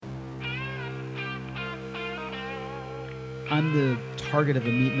I'm the target of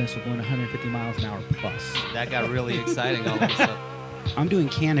a meat missile going 150 miles an hour plus. That got really exciting all of a sudden. I'm doing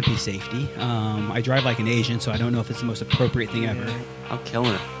canopy safety. I drive like an Asian, so I don't know if it's the most appropriate thing ever. I'm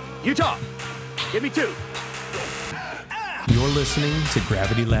killing it. Utah, give me 2. You're listening to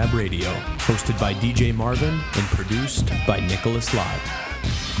Gravity Lab Radio, hosted by DJ Marvin and produced by Nicholas Lott.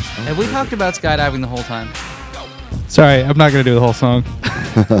 Have we talked about skydiving the whole time? Sorry, I'm not going to do the whole song.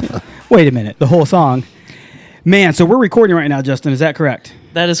 Wait a minute, the whole song. Man, so we're recording right now, Justin. Is that correct?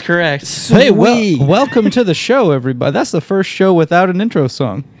 That is correct. Hey, welcome to the show, everybody. That's the first show without an intro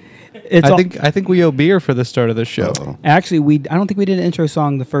song. I think we owe beer for the start of this show. Actually, I don't think we did an intro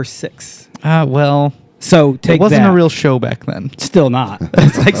song the first 6. Well, so take that. It wasn't a real show back then. Still not.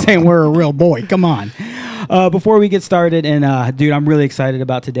 It's like saying we're a real boy. Come on. Before we get started, and dude, I'm really excited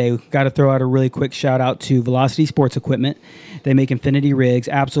about today. We've got to throw out a really quick shout out to Velocity Sports Equipment. They make Infinity rigs,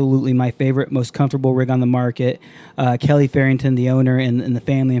 absolutely my favorite, most comfortable rig on the market. Kelly Farrington, the owner, and the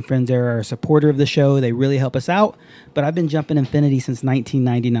family and friends there are a supporter of the show. They really help us out. But I've been jumping Infinity since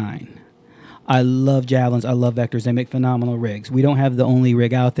 1999. I love Javelins. I love Vectors. They make phenomenal rigs. We don't have the only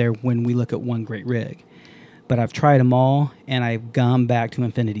rig out there when we look at one great rig. But I've tried them all, and I've gone back to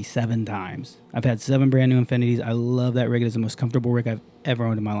Infinity 7 times. I've had 7 brand new Infinities. I love that rig. It is the most comfortable rig I've ever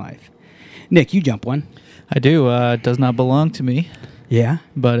owned in my life. Nick, you jump one. I do. It does not belong to me. Yeah?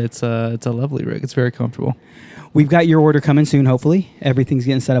 But it's a lovely rig. It's very comfortable. We've got your order coming soon, hopefully. Everything's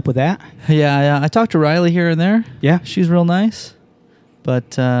getting set up with that. Yeah. I talked to Riley here and there. Yeah? She's real nice.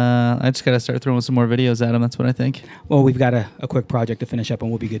 But I just got to start throwing some more videos at him. That's what I think. Well, we've got a quick project to finish up,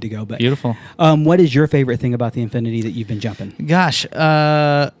 and we'll be good to go. But beautiful. What is your favorite thing about the Infinity that you've been jumping? Gosh,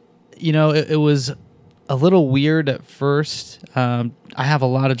 it was a little weird at first. I have a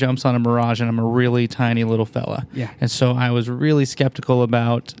lot of jumps on a Mirage, and I'm a really tiny little fella. Yeah. And so I was really skeptical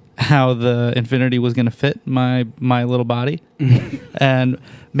about how the Infinity was going to fit my little body. And,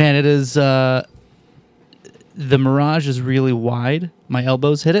 man, it is... the Mirage is really wide. My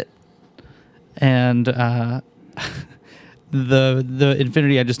elbows hit it. And the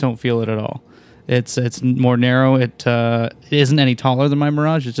Infinity, I just don't feel it at all. It's more narrow. It isn't any taller than my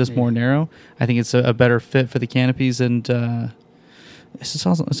Mirage. It's just more narrow. I think it's a better fit for the canopies, and it's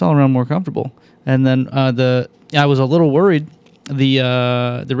all around more comfortable. And then I was a little worried.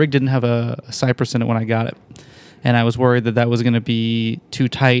 The rig didn't have a Cypress in it when I got it. And I was worried that was going to be too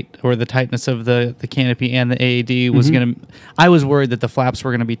tight, or the tightness of the canopy and the AAD was going to... I was worried that the flaps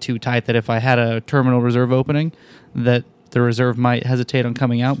were going to be too tight, that if I had a terminal reserve opening, that the reserve might hesitate on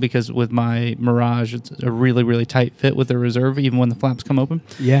coming out, because with my Mirage, it's a really, really tight fit with the reserve, even when the flaps come open.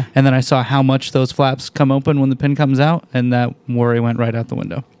 Yeah. And then I saw how much those flaps come open when the pin comes out, and that worry went right out the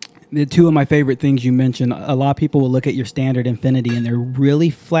window. The 2 of my favorite things you mentioned, a lot of people will look at your standard Infinity and they're really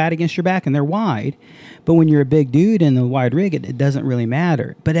flat against your back and they're wide. But when you're a big dude in the wide rig, it doesn't really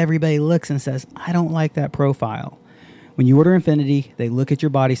matter. But everybody looks and says, I don't like that profile. When you order Infinity, they look at your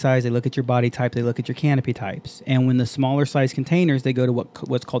body size, they look at your body type, they look at your canopy types. And when the smaller size containers, they go to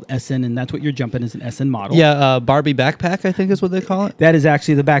what's called SN, and that's what you're jumping is an SN model. Yeah, Barbie backpack, I think is what they call it. That is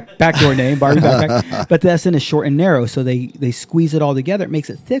actually the backdoor name, Barbie backpack. But the SN is short and narrow, so they squeeze it all together. It makes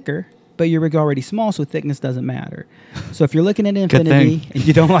it thicker, but your rig's already small, so thickness doesn't matter. So if you're looking at Infinity and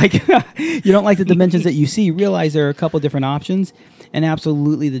you don't like the dimensions that you see, realize there are a couple different options. And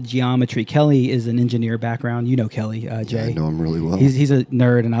absolutely the geometry. Kelly is an engineer background. You know Kelly, Jay. Yeah, I know him really well. He's a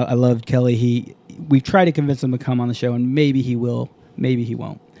nerd, and I love Kelly. We've tried to convince him to come on the show, and maybe he will, maybe he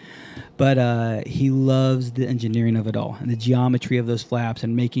won't. But he loves the engineering of it all, and the geometry of those flaps,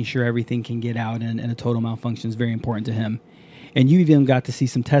 and making sure everything can get out and a total malfunction is very important to him. And you even got to see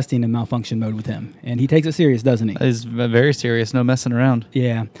some testing in malfunction mode with him. And he takes it serious, doesn't he? It's very serious, no messing around.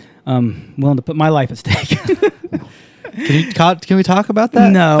 Yeah. Willing to put my life at stake. Can we talk about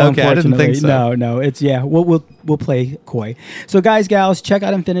that? No, okay, I didn't think so. No. It's we'll play coy. So guys, gals, check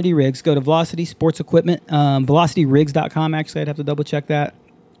out Infinity Rigs. Go to Velocity Sports Equipment, velocityrigs.com. Actually, I'd have to double check that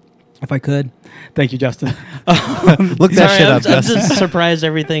if I could. Thank you, Justin. Look that shit up, I'm Justin. just surprised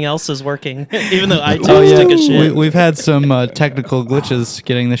everything else is working, even though iTunes took a shit. We've had some technical glitches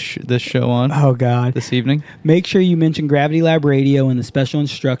getting this show on. Oh, God. This evening. Make sure you mention Gravity Lab Radio in the special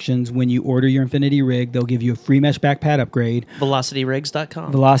instructions when you order your Infinity rig. They'll give you a free mesh back pad upgrade.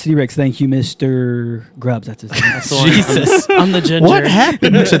 VelocityRigs.com. Velocity Rigs. Thank you, Mr. Grubbs. That's his name. Jesus. I'm the ginger. What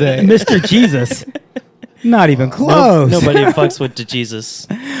happened today? Mr. Jesus. Not even close. Nobody fucks with Jesus.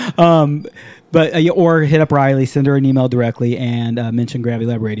 Or hit up Riley, send her an email directly, and mention Gravity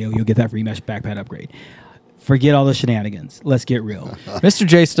Lab Radio. You'll get that free mesh backpack upgrade. Forget all the shenanigans. Let's get real. Mr.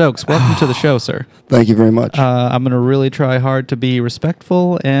 Jay Stokes, welcome to the show, sir. Thank you very much. I'm going to really try hard to be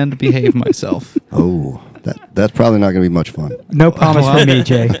respectful and behave myself. Oh. That's probably not going to be much fun. No promise from me,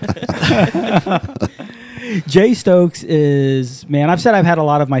 Jay. Jay Stokes is, man, I've said I've had a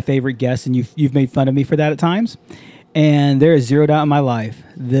lot of my favorite guests, and you've made fun of me for that at times. And there is zero doubt in my life,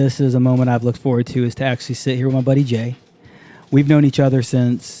 this is a moment I've looked forward to, is to actually sit here with my buddy Jay. We've known each other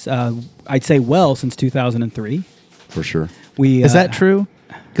since, I'd say since 2003. For sure. Is that true?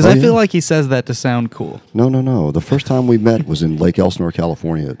 Because I feel like he says that to sound cool. No. The first time we met was in Lake Elsinore,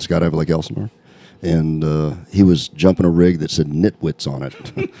 California, at Skydive Lake Elsinore. And he was jumping a rig that said Nitwits on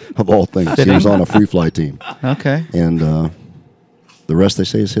it, of all things. He was on a free fly team. Okay. And the rest, they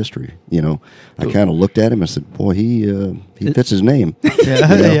say, is history. You know, I kind of looked at him and said, boy, he fits his name.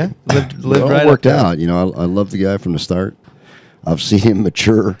 Yeah, You know? yeah. Lived It all right worked up there. out. You know, I love the guy from the start. I've seen him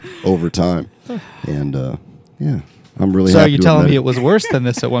mature over time. And, I'm really So happy you're to telling admit me it was worse than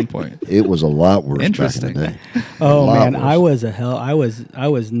this at one point? it was a lot worse Interesting. back in the day. Oh man, worse. I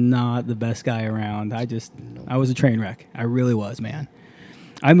was not the best guy around. I was a train wreck. I really was, man.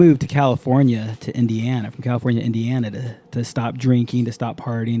 I moved to California to Indiana, from California to Indiana to stop drinking, to stop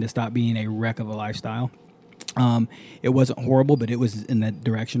partying, to stop being a wreck of a lifestyle. It wasn't horrible, but it was in that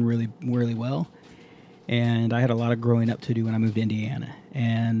direction really, really well. And I had a lot of growing up to do when I moved to Indiana.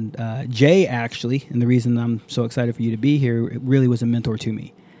 And Jay, actually, and the reason I'm so excited for you to be here, it really was a mentor to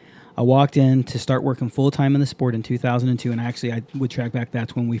me. I walked in to start working full-time in the sport in 2002, and actually I would track back,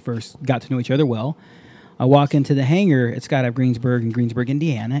 that's when we first got to know each other well. I walk into the hangar at Skydive Greensburg in Greensburg,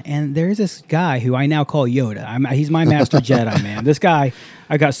 Indiana, and there's this guy who I now call Yoda. He's my master Jedi, man. This guy,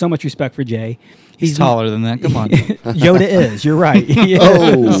 I got so much respect for Jay. He's taller than that. Come on. Yoda is. You're right.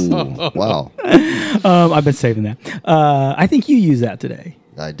 Oh, wow. I've been saving that. I think you used that today.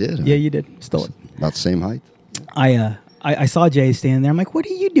 I did. Yeah, you did. Stole it. About the same height. I saw Jay standing there. I'm like, what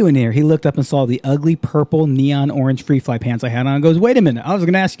are you doing here? He looked up and saw the ugly purple neon orange free fly pants I had on and goes, wait a minute. I was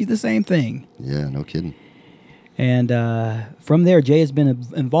going to ask you the same thing. Yeah, no kidding. And from there, Jay has been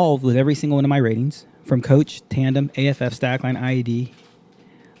involved with every single one of my ratings, from coach, tandem, AFF, stackline, IED,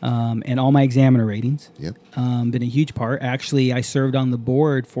 and all my examiner ratings. Yep. Been a huge part. Actually, I served on the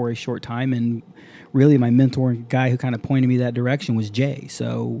board for a short time, and really my mentor and guy who kind of pointed me that direction was Jay.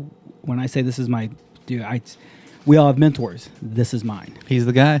 So when I say this is my dude, we all have mentors. This is mine. He's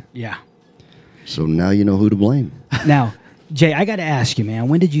the guy. Yeah. So now you know who to blame. Now, Jay, I got to ask you, man,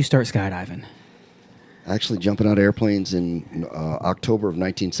 when did you start skydiving? Actually, jumping out of airplanes in October of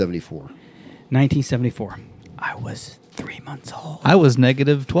 1974. 1974. I was 3 months old. I was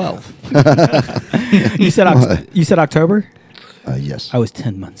negative 12. You said October? Yes. I was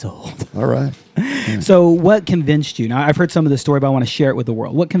 10 months old. All right. So what convinced you? Now, I've heard some of the story, but I want to share it with the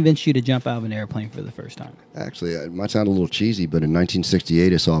world. What convinced you to jump out of an airplane for the first time? Actually, it might sound a little cheesy, but in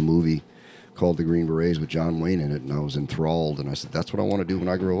 1968, I saw a movie called The Green Berets with John Wayne in it, and I was enthralled, and I said, that's what I want to do when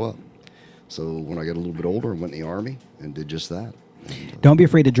I grow up. So when I got a little bit older, I went in the Army and did just that. And, Don't be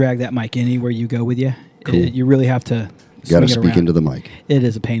afraid to drag that mic anywhere you go with you. Cool. You really have to got to swing it speak around. into the mic. It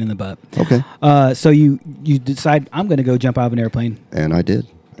is a pain in the butt. Okay. So you decide, I'm going to go jump out of an airplane. And I did.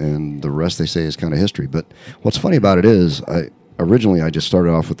 And the rest, they say, is kind of history. But what's funny about it is, originally I just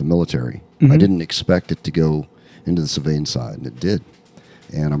started off with the military. Mm-hmm. I didn't expect it to go into the civilian side, and it did.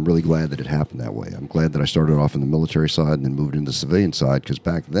 And I'm really glad that it happened that way. I'm glad that I started off in the military side and then moved into the civilian side, because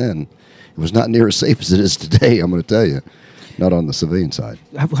back then it was not near as safe as it is today, I'm going to tell you. Not on the civilian side.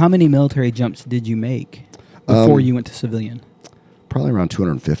 How many military jumps did you make before you went to civilian? Probably around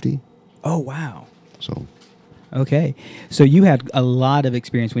 250. Oh, wow. So Okay. So you had a lot of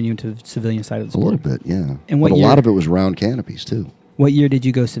experience when you went to the civilian side of the a sport. little bit, yeah. And what but a year? lot of it was round canopies, too. What year did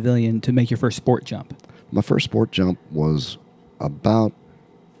you go civilian to make your first sport jump? My first sport jump was about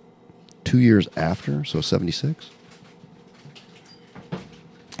 2 years after, so 76.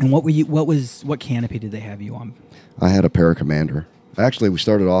 And what canopy did they have you on? I had a Paracommander. Actually, we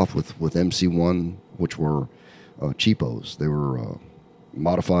started off with MC1, which were cheapos. They were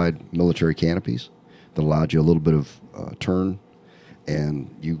modified military canopies that allowed you a little bit of turn,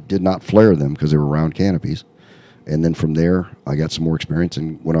 and you did not flare them because they were round canopies. And then from there, I got some more experience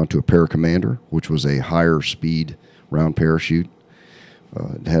and went on to a Paracommander, which was a higher speed round parachute.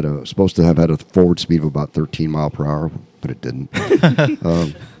 It had supposed to have had a forward speed of about 13 mile per hour, but it didn't.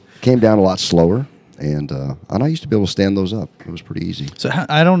 Came down a lot slower, and I used to be able to stand those up. It was pretty easy. So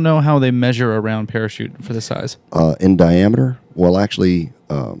I don't know how they measure a round parachute for the size. In diameter, well, actually,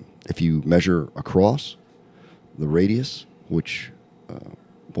 if you measure across the radius, which,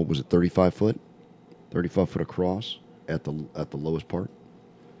 what was it, 35 foot? 35 foot across at the lowest part.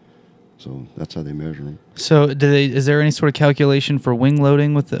 So that's how they measure them. So is there any sort of calculation for wing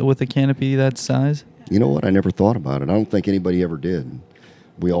loading with a canopy that size? You know what? I never thought about it. I don't think anybody ever did.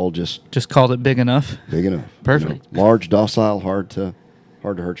 we all just Just called it big enough. big enough. Perfect. Large, docile, hard to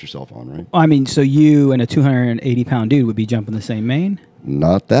hurt yourself on, right? I mean, so you and a 280-pound dude would be jumping the same main?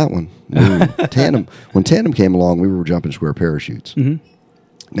 Not that one. No. Tandem. When Tandem came along, we were jumping square parachutes. Mm-hmm.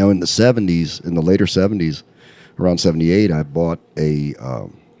 Now, in the later 70s, around 78, I bought a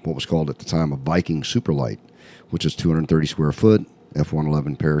what was called at the time a Viking Superlight, which is 230 square foot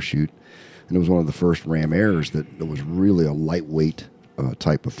F-111 parachute, and it was one of the first Ram Airs that was really a lightweight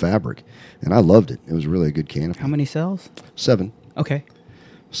type of fabric, and I loved it. It was really a good canopy. How many cells? 7. Okay.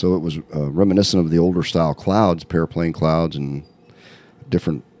 So it was reminiscent of the older style clouds, paraplane clouds, and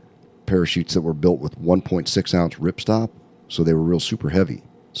different parachutes that were built with 1.6 ounce ripstop. So they were real super heavy,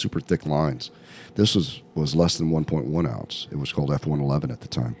 super thick lines. This was less than 1.1 ounce. It was called F-111 at the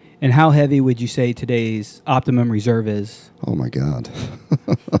time. And how heavy would you say today's Optimum Reserve is? Oh, my God.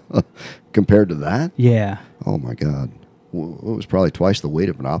 Compared to that? Yeah. Oh, my God. It was probably twice the weight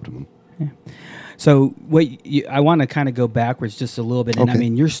of an Optimum. So I want to kind of go backwards just a little bit. And I Okay.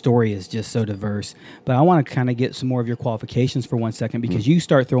 mean, your story is just so diverse, but I want to kind of get some more of your qualifications for 1 second because you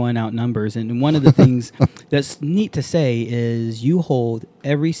start throwing out numbers. And one of the things that's neat to say is you hold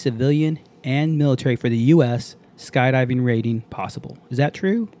every civilian and military for the U.S. skydiving rating possible. Is that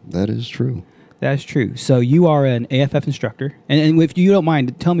true? That is true. That's true. So you are an AFF instructor. And if you don't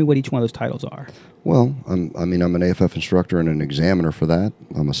mind, tell me what each one of those titles are. Well, I'm an AFF instructor and an examiner for that.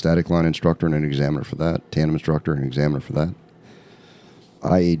 I'm a static line instructor and an examiner for that. Tandem instructor and examiner for that.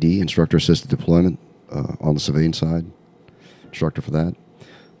 IAD, instructor assisted deployment on the civilian side, instructor for that.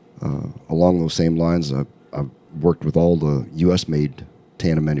 Along those same lines, I've worked with all the U.S.-made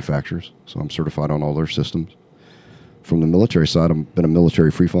tandem manufacturers, so I'm certified on all their systems. From the military side, I've been a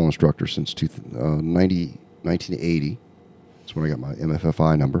military freefall instructor since 1980. That's when I got my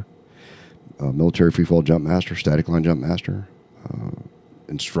MFFI number. Military freefall jump master, static line jump master,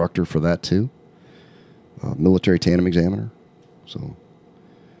 instructor for that too. Military tandem examiner, so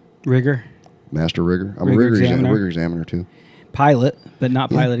Rigger, master rigger. I'm Rigger a examiner. rigger examiner too. pilot, but not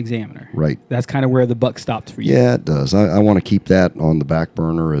pilot examiner. Right. That's kind of where the buck stops for you. Yeah, it does. I want to keep that on the back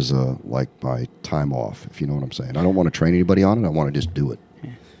burner as like my time off, if you know what I'm saying. I don't want to train anybody on it. I want to just do it,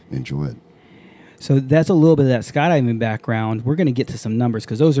 enjoy it. So that's a little bit of that skydiving background. We're going to get to some numbers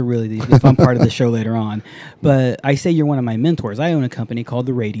because those are really the fun part of the show later on. But I say you're one of my mentors. I own a company called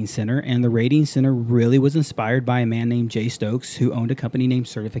the Rating Center, and the Rating Center really was inspired by a man named Jay Stokes who owned a company named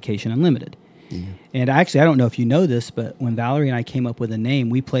Certification Unlimited. Yeah. And actually, I don't know if you know this, but when Valerie and I came up with a name,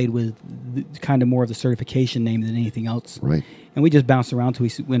 we played with kind of more of the certification name than anything else. Right. And we just bounced around till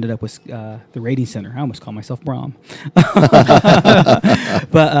we ended up with the Rating Center. I almost called myself Brom.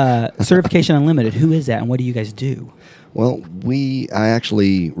 But Certification Unlimited, who is that and what do you guys do? Well, I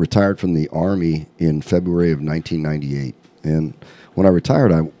actually retired from the Army in February of 1998. And when I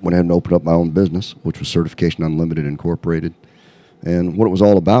retired, I went ahead and opened up my own business, which was Certification Unlimited Incorporated. And what it was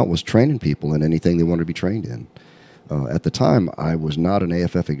all about was training people in anything they wanted to be trained in. At the time, I was not an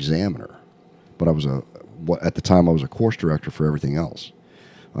AFF examiner, but at the time I was a course director for everything else.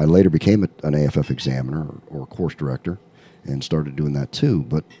 I later became an AFF examiner or course director and started doing that too.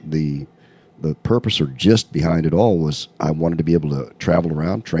 But the purpose or gist behind it all was I wanted to be able to travel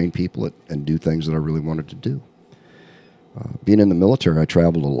around, train people and do things that I really wanted to do. Being in the military, I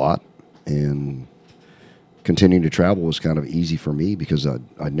traveled a lot, and continuing to travel was kind of easy for me because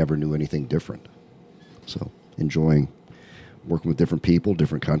I never knew anything different. So enjoying working with different people,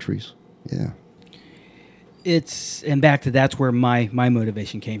 different countries. Yeah. And back to that's where my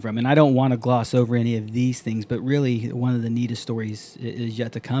motivation came from. And I don't want to gloss over any of these things, but really one of the neatest stories is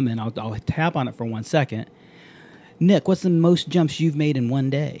yet to come, and I'll tap on it for 1 second. Nick, what's the most jumps you've made in one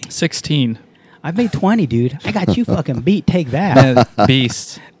day? 16. I've made 20, dude. I got you fucking beat. Take that.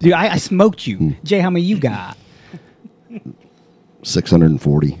 Beast. Dude, I smoked you. Jay, how many you got?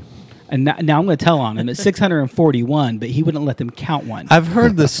 640. And now I'm going to tell on him. It's 641, but he wouldn't let them count one. I've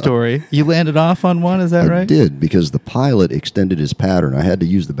heard this story. You landed off on one, is that right? I did, because the pilot extended his pattern. I had to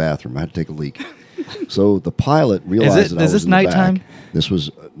use the bathroom. I had to take a leak. So the pilot realized that I was this in the nighttime? back. This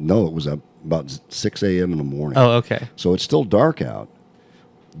was, no, it was about 6 a.m. in the morning. Oh, okay. So it's still dark out.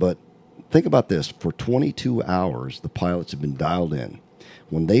 But think about this. For 22 hours, the pilots have been dialed in.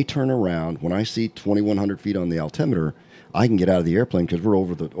 When they turn around, when I see 2,100 feet on the altimeter, I can get out of the airplane because we're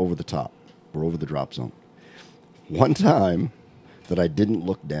over the top. We're over the drop zone. One time that I didn't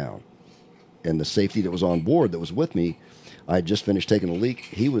look down, and the safety that was on board that was with me, I had just finished taking a leak.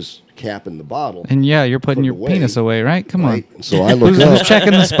 He was capping the bottle. And yeah, you're putting Put it your away. penis away, right? Come Right? on. So I look Who's up.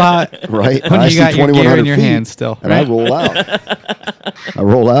 checking the spot? Right? When And I you see got your gear 2,100 in your feet, hand still, and right? I roll out. I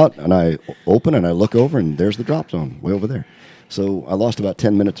roll out, and I open, and I look over, and there's the drop zone way over there. So I lost about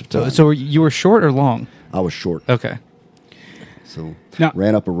 10 minutes of time. So you were short or long? I was short. Okay. So Now-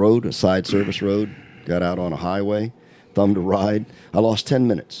 ran up a road, a side service road, got out on a highway, thumbed a ride. I lost 10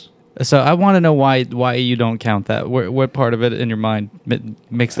 minutes. So I want to know why you don't count that. What part of it in your mind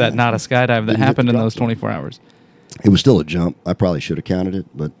makes that not a skydive that Didn't hit happened the in drop those zone. 24 hours? It was still a jump. I probably should have counted it,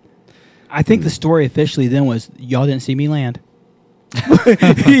 but I think the story officially then was y'all didn't see me land.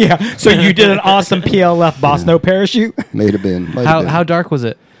 Yeah. So you did an awesome PLF boss, no parachute. might have been. How dark was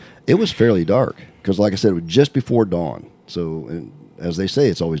it? It was fairly dark because, like I said, it was just before dawn. So, and as they say,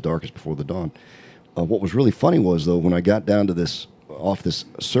 it's always darkest before the dawn. What was really funny was, though, when I got down to off this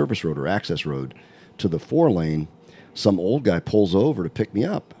service road or access road to the 4-lane, some old guy pulls over to pick me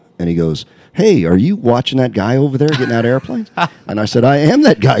up. And he goes, "Hey, are you watching that guy over there getting out of airplanes?" And I said, "I am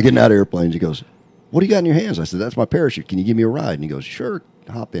that guy getting out of airplanes." He goes, "What do you got in your hands?" I said, "That's my parachute. Can you give me a ride?" And he goes, "Sure,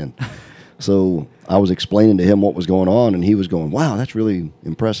 hop in." So I was explaining to him what was going on, and he was going, "Wow, that's really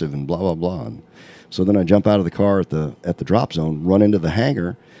impressive," and blah, blah, blah. And so then I jump out of the car at the drop zone, run into the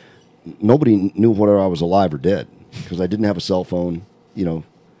hangar. Nobody knew whether I was alive or dead because I didn't have a cell phone. You know,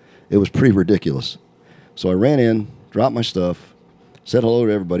 it was pretty ridiculous. So I ran in, dropped my stuff, said hello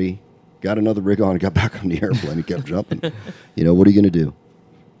to everybody, got another rig on, and got back on the airplane and kept jumping. You know, what are you going to do?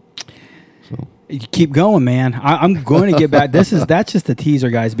 So You keep going, man. I'm going to get back. That's just a teaser,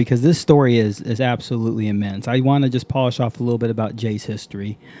 guys, because this story is absolutely immense. I want to just polish off a little bit about Jay's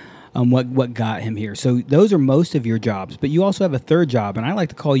history, what got him here. So those are most of your jobs, but you also have a third job, and I like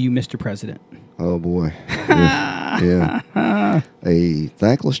to call you Mr. President. oh, boy. Yeah. A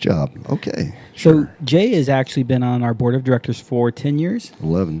thankless job. Okay. So Jay has actually been on our board of directors for 10 years,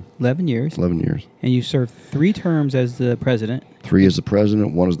 11 years, years. and you served 3 terms as the president. 3 as the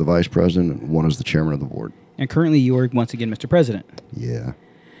president, 1 as the vice president, and 1 as the chairman of the board. And currently you are once again Mr. President. Yeah.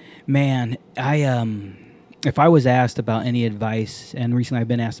 Man, if I was asked about any advice, and recently I've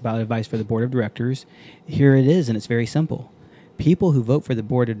been asked about advice for the board of directors, here it is, and it's very simple. People who vote for the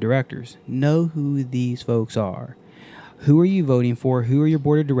board of directors know who these folks are. Who are you voting for? Who are your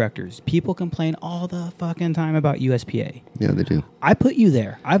board of directors? People complain all the fucking time about USPA. Yeah, they do. I put you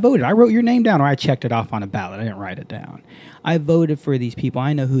there. I voted. I wrote your name down, or I checked it off on a ballot. I didn't write it down. I voted for these people.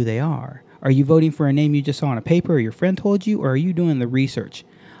 I know who they are. Are you voting for a name you just saw on a paper or your friend told you, or are you doing the research?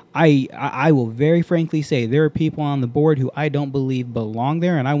 I will very frankly say there are people on the board who I don't believe belong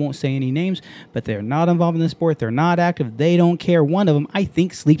there, and I won't say any names, but they're not involved in the sport. They're not active. They don't care. One of them, I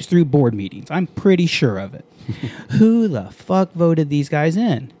think, sleeps through board meetings. I'm pretty sure of it. Who the fuck voted these guys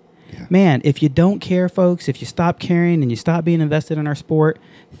in? Yeah. Man, if you don't care, folks, if you stop caring and you stop being invested in our sport,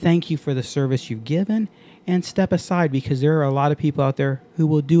 thank you for the service you've given, and step aside because there are a lot of people out there who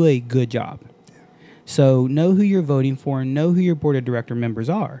will do a good job. So know who you're voting for, know who your board of director members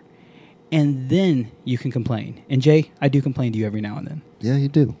are, and then you can complain. And Jay, I do complain to you every now and then. Yeah, you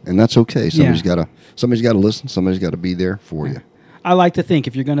do. And that's okay. Somebody's got to listen. Somebody's got to be there for you. I like to think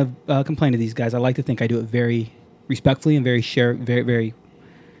if you're going to complain to these guys, I like to think I do it very respectfully and very very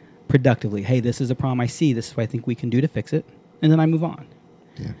productively. Hey, this is a problem I see. This is what I think we can do to fix it. And then I move on.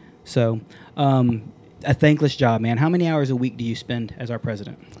 Yeah. So a thankless job, man. How many hours a week do you spend as our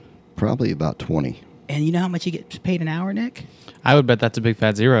president? Probably about 20. And you know how much you get paid an hour, Nick? I would bet that's a big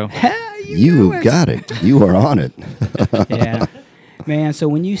fat zero. You've got it. You are on it. Yeah. Man, so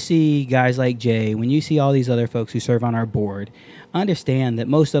when you see guys like Jay, when you see all these other folks who serve on our board, understand that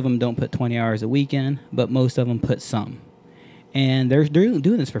most of them don't put 20 hours a week in, but most of them put some. And they're doing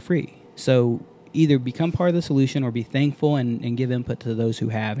this for free. So either become part of the solution or be thankful and give input to those who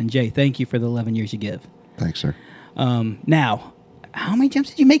have. And Jay, thank you for the 11 years you give. Thanks, sir. Now, how many jumps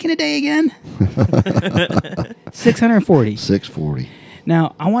did you make in a day again? 640. 640.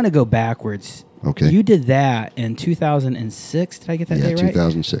 Now, I want to go backwards. Okay. You did that in 2006. Did I get that Yeah, day right?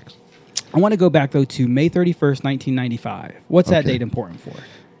 2006. I want to go back, though, to May 31st, 1995. What's that Okay. date important for?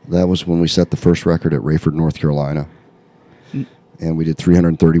 That was when we set the first record at Rayford, North Carolina. And we did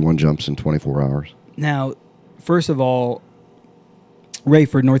 331 jumps in 24 hours. Now, first of all,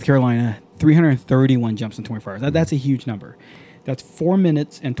 Rayford, North Carolina, 331 jumps in 24 hours. That's a huge number. That's 4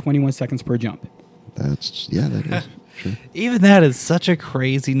 minutes and 21 seconds per jump. That is. Sure. Even that is such a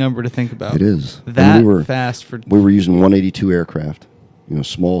crazy number to think about. It is. That And fast for... we were using 182 aircraft,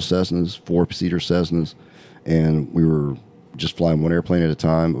 small Cessnas, 4-seater Cessnas, and we were just flying one airplane at a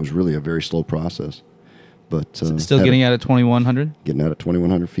time. It was really a very slow process. But Still getting out at 2,100? Getting out at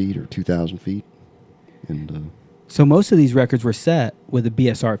 2,100 feet or 2,000 feet. And So most of these records were set with a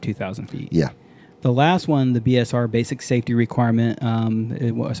BSR of 2,000 feet. yeah. The last one, the BSR basic safety requirement,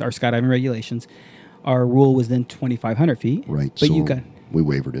 it was our skydiving regulations. Our rule was then 2,500 feet. Right. But so you got... we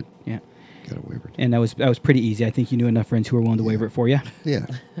wavered it. Yeah. got it wavered. And that was pretty easy. I think you knew enough friends who were willing to waiver it for you. Yeah.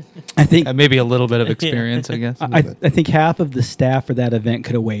 I think Maybe a little bit of experience, I guess. I think half of the staff for that event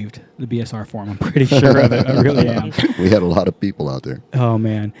could have waived the BSR form. I'm pretty sure of it. I really am. We had a lot of people out there. Oh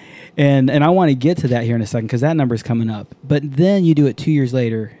man, and I want to get to that here in a second because that number's coming up. But then you do it 2 years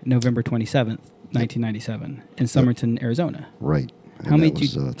later, November 27th, 1997, in Somerton, Arizona. Right. And How many that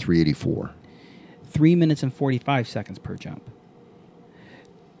was 384. 3 minutes and 45 seconds per jump.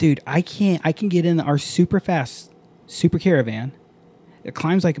 Dude, I can get in our super fast super caravan. It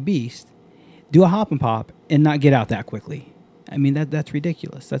climbs like a beast. Do a hop and pop and not get out that quickly. I mean that's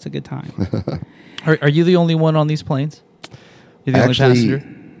ridiculous. That's a good time. Are you the only one on these planes? You're the only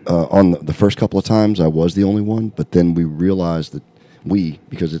passenger? On the first couple of times, I was the only one, but then we realized that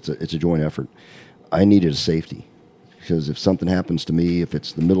because it's a joint effort, I needed a safety. Because if something happens to me, if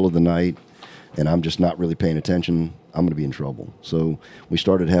it's the middle of the night and I'm just not really paying attention, I'm going to be in trouble. So we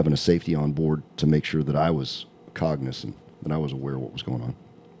started having a safety on board to make sure that I was cognizant, that I was aware of what was going on.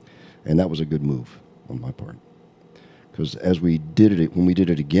 And that was a good move on my part. Because when we did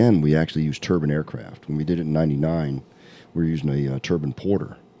it again, we actually used turbine aircraft. When we did it in 99, we were using a turbine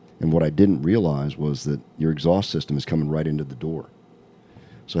porter. And what I didn't realize was that your exhaust system is coming right into the door.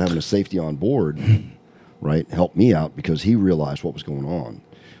 So having a safety on board, right, helped me out because he realized what was going on.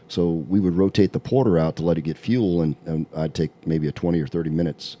 So we would rotate the porter out to let it get fuel, and I'd take maybe a 20 or 30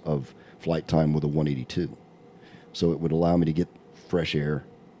 minutes of flight time with a 182. So it would allow me to get fresh air,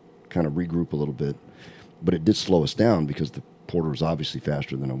 kind of regroup a little bit. But it did slow us down because the porter was obviously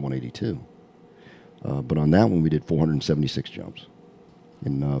faster than a 182. But on that one, we did 476 jumps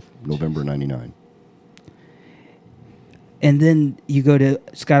in November 99. And then you go to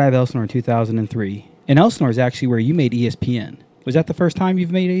Skydive Elsinore in 2003. And Elsinore is actually where you made ESPN. Was that the first time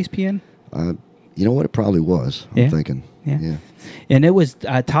you've made ESPN? You know what? It probably was. Yeah. I'm thinking. Yeah. And it was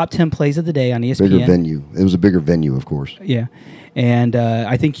top 10 plays of the day on ESPN. Bigger venue. It was a bigger venue, of course. Yeah. And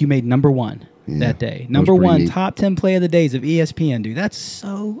I think you made number one that day. That Number was pretty one, neat. top 10 play of the days of ESPN, dude. That's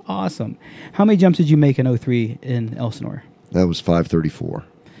so awesome. How many jumps did you make in 03 in Elsinore? That was 534.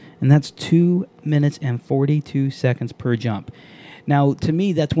 And that's 2 minutes and 42 seconds per jump. Now, to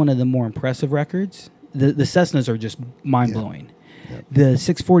me, that's one of the more impressive records. The Cessnas are just mind-blowing. Yeah. The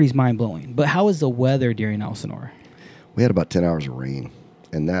 640 is mind-blowing. But how was the weather during Elsinore? We had about 10 hours of rain,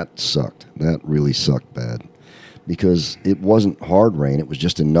 and that sucked. That really sucked bad because it wasn't hard rain. It was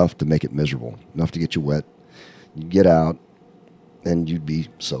just enough to make it miserable, enough to get you wet. You'd get out, and you'd be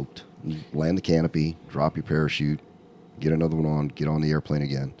soaked. You'd land the canopy, drop your parachute, get another one on, get on the airplane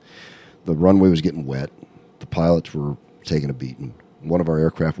again. The runway was getting wet. The pilots were taking a beating. One of our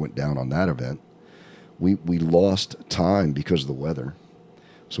aircraft went down on that event. We lost time because of the weather.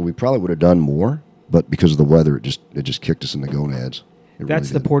 So we probably would have done more, but because of the weather, it just kicked us in the gonads. It That's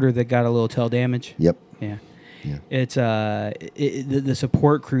really the did. porter that got a little tail damage? Yep. Yeah. Yeah. It's the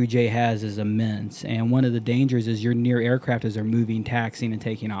support crew Jay has is immense, and one of the dangers is you're near aircraft as they're moving, taxiing, and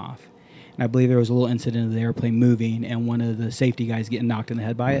taking off. And I believe there was a little incident of the airplane moving, and one of the safety guys getting knocked in the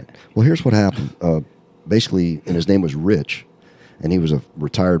head by it. Well, here's what happened. Basically, and his name was Rich, and he was a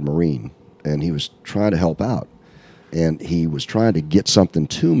retired Marine, and he was trying to help out. And he was trying to get something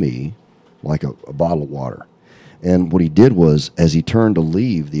to me, like a bottle of water. And what he did was, as he turned to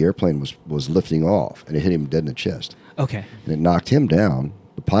leave, the airplane was lifting off, and it hit him dead in the chest. Okay. And it knocked him down.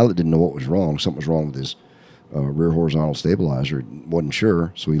 The pilot didn't know what was wrong. Something was wrong with his rear horizontal stabilizer. Wasn't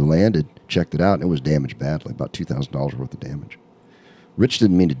sure, so he landed, checked it out, and it was damaged badly, about $2,000 worth of damage. Rich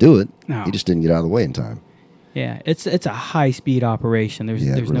didn't mean to do it. No. He just didn't get out of the way in time. Yeah, it's a high-speed operation. There's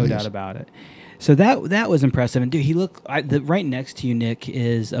Yeah, it no really doubt is. about it. So that was impressive. And, dude, he looked right next to you, Nick,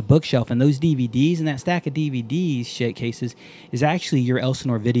 is a bookshelf. And those DVDs and that stack of DVDs, shit cases, is actually your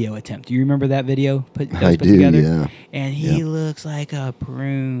Elsinore video attempt. Do you remember that video that was I put do, together? yeah. And he Yeah. looks like a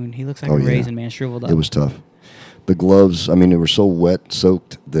prune. He looks like Oh, a yeah. raisin, man, shriveled up. It was tough. The gloves, I mean, they were so wet,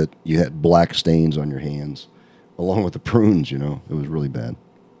 soaked, that you had black stains on your hands, along with the prunes, It was really bad.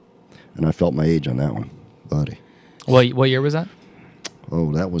 And I felt my age on that one, buddy. What year was that?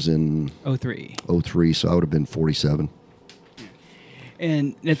 Oh, that was in 03. 03, so I would have been 47.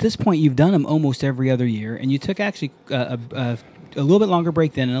 And at this point, you've done them almost every other year, and you took actually a little bit longer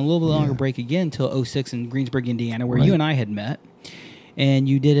break then and a little bit longer break again until 06 in Greensburg, Indiana, where you and I had met. And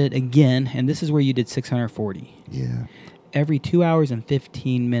you did it again, and this is where you did 640. Yeah. Every 2 hours and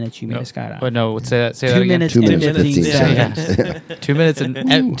 15 minutes, you made a skydive. But no, say that 2 again. minutes 2 and minutes and 15 15 seconds. 2 minutes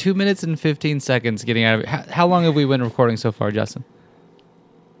and 2 minutes and 15 seconds getting out of it. How long have we been recording so far, Justin?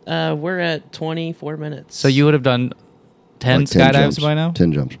 We're at 24 minutes. So you would have done 10 Like skydives jumps. by now?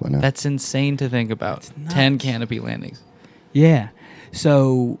 10 jumps by now. That's insane to think about. nuts. 10 canopy landings. Yeah.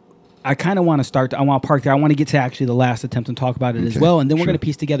 So I kind of want to start. I want to park there. I want to get to actually the last attempt and talk about it as Okay, well, and then we're sure. going to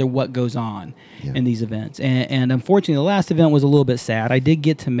piece together what goes on Yeah. in these events. And unfortunately, the last event was a little bit sad. I did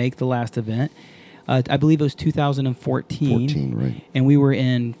get to make the last event. I believe it was 2014. 14, right. And we were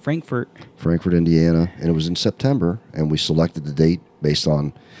in Frankfurt. Frankfurt, Indiana, and it was in September, and we selected the date based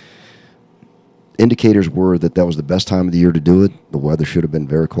on indicators were that was the best time of the year to do it. The weather should have been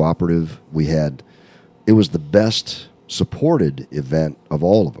very cooperative. It was the best supported event of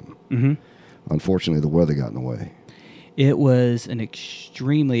all of them. Mm-hmm. Unfortunately, the weather got in the way. It was an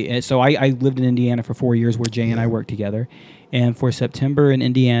extremely. So I lived in Indiana for 4 years, where Jay and I worked together. And for September in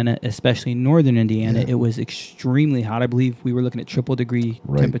Indiana, especially northern Indiana, Yeah. it was extremely hot. I believe we were looking at triple degree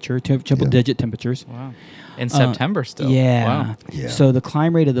Right. temperature, triple Yeah. digit temperatures. Wow. In September still. Yeah. Wow. Yeah. So the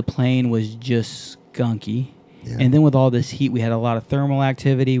climb rate of the plane was just skunky. Yeah. And then with all this heat, we had a lot of thermal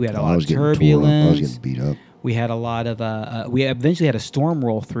activity. We had a I lot was of getting tore up. turbulence. I was getting beat up. We had a lot of. We eventually had a storm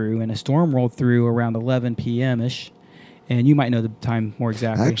roll through, and a storm rolled through around 11 p.m. ish. And you might know the time more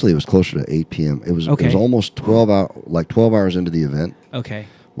exactly. Actually, it was closer to 8 p.m. It was Okay. almost 12 hours into the event Okay.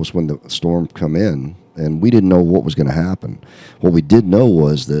 was when the storm come in, and we didn't know what was going to happen. What we did know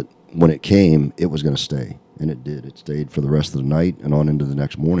was that when it came, it was going to stay, and it did. It stayed for the rest of the night and on into the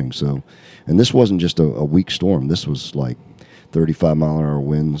next morning. So, and this wasn't just a weak storm. This was like 35-mile-an-hour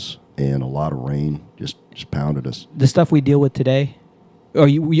winds and a lot of rain just pounded us. The stuff we deal with today, or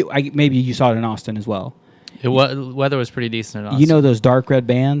maybe you saw it in Austin as well. Weather was pretty decent in Austin. You know those dark red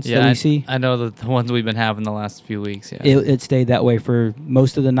bands that we I see? I know the ones we've been having the last few weeks. Yeah. It stayed that way for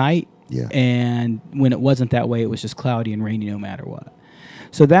most of the night. Yeah. And when it wasn't that way, it was just cloudy and rainy no matter what.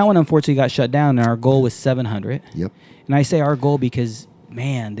 So that one unfortunately got shut down, and our goal was 700. Yep. And I say our goal because,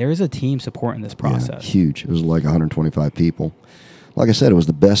 man, there's a team supporting this process. Yeah, huge. It was like 125 people. Like I said, it was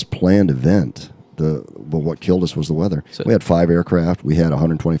the best planned event. But what killed us was the weather. So- We had 5 aircraft. We had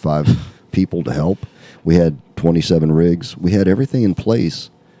 125 people to help. We had 27 rigs. We had everything in place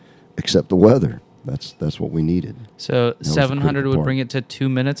except the weather. That's what we needed. So was the 700 critical would part. bring it to 2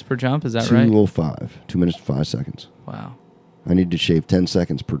 minutes per jump. Is that right? 2:05. 2 minutes and 5 seconds. Wow. I need to shave 10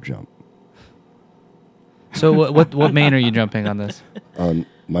 seconds per jump. So what main are you jumping on this?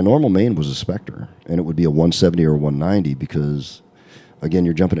 My normal main was a Spectre, and it would be a 170 or 190 because, again,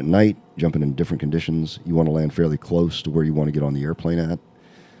 you're jumping at night, jumping in different conditions. You want to land fairly close to where you want to get on the airplane at.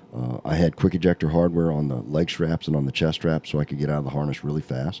 I had quick ejector hardware on the leg straps and on the chest strap so I could get out of the harness really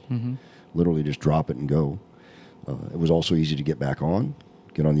fast. Mm-hmm. Literally just drop it and go. It was also easy to get back on,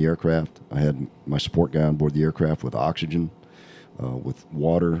 get on the aircraft. I had my support guy on board the aircraft with oxygen, with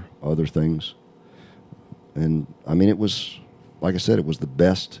water, other things. And, I mean, it was, like I said, it was the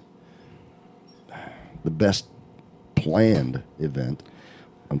best planned event.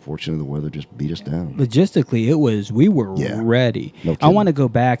 Unfortunately, the weather just beat us down. Logistically, we were Yeah. ready. No I kidding. want to go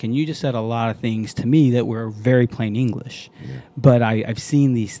back, and you just said a lot of things to me that were very plain English. Yeah. But I've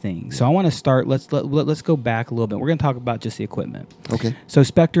seen these things. So I want to start, let's go back a little bit. We're going to talk about just the equipment. Okay. So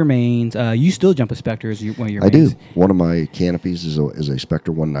Spectre mains, you still jump a Spectre as one of your I mains. do. One of my canopies is a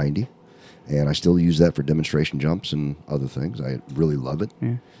Spectre 190, and I still use that for demonstration jumps and other things. I really love it.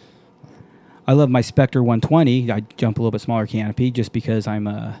 Yeah. I love my Spectre 120. I jump a little bit smaller canopy just because I'm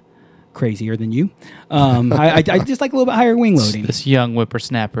crazier than you. I just like a little bit higher wing loading. This young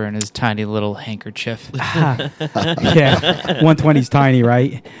whippersnapper and his tiny little handkerchief. Yeah, 120's tiny,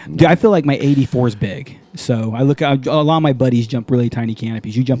 right? Dude, I feel like my 84 is big. So a lot of my buddies jump really tiny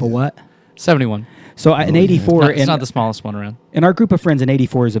canopies. You jump a what? 71. So an 84, It's not the smallest one around. in our group of friends, an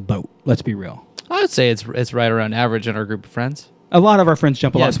 84 is a boat. Let's be real. I would say it's right around average in our group of friends. A lot of our friends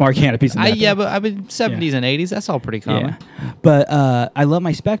jump a lot smaller canopies than that. Yeah, though. but I mean 70s and 80s. That's all pretty common. Yeah. But I love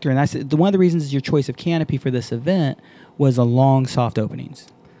my Spectre, and that's one of the reasons your choice of canopy for this event was a long, soft openings.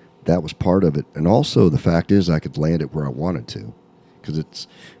 That was part of it. And also the fact is I could land it where I wanted to. Because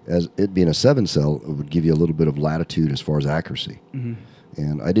it being a 7-cell, it would give you a little bit of latitude as far as accuracy. Mm-hmm.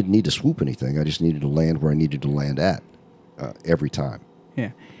 And I didn't need to swoop anything. I just needed to land where I needed to land at every time.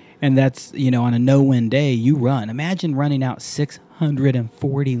 Yeah. And that's, on a no-win day, you run. Imagine running out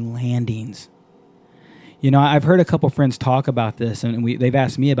 640 landings. I've heard a couple friends talk about this, and they've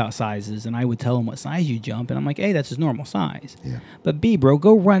asked me about sizes, and I would tell them what size you jump, and I'm like, hey, that's his normal size. Yeah. But bro,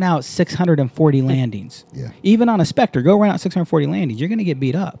 go run out 640 landings. Yeah. Even on a Spectre, go run out 640 landings. You're going to get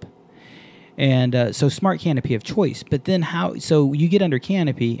beat up. And so smart canopy of choice. But then so you get under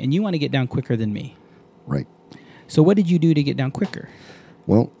canopy, and you want to get down quicker than me. Right. So what did you do to get down quicker?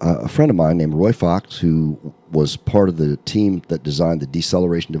 Well, a friend of mine named Roy Fox, who was part of the team that designed the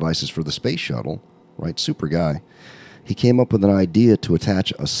deceleration devices for the space shuttle, right, super guy, he came up with an idea to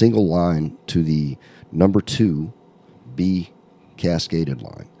attach a single line to the number 2 B cascaded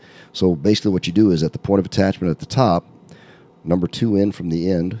line. So basically what you do is at the point of attachment at the top, number 2 in from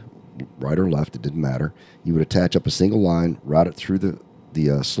the end, right or left, it didn't matter, you would attach up a single line, route it through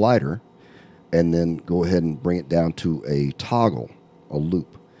the slider, and then go ahead and bring it down to a toggle, a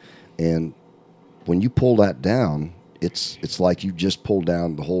loop. And when you pull that down, it's like you just pulled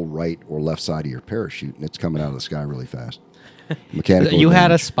down the whole right or left side of your parachute, and it's coming out of the sky really fast. Mechanical You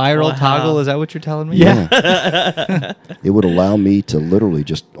had a advantage. spiral Wow. toggle. Is that what you're telling me? Yeah. It would allow me to literally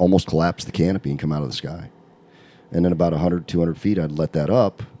just almost collapse the canopy and come out of the sky. And then about 100, 200 feet, I'd let that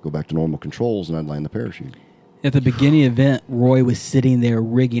up, go back to normal controls, and I'd land the parachute. At the beginning of the event, Roy was sitting there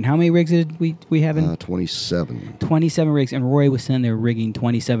rigging. How many rigs did we have in? 27. 27 rigs, and Roy was sitting there rigging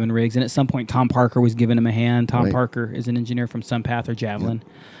 27 rigs. And at some point, Tom Parker was giving him a hand. Tom Right. Parker is an engineer from Sunpath or Javelin.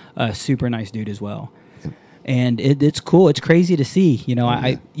 Super nice dude as well. And it's cool. It's crazy to see. You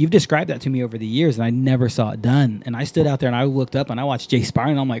know, you've described that to me over the years, and I never saw it done. And I stood out there, and I looked up, and I watched Jay Spire,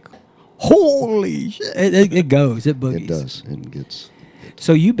 and I'm like, holy shit. It goes. It boogies. It does. It gets...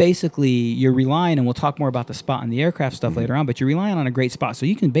 So you're relying, and we'll talk more about the spot and the aircraft stuff later on, but you're relying on a great spot. So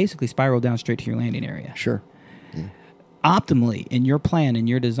you can basically spiral down straight to your landing area. Sure. Optimally, in your plan, in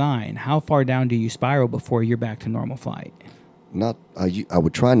your design, how far down do you spiral before you're back to normal flight? I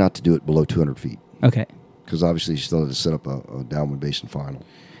would try not to do it below 200 feet. Okay. Because obviously you still have to set up a downwind basin final.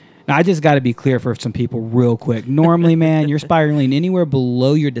 Now, I just got to be clear for some people real quick. Normally, man, you're spiraling anywhere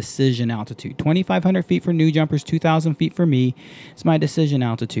below your decision altitude. 2,500 feet for new jumpers, 2,000 feet for me. It's my decision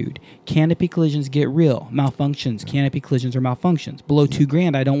altitude. Canopy collisions get real. Malfunctions. Canopy collisions are malfunctions. Below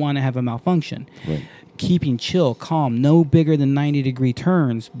 $2,000, I don't want to have a malfunction. Right. Keeping chill, calm, no bigger than 90-degree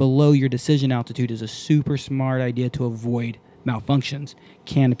turns below your decision altitude is a super smart idea to avoid malfunctions,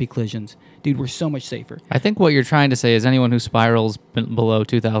 canopy collisions. Dude, we're so much safer. I think what you're trying to say is anyone who spirals below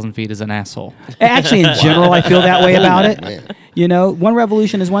 2,000 feet is an asshole. Actually, in general, I feel that way about it. Man. You know, one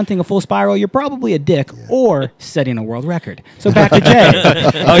revolution is one thing, a full spiral, you're probably a dick or setting a world record. So back to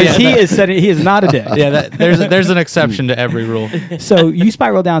Jay. He is not a dick. Yeah, there's an exception to every rule. So you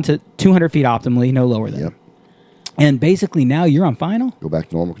spiral down to 200 feet optimally, no lower than. Yep. And basically now you're on final. Go back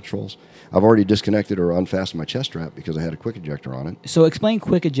to normal controls. I've already disconnected or unfastened my chest strap because I had a quick ejector on it. So explain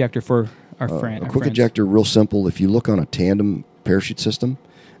quick ejector for our friend. A quick ejector, real simple. If you look on a tandem parachute system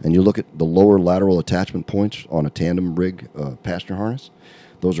and you look at the lower lateral attachment points on a tandem rig passenger harness,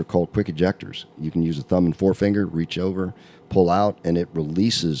 those are called quick ejectors. You can use a thumb and forefinger, reach over, pull out, and it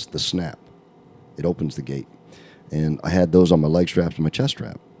releases the snap. It opens the gate. And I had those on my leg straps and my chest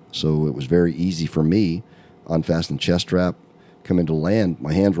strap. So it was very easy for me, unfasten the chest strap, come into land.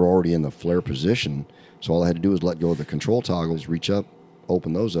 My hands were already in the flare position, so all I had to do was let go of the control toggles, reach up,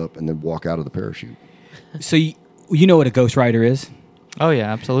 open those up, and then walk out of the parachute. So you know what a Ghost Rider is? Oh,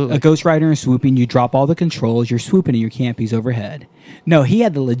 yeah, absolutely. A Ghost Rider is swooping. You drop all the controls. You're swooping and your canopies overhead. No, he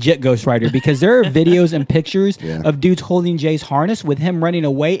had the legit Ghost Rider because there are videos and pictures of dudes holding Jay's harness with him running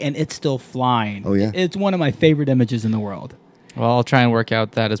away and it's still flying. Oh, yeah. It's one of my favorite images in the world. Well, I'll try and work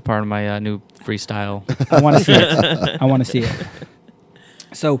out that as part of my new freestyle. I want to see it. I want to see it.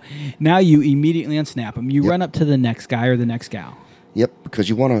 So now you immediately unsnap them. You run up to the next guy or the next gal. Yep, because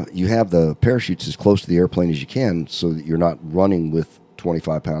you have the parachutes as close to the airplane as you can so that you're not running with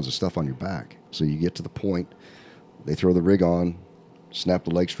 25 pounds of stuff on your back. So you get to the point, they throw the rig on, snap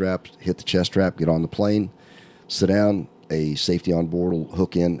the leg straps, hit the chest strap, get on the plane, sit down, a safety on board will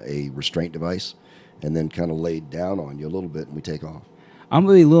hook in a restraint device, and then kind of lay down on you a little bit, and we take off. I'm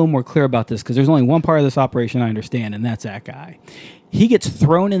going to be a little more clear about this because there's only one part of this operation I understand, and that's that guy. He gets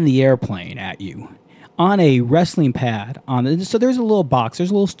thrown in the airplane at you on a wrestling pad. So there's a little box, there's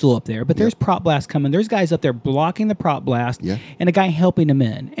a little stool up there, but there's prop blast coming. There's guys up there blocking the prop blast and a guy helping him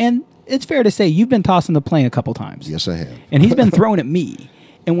in. And it's fair to say you've been tossing the plane a couple times. Yes, I have. And he's been thrown at me.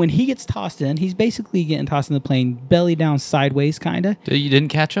 And when he gets tossed in, he's basically getting tossed in the plane belly down sideways, kind of. You didn't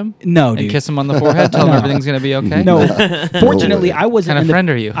catch him? No, and dude. Kiss him on the forehead, tell him everything's going to be okay? No. Fortunately, I wasn't What kind of friend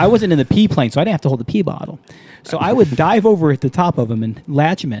are you? I wasn't in the pee plane, so I didn't have to hold the pee bottle. So I would dive over at the top of him and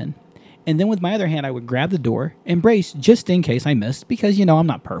latch him in. And then with my other hand, I would grab the door and brace just in case I missed because, you know, I'm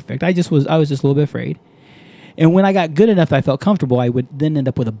not perfect. I was just a little bit afraid. And when I got good enough that I felt comfortable, I would then end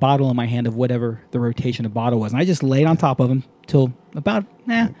up with a bottle in my hand of whatever the rotation of bottle was. And I just laid on top of him till about,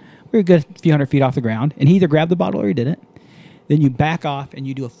 we were a good few hundred feet off the ground. And he either grabbed the bottle or he didn't. Then you back off and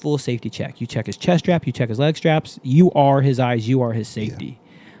you do a full safety check. You check his chest strap. You check his leg straps. You are his eyes. You are his safety.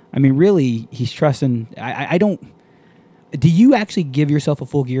 I mean, really, he's trusting. I don't. Do you actually give yourself a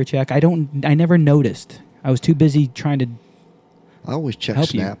full gear check? I never noticed. I was too busy trying to. I always check help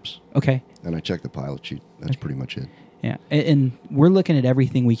snaps. You. Okay. And I check the pilot sheet. That's pretty much it. Yeah, and we're looking at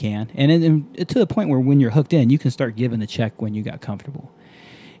everything we can, and to the point where when you're hooked in, you can start giving the check when you got comfortable.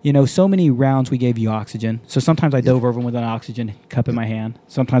 So many rounds we gave you oxygen. So sometimes I dove over them with an oxygen cup in my hand.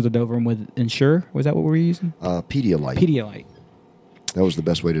 Sometimes I dove over them with Ensure. Was that what we were using? Pedialyte. Pedialyte. That was the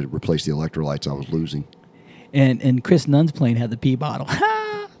best way to replace the electrolytes I was losing. And Chris Nunn's plane had the pee bottle.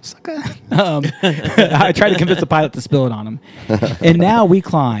 Sucker. I tried to convince the pilot to spill it on him. And now we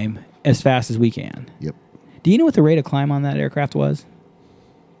climb as fast as we can. Yep. Do you know what the rate of climb on that aircraft was?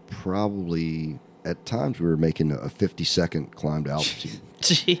 Probably at times we were making a 50-second climb to altitude.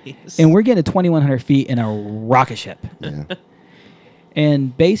 Jeez. And we're getting to 2,100 feet in a rocket ship. Yeah.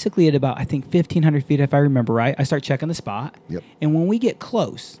 And basically at about, I think, 1,500 feet, if I remember right, I start checking the spot. Yep. And when we get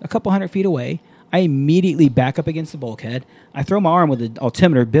close, a couple hundred feet away, I immediately back up against the bulkhead. I throw my arm with the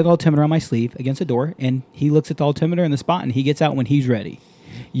altimeter, big altimeter on my sleeve against the door, and he looks at the altimeter in the spot, and he gets out when he's ready.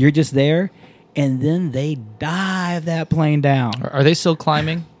 You're just there, and then they dive that plane down. Are they still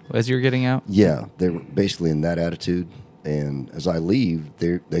climbing as you're getting out? Yeah, they were basically in that attitude, and as I leave,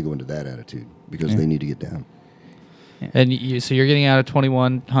 they go into that attitude because they need to get down. And so you're getting out at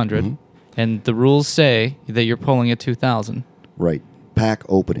 2,100, and the rules say that you're pulling at 2,000. Right. Pack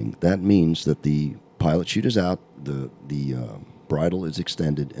opening. That means that the pilot chute is out, the bridle is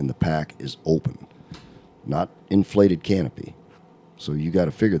extended, and the pack is open, not inflated canopy. So you got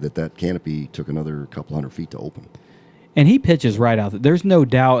to figure that canopy took another couple hundred feet to open. And he pitches right out. There's no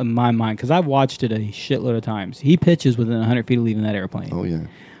doubt in my mind, because I've watched it a shitload of times. He pitches within 100 feet of leaving that airplane. Oh, yeah.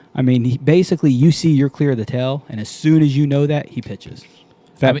 I mean, basically, you see you're clear of the tail, and as soon as you know that, he pitches.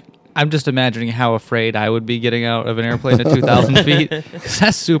 I'm just imagining how afraid I would be getting out of an airplane at 2,000 feet, because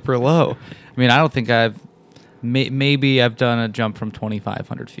that's super low. I mean, I don't think maybe I've done a jump from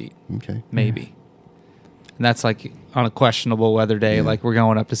 2,500 feet. Okay. Maybe. And that's like on a questionable weather day, like we're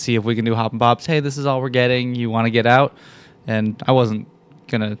going up to see if we can do hop and bobs. Hey, this is all we're getting. You want to get out? And I wasn't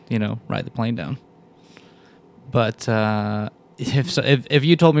going to, ride the plane down. But if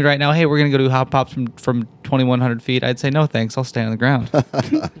you told me right now, hey, we're going to go do hop pops from 2,100 feet, I'd say no thanks. I'll stay on the ground.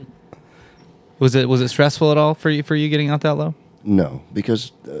 Was it stressful at all for you getting out that low? No,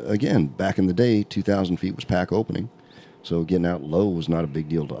 because again, back in the day, 2,000 feet was pack opening, so getting out low was not a big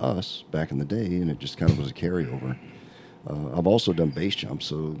deal to us back in the day, and it just kind of was a carryover. I've also done base jumps,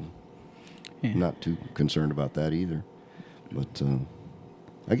 so not too concerned about that either. But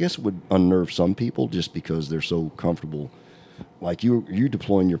I guess it would unnerve some people just because they're so comfortable. Like you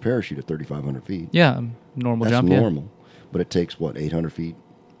deploying your parachute at 3,500 feet. Yeah, normal That's jump. normal, but it takes 800 feet.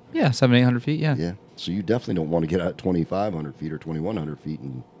 Yeah, 700-800 feet. Yeah. Yeah. So you definitely don't want to get out 2,500 feet or 2,100 feet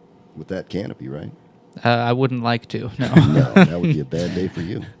with that canopy, right? I wouldn't like to. No. No, that would be a bad day for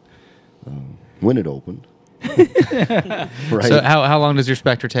you. When it opened. Right. So how long does your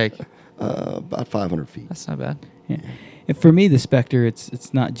Spectre take? About 500 feet. That's not bad. Yeah. And for me, the Spectre,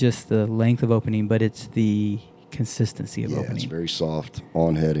 it's not just the length of opening, but it's the consistency of opening. It's very soft,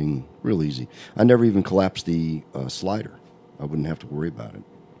 on heading, real easy. I never even collapsed the slider. I wouldn't have to worry about it.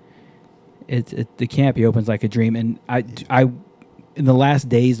 The canopy opens like a dream, and I in the last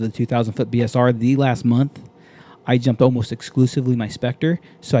days of the 2,000-foot BSR, the last month, I jumped almost exclusively my Spectre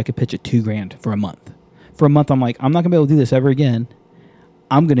so I could pitch at $2,000 for a month. For a month, I'm like, I'm not gonna be able to do this ever again.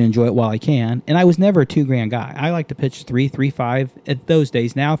 I'm gonna enjoy it while I can, and I was never a $2,000 guy. I like to pitch 3.5 at those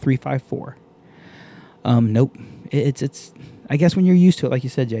days. Now 3.54. Nope. It's. I guess when you're used to it, like you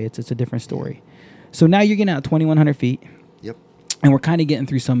said, Jay, it's a different story. So now you're getting out 2,100 feet. Yep. And we're kind of getting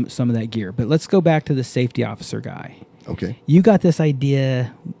through some of that gear. But let's go back to the safety officer guy. Okay. You got this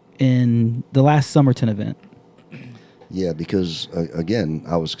idea in the last Somerton event. Yeah, because again,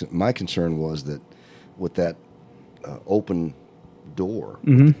 my concern was that with that open door,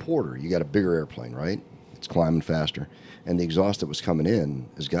 with the porter, you got a bigger airplane, right? It's climbing faster, and the exhaust that was coming in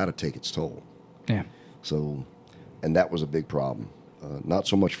has got to take its toll. Yeah. So, and that was a big problem. Not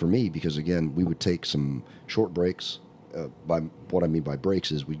so much for me because again, we would take some short breaks. By what I mean by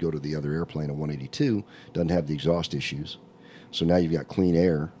breaks is we'd go to the other airplane at 182, doesn't have the exhaust issues. So now you've got clean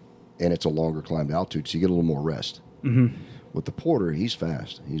air, and it's a longer climb to altitude, so you get a little more rest. Mm-hmm. With the porter, he's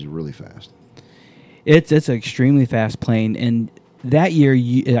fast. He's really fast. It's an extremely fast plane, and that year,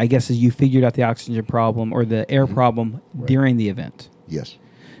 I guess, you figured out the oxygen problem or the air problem during the event. Yes.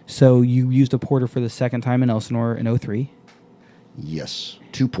 So you used a porter for the second time in Elsinore in 2003? Yes.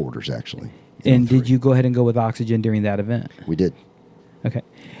 2 porters, actually. And did you go ahead and go with oxygen during that event? We did. Okay.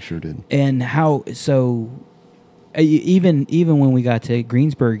 Sure did. And how, so even when we got to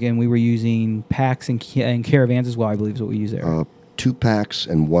Greensburg and we were using packs and caravans as well, I believe is what we used there. 2 packs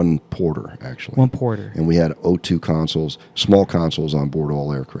and 1 porter, actually. 1 porter. And we had O2 consoles, small consoles on board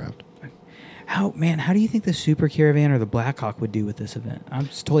all aircraft. How do you think the Super Caravan or the Blackhawk would do with this event? I'm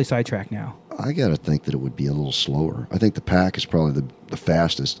just totally sidetracked now. I got to think that it would be a little slower. I think the Pack is probably the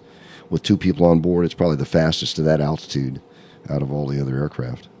fastest. With 2 people on board, it's probably the fastest to that altitude out of all the other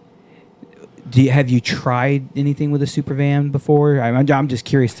aircraft. Have you tried anything with a super van before? I'm just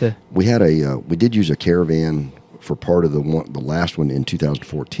curious to. We had we did use a Caravan for part of the last one in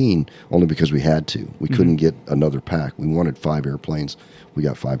 2014, only because we had to. We couldn't get another Pack. We wanted 5 airplanes. We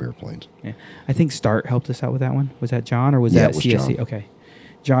got 5 airplanes. Yeah. I think Start helped us out with that one. Was that John or was Yeah, that it was CSC? John. Okay.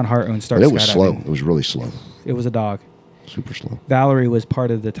 John Hart owns Start But it was Skydiving. slow. It was really slow. It was a dog. Super slow. Valerie was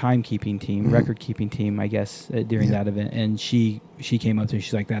part of the timekeeping team, record-keeping team, I guess, during Yeah. that event, and she came up to me.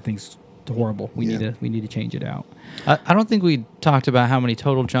 She's like, "That thing's horrible. We Yeah. need to change it out." I don't think we talked about how many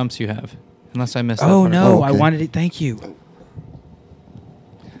total jumps you have, unless I missed that. Oh part. no, Oh, I okay. wanted to thank you.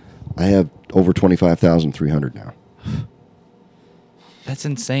 I have over 25,300 now. That's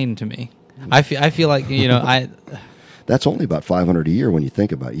insane to me. I feel like, you know, That's only about 500 a year when you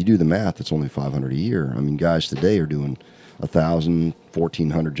think about it. You do the math, it's only 500 a year. I mean, guys today are doing 1,000,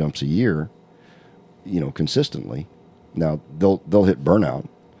 1,400 jumps a year, you know, consistently. Now, they'll hit burnout.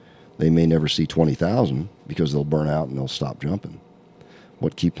 They may never see 20,000 because they'll burn out and they'll stop jumping.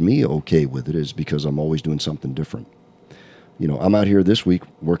 What keeps me okay with it is because I'm always doing something different. You know, I'm out here this week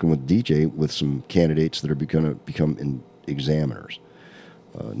working with DJ with some candidates that are going to become examiners.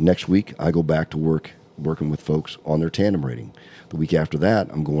 Next week, I go back to working with folks on their tandem rating. The week after that,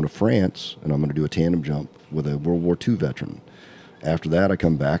 I'm going to France, and I'm going to do a tandem jump with a World War II veteran. After that, I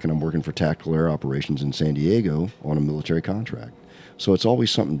come back, and I'm working for Tactical Air Operations in San Diego on a military contract. So it's always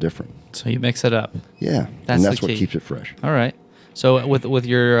something different. so you mix it up. Yeah, That's and that's the what key. keeps it fresh. All right. So with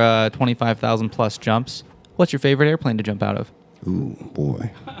your 25,000 plus jumps, what's your favorite airplane to jump out of? Ooh, boy.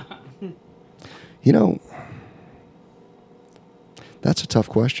 You know, that's a tough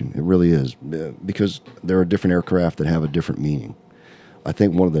question. It really is, because there are different aircraft that have a different meaning. I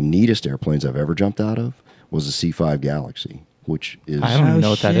think one of the neatest airplanes I've ever jumped out of was the C-5 Galaxy, which is I don't even know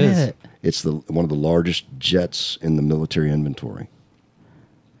what that is. shit. it's one of the largest jets in the military inventory.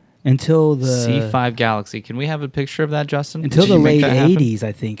 Until the C5 Galaxy. Can we have a picture of that, Justin? Until Did the you make late that happen? 80s,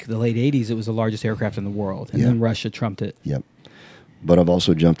 I think. The late 80s, it was the largest aircraft in the world. And Yeah. then Russia trumped it. Yep. But I've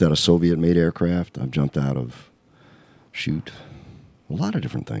also jumped out of Soviet-made aircraft. I've jumped out of, a lot of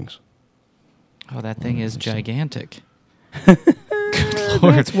different things. Oh, that thing is gigantic. Good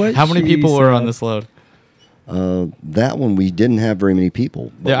Lord. That's what How many she people were on said. this load? That one, we didn't have very many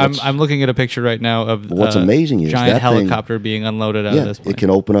people. But Yeah, what's- I'm looking at a picture right now of But what's amazing is giant that thing- helicopter being unloaded out of this plane. it can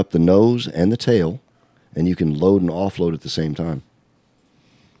open up the nose and the tail, and you can load and offload at the same time.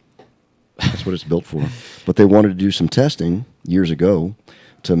 That's what it's built for. But they wanted to do some testing years ago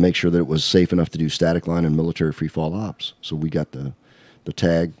to make sure that it was safe enough to do static line and military free fall ops. So we got the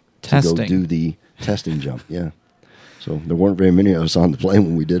tag to go Testing. do the testing jump. Yeah. So there weren't very many of us on the plane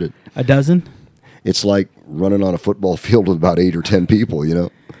when we did it. A dozen? It's like running on a football field with about 8 or 10 people, you know?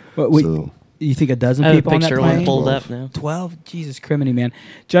 Wait, So- you think a dozen I have a people on that picture of one plane? pulled up now. 12? Jesus criminy, man.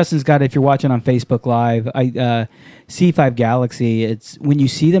 Justin's got, if you're watching on Facebook Live, C5 Galaxy, it's when you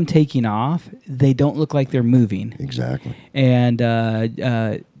see them taking off, they don't look like they're moving. Exactly. And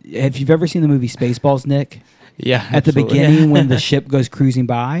if you've ever seen the movie Spaceballs, Nick, Yeah. at the absolutely. beginning when the ship goes cruising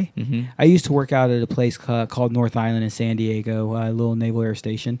by, Mhm. I used to work out at a place called North Island in San Diego, a little naval air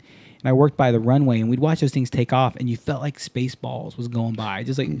station. And I worked by the runway, and we'd watch those things take off, and you felt like Spaceballs was going by,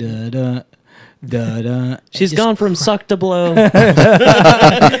 just like da-da, da-da. She's Just gone from suck to blow.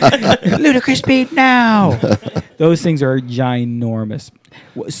 ludicrous speed now. Those things are ginormous.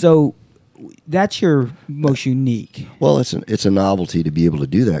 So that's your most unique. Well, it's a novelty to be able to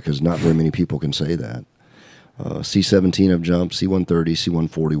do that because not very many people can say that. C-17 I've jumped, C-130,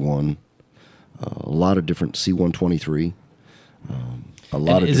 C-141, a lot of different C-123, a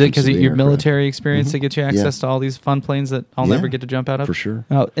lot of Is it different because of civilian your aircraft. military experience Mhm. that gets you Yeah. access to all these fun planes that I'll Yeah. never get to jump out of? For sure.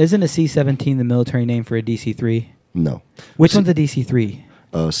 Oh, isn't a C-17 the military name for a DC-3? No. Which one's a DC-3?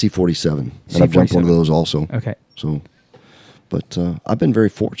 C-47. And I've jumped one of C-47. those also. Okay. So, but I've been very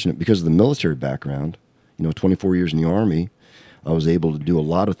fortunate because of the military background. 24 years in the Army, I was able to do a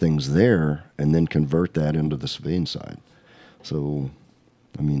lot of things there and then convert that into the civilian side. So,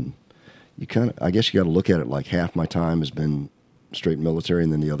 I mean, I guess you got to look at it like half my time has been straight military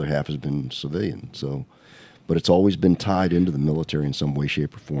and then the other half has been civilian. So, but it's always been tied into the military in some way,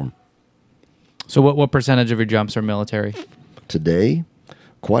 shape, or form. So what percentage of your jumps are military? Today,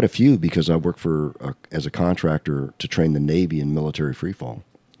 quite a few because I work as a contractor to train the Navy in military freefall.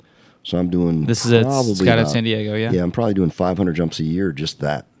 So I'm doing This is at probably Skydive about- San Diego, yeah? Yeah, I'm probably doing 500 jumps a year, just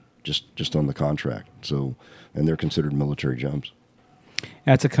on the contract. So, and they're considered military jumps.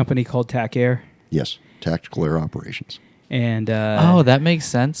 That's a company called TAC Air. Yes, Tactical Air Operations. And Oh, that makes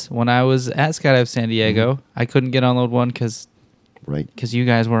sense. When I was at Skydive San Diego, I couldn't get on load 1 because Right. you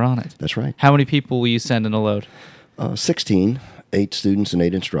guys were on it. That's right. How many people will you send in a load? 16, 8 students and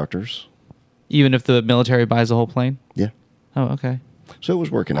 8 instructors. Even if the military buys the whole plane? Yeah. Oh, okay. So it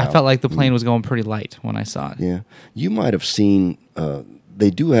was working out. I felt like the plane was going pretty light when I saw it. Yeah. You might have seen, they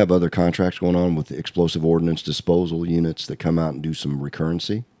do have other contracts going on with the explosive ordnance disposal units that come out and do some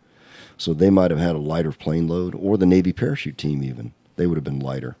recurrency. So they might have had a lighter plane load, or the Navy parachute team even. They would have been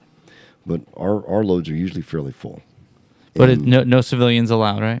lighter. But our loads are usually fairly full. But And no civilians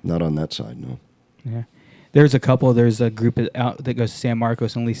allowed, right? not on that side, no. yeah. There's a couple. There's a group out that goes to San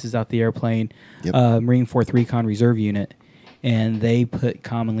Marcos and leases out the airplane, Yep. Marine 4th Recon Reserve Unit, and they put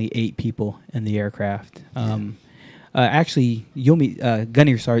commonly 8 people in the aircraft. Actually, you'll meet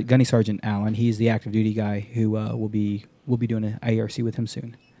Gunny Sergeant Allen. He's the active duty guy who will be doing an IRC with him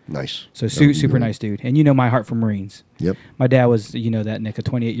soon. Nice. So That would be super great. nice dude. And you know my heart for Marines. Yep. My dad was, that Nick, a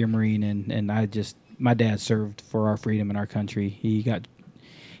 28-year Marine, and my dad served for our freedom in our country.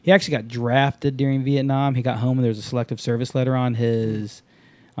 He actually got drafted during Vietnam. He got home and there was a selective service letter in his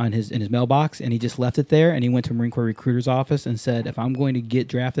mailbox, and he just left it there. And he went to Marine Corps recruiter's office and said, "If I'm going to get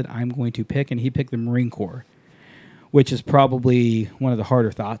drafted, I'm going to pick." And he picked the Marine Corps, which is probably one of the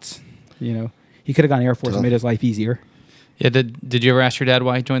harder thoughts. He could have gone Air Force and made his life easier. Yeah. Did you ever ask your dad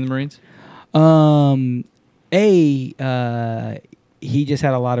why he joined the Marines? He just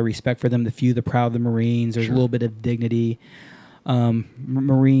had a lot of respect for them, the few, the proud, the Marines. There's a little bit of dignity.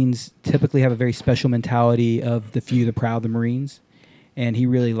 Marines typically have a very special mentality of the few, the proud, the Marines, and he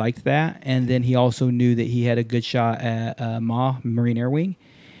really liked that. And then he also knew that he had a good shot at Marine Air Wing,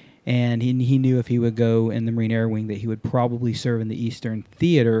 and he knew if he would go in the Marine Air Wing that he would probably serve in the Eastern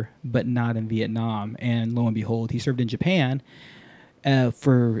Theater, but not in Vietnam. And lo and behold, he served in Japan.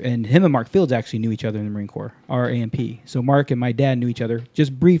 And him and Mark Fields actually knew each other in the Marine Corps, our AMP. So Mark and my dad knew each other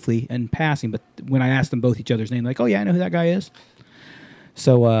just briefly in passing, but when I asked them both each other's name, like, "Oh yeah, I know who that guy is."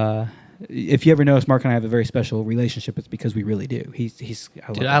 So if you ever notice, Mark and I have a very special relationship. It's because we really do.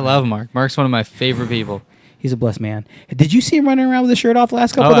 I love Mark. Mark's one of my favorite people. He's a blessed man. Did you see him running around with his shirt off the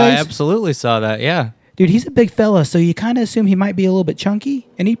last couple Oh, I days? absolutely saw that. Yeah. Dude, he's a big fella, so you kind of assume he might be a little bit chunky.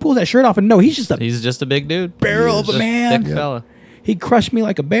 And he pulls that shirt off, and no, he's just a He's just a big dude. barrel of a Just man. thick fella. He crushed me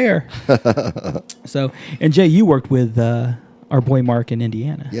like a bear. So, and Jay, you worked with our boy Mark in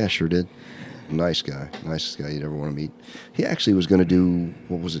Indiana. Yeah, sure did. Nice guy. Nicest guy you'd ever want to meet. He actually was going to do,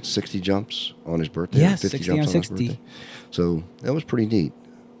 60 jumps on his birthday? Yes, 50 60 on jumps 60. his birthday. So that was pretty neat.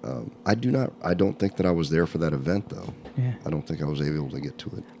 I don't think that I was there for that event, though. Yeah. I don't think I was able to get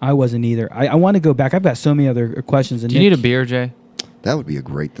to it. I wasn't either. I want to go back. I've got so many other questions. And Do you need a beer, Jay? That would be a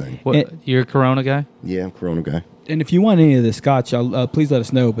great thing. What, you're a Corona guy? Yeah, I'm a Corona guy. And if you want any of the scotch, please let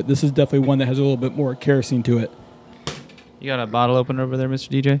us know. But this is definitely one that has a little bit more kerosene to it. You got a bottle opener over there, Mr.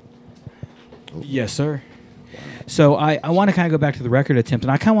 DJ? Yes, sir. So I want to kind of go back to the record attempt,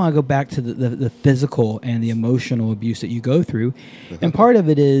 and I kind of want to go back to the physical and the emotional abuse that you go through. And part of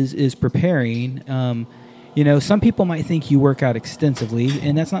it is preparing. Some people might think you work out extensively,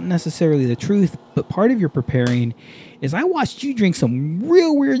 and that's not necessarily the truth. But part of your preparing is I watched you drink some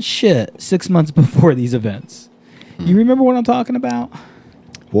real weird shit 6 months before these events. You remember what I'm talking about?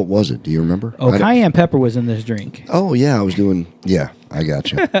 What was it? Do you remember? Oh, cayenne pepper was in this drink. Oh, yeah, I was doing, I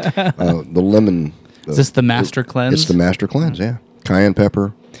got you. The lemon. Is this the Master Cleanse? It's the Master Cleanse, yeah. Cayenne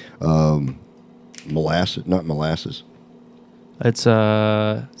pepper, molasses, not molasses. It's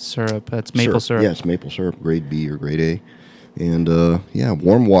syrup. It's maple syrup. Yeah, it's maple syrup, grade B or grade A. And,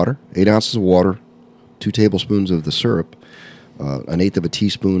 warm water, 8 ounces of water, 2 tablespoons of the syrup, 1/8 of a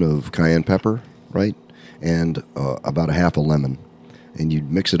teaspoon of cayenne pepper, right? And about a half a lemon. And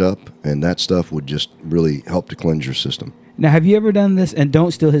you'd mix it up, and that stuff would just really help to cleanse your system. Now, have you ever done this? And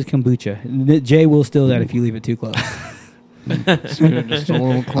don't steal his kombucha. Jay will steal that if you leave it too close. Just a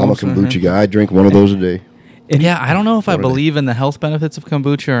little I'm a closer. kombucha guy. I drink one of those a day. Yeah, I don't know if I What are they? believe in the health benefits of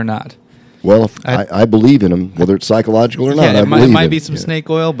kombucha or not. Well, if I believe in them, whether it's psychological or not. Yeah, I it might, believe might in be it. some Yeah. snake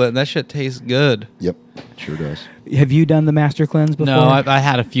oil, but that shit tastes good. Yep, sure does. Have you done the Master Cleanse before? No, I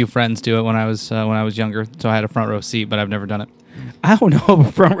had a few friends do it when I was younger, so I had a front row seat, but I've never done it. I don't know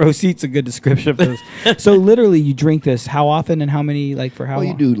if front row seat's a good description for this. So literally, you drink this how often and how many, for how Well,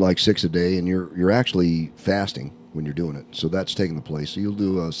 long? you do like 6 a day, and you're actually fasting when you're doing it. So that's taking the place. So you'll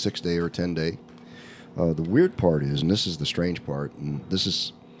do a 6-day or 10-day. The weird part is, and this is the strange part, and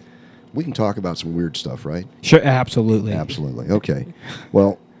we can talk about some weird stuff, right? Sure, absolutely. Absolutely. Okay.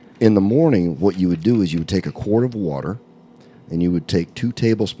 Well, in the morning, what you would do is you would take a quart of water, and you would take 2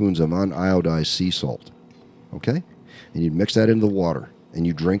 tablespoons of uniodized sea salt. Okay? And you'd mix that into the water, and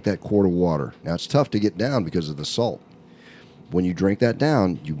you drink that quart of water. Now, it's tough to get down because of the salt. when you drink that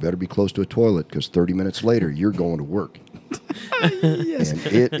down, you better be close to a toilet because 30 minutes later you're going to work. Yes. And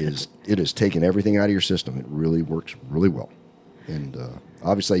it is taking everything out of your system. It really works really well. And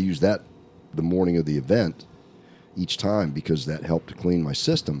obviously I use that the morning of the event each time because that helped to clean my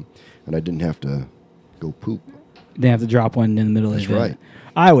system, and I didn't have to go poop. They have to drop one in the middle of That's the event.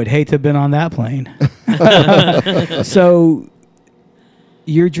 right. I would hate to have been on that plane. So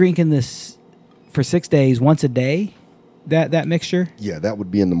you're drinking this for 6 days, once a day, that mixture? Yeah, that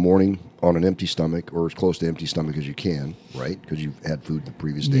would be in the morning on an empty stomach, or as close to empty stomach as you can, right? Because you've had food the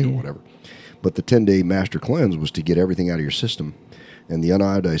previous day or whatever. But the 10-day master cleanse was to get everything out of your system. And the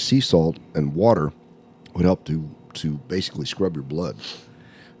uniodized sea salt and water would help to basically scrub your blood.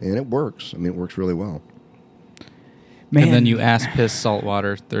 And it works. I mean, it works really well. Man. And then you ass piss salt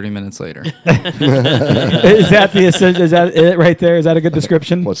water 30 minutes later. Is that it right there? Is that a good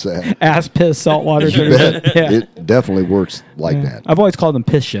description? What's that? Ass piss salt water. You bet. Yeah. It definitely works like that. I've always called them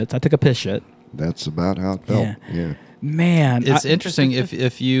piss shits. I took a piss shit. That's about how it felt. Yeah. Man, It's interesting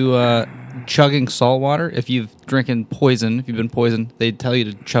if you chugging salt water, if you've drinking poison, if you've been poisoned, they tell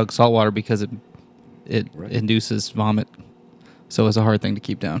you to chug salt water because it induces vomit. So it's a hard thing to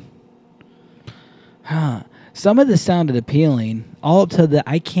keep down. some of this sounded appealing, all up to the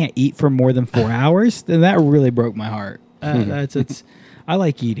I can't eat for more than 4 hours. Then that really broke my heart. I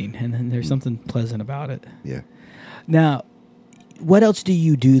like eating, and then there's something pleasant about it. Yeah. Now, what else do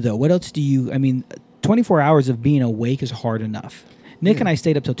you do though? What else do you? I mean, 24 hours of being awake is hard enough. Nick and I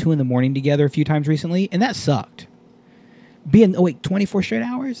stayed up till 2 a.m. together a few times recently, and that sucked. Being awake 24 straight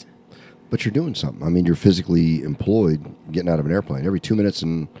hours. But you're doing something. I mean, you're physically employed getting out of an airplane. Every 2 minutes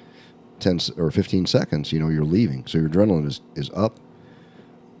and 10 or 15 seconds, you're leaving. So your adrenaline is up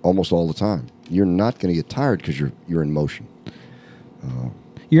almost all the time. You're not going to get tired because you're in motion.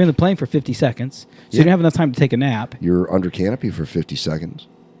 You're in the plane for 50 seconds, so you don't have enough time to take a nap. You're under canopy for 50 seconons.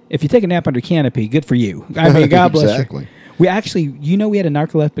 If you take a nap under canopy, good for you. I mean, God bless you. Exactly. We actually, we had a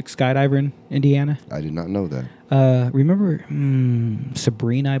narcoleptic skydiver in Indiana. I did not know that. Remember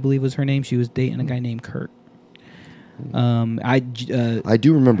Sabrina, I believe was her name. She was dating a guy named Kurt. I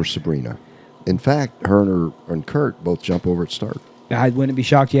do remember Sabrina. In fact, her and Kurt both jump over at start. I wouldn't be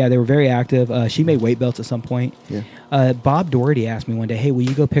shocked. Yeah, they were very active. She made weight belts at some point. Yeah. Bob Doherty asked me one day, hey, will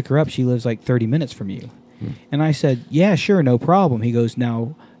you go pick her up? She lives like 30 minutes from you. And I said, yeah, sure, no problem. He goes,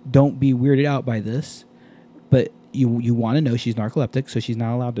 now, don't be weirded out by this, but you want to know she's narcoleptic, so she's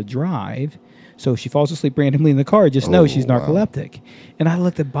not allowed to drive. So if she falls asleep randomly in the car, just know she's narcoleptic. Wow. And I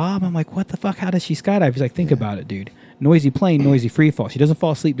looked at Bob. I'm like, what the fuck? How does she skydive? He's like, think about it, dude. Noisy plane, noisy free fall. She doesn't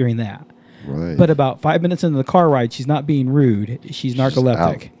fall asleep during that. Right. But about 5 minutes into the car ride, she's not being rude. She's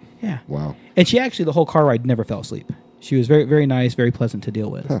narcoleptic. Yeah. Wow. And she actually, the whole car ride, never fell asleep. She was very, very nice, very pleasant to deal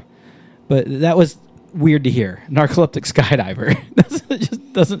with. Huh. But that was weird to hear. Narcoleptic skydiver. That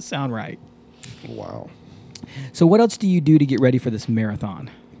just doesn't sound right. Wow. So what else do you do to get ready for this marathon?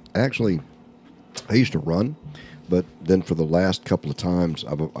 Actually, I used to run, but then for the last couple of times,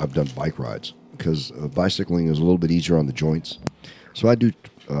 I've done bike rides because bicycling is a little bit easier on the joints. So I do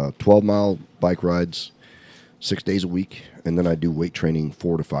 12-mile bike rides 6 days a week, and then I do weight training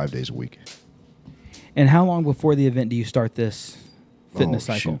 4 to 5 days a week. And how long before the event do you start this fitness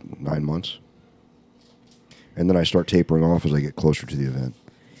cycle? 9 months. And then I start tapering off as I get closer to the event.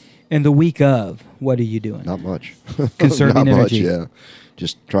 And the week of, what are you doing? Not much. Conserving Not energy. much, yeah.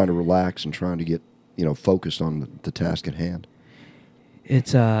 Just trying to relax and trying to get, focused on the task at hand.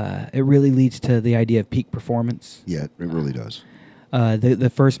 It really leads to the idea of peak performance. Yeah, it really does.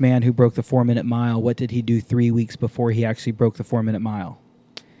 The first man who broke the 4-minute mile, what did he do 3 weeks before he actually broke the 4-minute mile?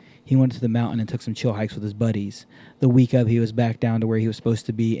 He went to the mountain and took some chill hikes with his buddies. The week of, he was back down to where he was supposed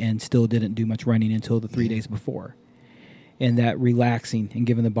to be and still didn't do much running until the 3 days before. And that relaxing and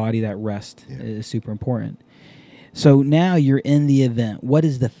giving the body that rest is super important. So now you're in the event. What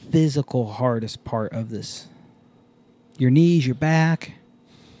is the physical hardest part of this? Your knees, your back?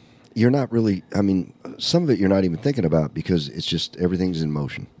 You're not really, some of it you're not even thinking about because it's just everything's in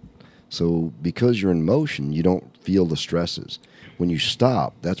motion. So because you're in motion, you don't feel the stresses. When you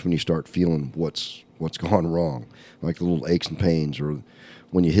stop, that's when you start feeling what's gone wrong, like the little aches and pains, or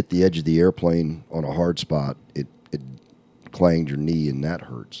when you hit the edge of the airplane on a hard spot, it clanged your knee and that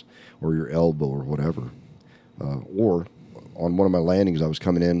hurts, or your elbow or whatever. Or on one of my landings, I was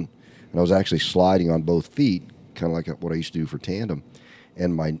coming in and I was actually sliding on both feet, kind of like what I used to do for tandem,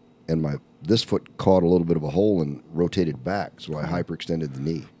 and my this foot caught a little bit of a hole and rotated back, so I hyperextended the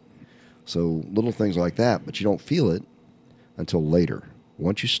knee. So little things like that, but you don't feel it until later.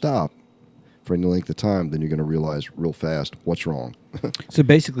 Once you stop for any length of time, then you're going to realize real fast what's wrong. So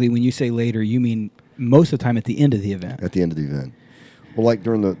basically, when you say later, you mean most of the time at the end of the event. At the end of the event. Well, like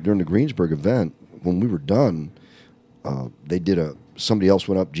during the Greensburg event, when we were done, somebody else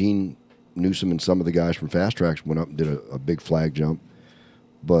went up. Gene Newsom and some of the guys from Fast Tracks went up and did a big flag jump.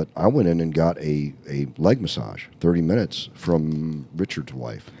 But I went in and got a leg massage, 30 minutes, from Richard's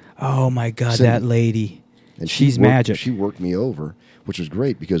wife. Oh, my God, Cindy. that lady. And She's magic. She worked me over, which was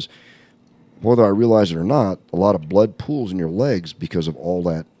great because whether I realize it or not, a lot of blood pools in your legs because of all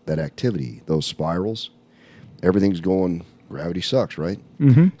that activity, those spirals. Everything's going, gravity sucks, right?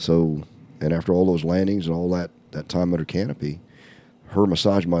 Mm-hmm. So, and after all those landings and all that time under canopy, her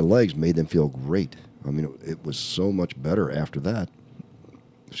massaging my legs made them feel great. I mean, it was so much better after that.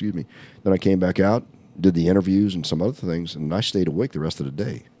 Excuse me. Then I came back out, did the interviews and some other things, and I stayed awake the rest of the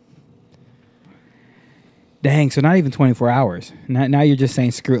day. Dang, so not even 24 hours. Now you're just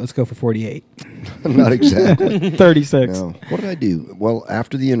saying, screw it, let's go for 48. Not exactly. 36. No. What did I do? Well,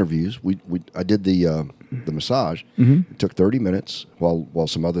 after the interviews, I did the massage. Mm-hmm. It took 30 minutes while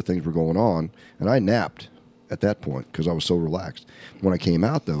some other things were going on, and I napped at that point because I was so relaxed. When I came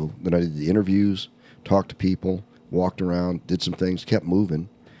out, though, then I did the interviews, talked to people, walked around, did some things, kept moving,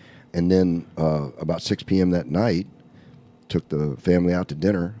 and then about 6 p.m. that night, took the family out to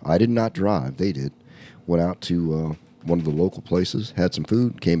dinner. I did not drive. They did. Went out to one of the local places, had some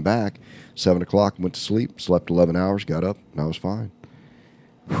food, came back, 7 o'clock, went to sleep, slept 11 hours, got up, and I was fine.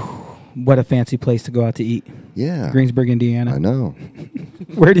 What a fancy place to go out to eat. Yeah. Greensburg, Indiana. I know.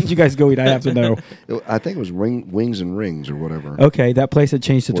 Where did you guys go eat? I have to know. I think it was Wings and Rings or whatever. Okay, that place that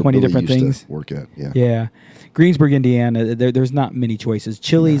changed to Where 20 Billy different used to things. work at, yeah. Yeah. Greensburg, Indiana, there's not many choices.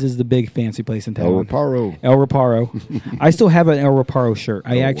 Chili's is the big fancy place in town. El Reparo. El Reparo. I still have an El Reparo shirt.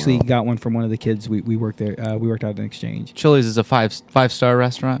 I actually wow. got one from one of the kids. We worked there. We worked out at an exchange. Chili's is a five-star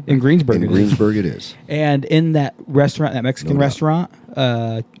restaurant. In Greensburg In it is. Greensburg it is. And in that restaurant, that Mexican No doubt. restaurant,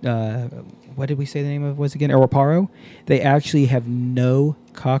 what did we say the name of it was again? El Reparo. They actually have no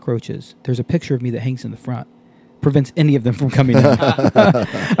cockroaches. There's a picture of me that hangs in the front. Prevents any of them from coming in.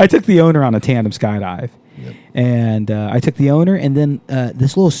 I took the owner on a tandem skydive. Yep. And I took the owner and then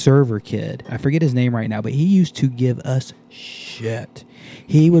this little server kid. I forget his name right now, but he used to give us shit.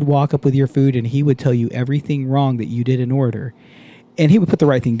 He would walk up with your food and he would tell you everything wrong that you did in order. And he would put the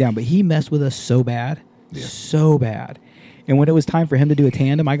right thing down, but he messed with us so bad. Yeah. So bad. And when it was time for him to do a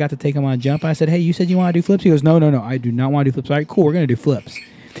tandem, I got to take him on a jump. I said, hey, you said you want to do flips? He goes, no, I do not want to do flips. All right, cool, we're going to do flips.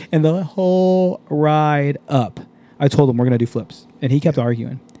 And the whole ride up, I told him we're going to do flips. And he kept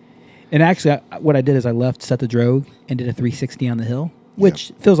arguing. And actually, what I did is I left, set the drogue, and did a 360 on the hill,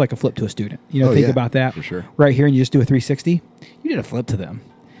 which feels like a flip to a student. You know, Oh, think yeah, about that. for sure. Right here, and you just do a 360. You did a flip to them.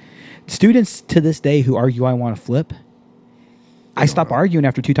 Students to this day who argue I want to flip, I stop arguing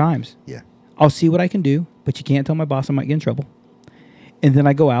after 2 times. Yeah. I'll see what I can do, but you can't tell my boss I might get in trouble. And then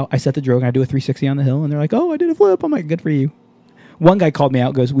I go out, I set the drogue, and I do a 360 on the hill, and they're like, oh, I did a flip. I'm like, good for you. One guy called me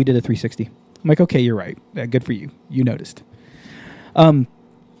out, goes, we did a 360. I'm like, okay, you're right. Good for you. You noticed.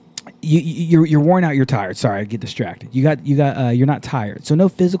 You're worn out, you're tired. Sorry, I get distracted. You're not tired. So no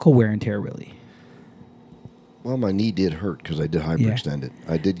physical wear and tear, really. Well, my knee did hurt because I did hyperextend it.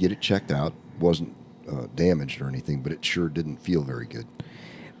 I did get it checked out. Wasn't damaged or anything, but it sure didn't feel very good.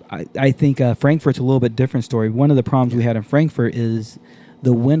 I think Frankfurt's a little bit different story. One of the problems we had in Frankfurt is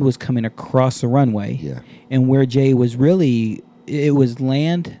the wind was coming across the runway. Yeah. And where Jay was really, it was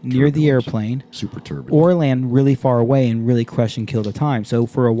land near the Turbulence. airplane Super turbulent. or land really far away and really crush and kill the time. So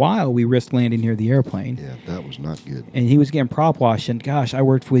for a while, we risked landing near the airplane. Yeah, that was not good. And he was getting prop washed. And gosh, I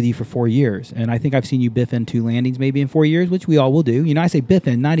worked with you for 4 years. And I think I've seen you biff in 2 landings maybe in 4 years, which we all will do. You know, I say biff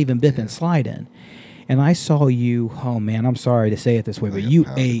in, not even biff in, slide in. And I saw you, oh man, I'm sorry to say it this way, but you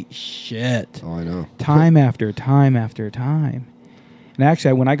ate shit. Oh, I know. Time after time after time. And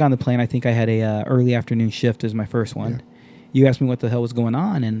actually, when I got on the plane, I think I had a early afternoon shift as my first one. Yeah. You asked me what the hell was going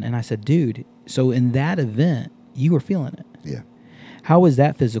on, and I said, dude, so in that event, you were feeling it. Yeah. How was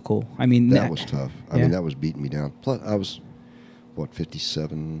that physical? I mean, That was tough. I Yeah. mean, that was beating me down. Plus, I was,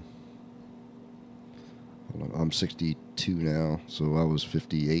 57? Hold on, I'm 62 now, so I was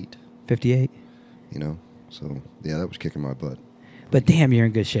 58, 58. you know? So, yeah, that was kicking my butt. But damn, you're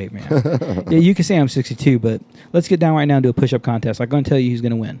in good shape, man. Yeah, you can say I'm 62, but let's get down right now and do a push-up contest. I'm going to tell you who's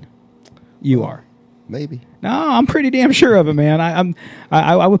going to win. You are. Maybe. No, I'm pretty damn sure of it, man.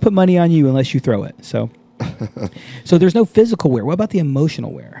 I would put money on you unless you throw it. So, so there's no physical wear. What about the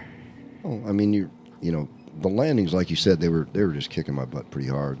emotional wear? Oh, I mean, you know, the landings, like you said, they were just kicking my butt pretty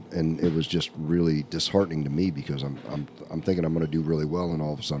hard, and it was just really disheartening to me because I'm thinking I'm going to do really well, and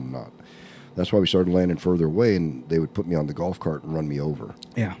all of a sudden I'm not. That's why we started landing further away, and they would put me on the golf cart and run me over.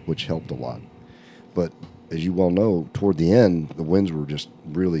 Yeah. Which helped a lot. But as you well know, toward the end, the winds were just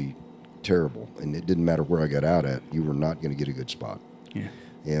really terrible, and it didn't matter where I got out at. You were not going to get a good spot. Yeah.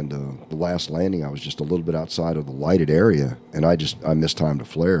 And the last landing, I was just a little bit outside of the lighted area, and I mistimed a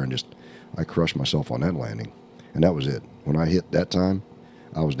flare, and I crushed myself on that landing, and that was it. When I hit that time,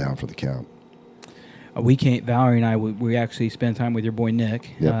 I was down for the count. Valerie and I, we actually spent time with your boy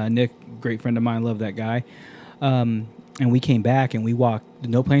Nick. Yep. Nick, great friend of mine, love that guy. And we came back and we walked.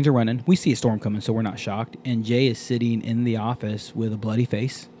 No planes are running. We see a storm coming, so we're not shocked. And Jay is sitting in the office with a bloody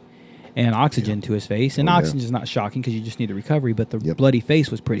face and oxygen to his face. And oxygen is not shocking because you just need a recovery, but the bloody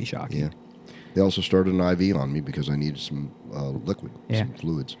face was pretty shocking. Yeah. They also started an IV on me because I needed some liquid, some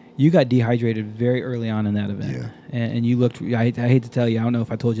fluids. You got dehydrated very early on in that event. Yeah. And you looked, I hate to tell you, I don't know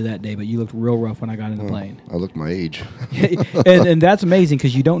if I told you that day, but you looked real rough when I got in the plane. I looked my age. and that's amazing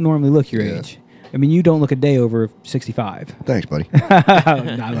because you don't normally look your Yeah. age. I mean, you don't look a day over 65. Thanks, buddy.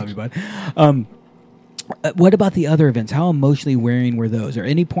 I love you, bud. What about the other events? How emotionally wearing were those? Or at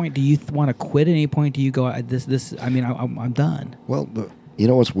any point do you want to quit? At any point do you go, I'm done? Well, you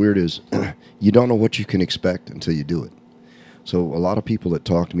know what's weird is you don't know what you can expect until you do it. So a lot of people that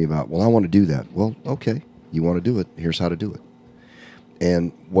talk to me about, well, I want to do that. Well, okay, you want to do it. Here's how to do it.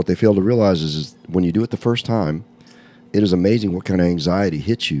 And what they fail to realize is when you do it the first time, it is amazing what kind of anxiety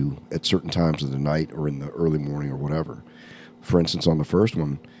hits you at certain times of the night or in the early morning or whatever. For instance, on the first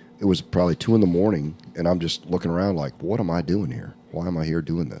one, it was probably 2 a.m, and I'm just looking around like, what am I doing here? Why am I here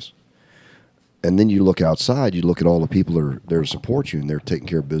doing this? And then you look outside, you look at all the people that are there to support you, and they're taking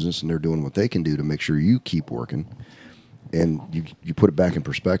care of business, and they're doing what they can do to make sure you keep working. And you put it back in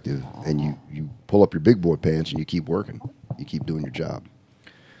perspective, and you pull up your big boy pants, and you keep working. You keep doing your job.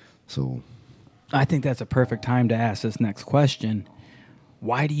 So I think that's a perfect time to ask this next question.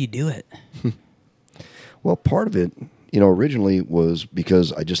 Why do you do it? Well, part of it, originally was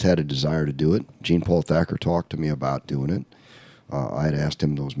because I just had a desire to do it. Gene Paul Thacker talked to me about doing it. I had asked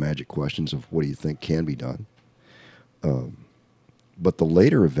him those magic questions of what do you think can be done. But the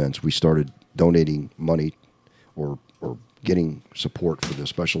later events, we started donating money or getting support for the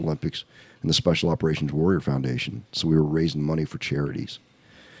Special Olympics and the Special Operations Warrior Foundation. So we were raising money for charities.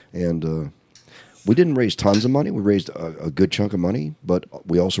 And we didn't raise tons of money. We raised a good chunk of money, but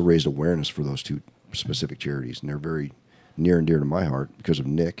we also raised awareness for those two specific charities. And they're very near and dear to my heart because of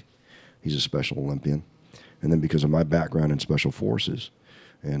Nick. He's a Special Olympian. And then because of my background in Special Forces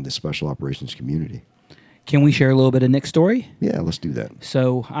and the Special Operations community. Can we share a little bit of Nick's story? Yeah, let's do that.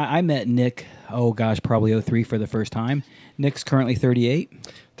 So I met Nick, probably 03 for the first time. Nick's currently 38.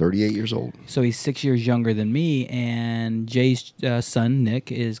 38 years old. So he's 6 years younger than me. And Jay's son, Nick,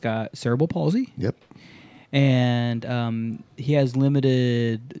 has got cerebral palsy. Yep. And he has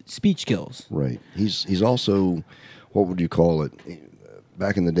limited speech skills. Right. He's also, what would you call it?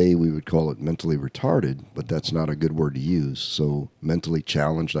 Back in the day, we would call it mentally retarded, but that's not a good word to use. So mentally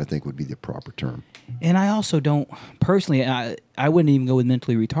challenged, I think, would be the proper term. And I also don't, personally, I wouldn't even go with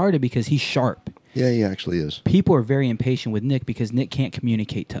mentally retarded because he's sharp. Yeah, he actually is. People are very impatient with Nick because Nick can't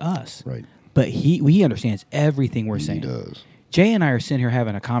communicate to us. Right. But he understands everything we're saying. He does. Jay and I are sitting here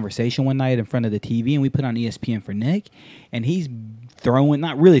having a conversation one night in front of the TV, and we put on ESPN for Nick, and he's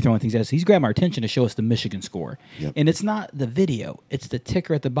not really throwing things at us. He's grabbing our attention to show us the Michigan score. Yep. And it's not the video. It's the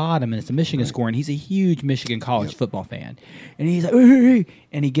ticker at the bottom, and it's the Michigan score, and he's a huge Michigan college football fan. And he's like, hey,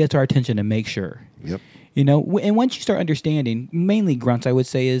 and he gets our attention to make sure. Yep. And once you start understanding, mainly grunts, I would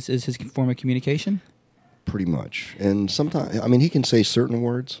say, is his form of communication. Pretty much. And sometimes, he can say certain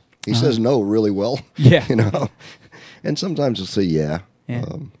words. He says no really well. Yeah. And sometimes he'll say yeah.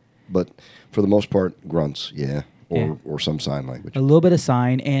 But for the most part, grunts, yeah. Or some sign language. A little bit of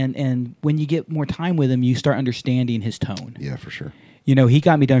sign, and when you get more time with him, you start understanding his tone. Yeah, for sure. He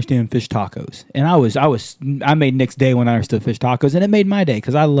got me to understand fish tacos, and I made Nick's day when I understood fish tacos, and it made my day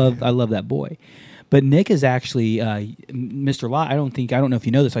because I love that boy. But Nick is actually Mr. Lott. I don't know if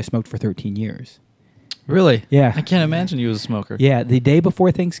you know this. I smoked for 13 years. Really? Yeah. I can't imagine you as a smoker. Yeah, the day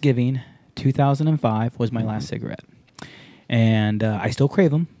before Thanksgiving, 2005 was my last cigarette, and I still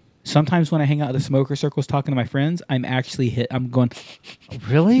crave them. Sometimes when I hang out at the smoker circles talking to my friends, I'm going,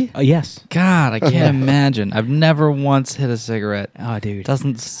 Really? Yes. God, I can't imagine. I've never once hit a cigarette. Oh, dude.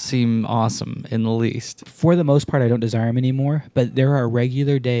 Doesn't seem awesome in the least. For the most part, I don't desire them anymore, but there are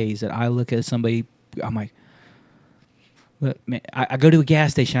regular days that I look at somebody, I'm like, look, man, I go to a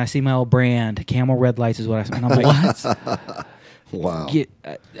gas station, I see my old brand, Camel Red Lights is what I say, and I'm like, what? Wow.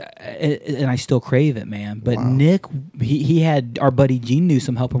 And I still crave it, man. But Nick, he had our buddy Gene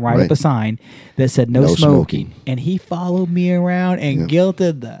Newsom help him write up a sign that said no smoking. And he followed me around and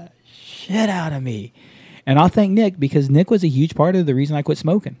guilted the shit out of me. And I'll thank Nick because Nick was a huge part of the reason I quit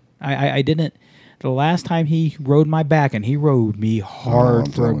smoking. I didn't, The last time he rode my back, and he rode me hard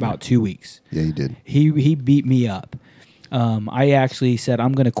I'm for telling about you. 2 weeks. Yeah, he did. He beat me up. I actually said,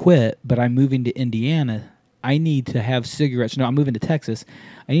 I'm going to quit, but I'm moving to Indiana. I need to have cigarettes. No, I'm moving to Texas.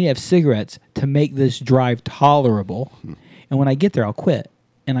 I need to have cigarettes to make this drive tolerable. And when I get there, I'll quit.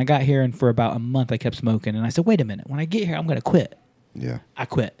 And I got here, and for about a month, I kept smoking. And I said, wait a minute. When I get here, I'm going to quit. Yeah. I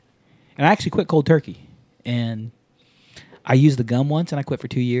quit. And I actually quit cold turkey. And I used the gum once, and I quit for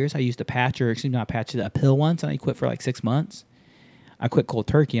 2 years. I used a patch, or excuse me, not a patch, a pill once, and I quit for like 6 months. I quit cold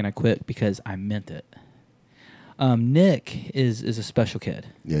turkey, and I quit because I meant it. Nick is a special kid.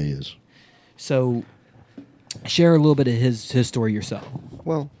 Yeah, he is. So share a little bit of his story yourself.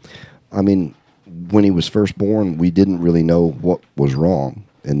 Well, I mean, when he was first born, we didn't really know what was wrong.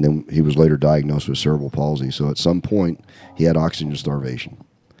 And then he was later diagnosed with cerebral palsy. So at some point, he had oxygen starvation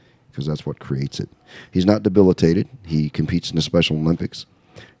because that's what creates it. He's not debilitated. He competes in the Special Olympics.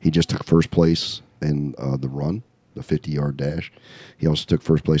 He just took first place in the run, the 50-yard dash. He also took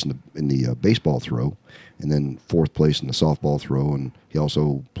first place in the baseball throw, and then fourth place in the softball throw. And he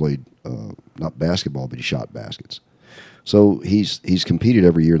also played not basketball, but he shot baskets. So he's competed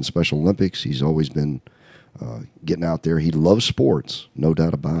every year in Special Olympics. He's always been getting out there. He loves sports, no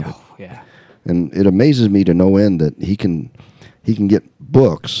doubt about it. Oh, yeah. And it amazes me to no end that he can get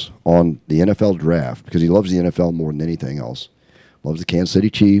books on the NFL draft because he loves the NFL more than anything else. Loves the Kansas City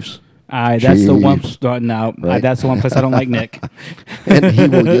Chiefs. That's the one. Chiefs. No, Right. that's the one place I don't like Nick. And he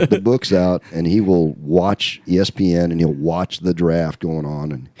will get the books out, and he will watch ESPN, and he'll watch the draft going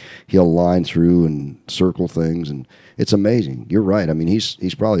on, and he'll line through and circle things, and it's amazing. You're right. I mean,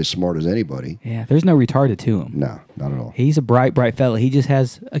 he's probably as smart as anybody. Yeah, there's no retarded to him. No, not at all. He's a bright fella. He just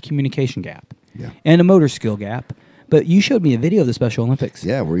has a communication gap Yeah. and a motor skill gap. But you showed me a video of the Special Olympics.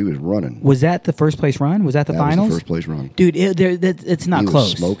 Yeah, where he was running. Was that the first place run? Was that the That finals? was the first place run. Dude, it's not He was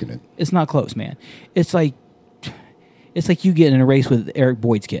close. smoking it. It's not close, man. It's like you get in a race with Eric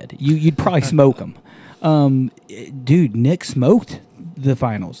Boyd's kid. You'd probably smoke him. Dude, Nick smoked the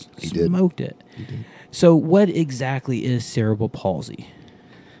finals. He did. Smoked it. So what exactly is cerebral palsy?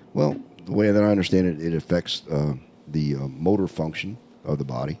 Well, the way that I understand it, it affects the motor function of the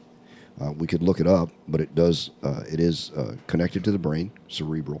body. We could look it up, but it does. It is connected to the brain,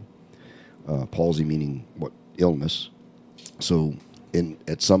 cerebral. Palsy meaning what? Illness. So,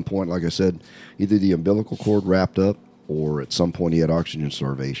 at some point, like I said, either the umbilical cord wrapped up, or at some point he had oxygen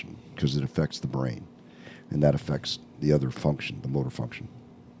starvation because it affects the brain, and that affects the other function, the motor function.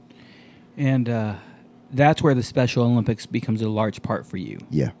 And that's where the Special Olympics becomes a large part for you.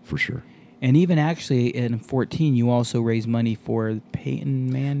 Yeah, for sure. And even actually in 2014, you also raised money for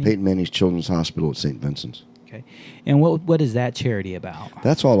Peyton Manning. Peyton Manning's Children's Hospital at St. Vincent's. Okay. And what is that charity about?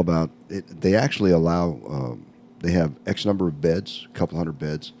 That's all about it. They actually allow, they have X number of beds, a couple hundred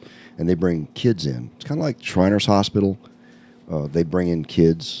beds, and they bring kids in. It's kind of like Shriners Hospital. They bring in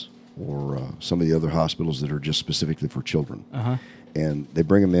kids or some of the other hospitals that are just specifically for children. Uh-huh. And they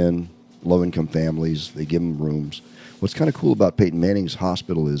bring them in, low-income families. They give them rooms. What's kind of cool about Peyton Manning's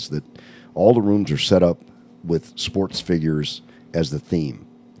hospital is that all the rooms are set up with sports figures as the theme.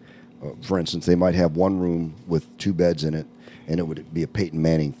 For instance, they might have one room with 2 beds in it, and it would be a Peyton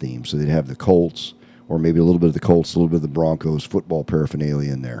Manning theme. So they'd have the Colts, or maybe a little bit of the Colts, a little bit of the Broncos, football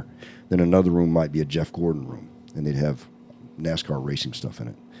paraphernalia in there. Then another room might be a Jeff Gordon room, and they'd have NASCAR racing stuff in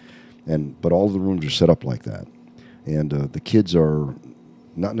it. But all the rooms are set up like that. And the kids are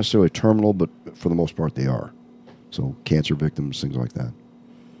not necessarily terminal, but for the most part they are. So cancer victims, things like that.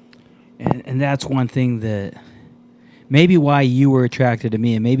 And that's one thing that maybe why you were attracted to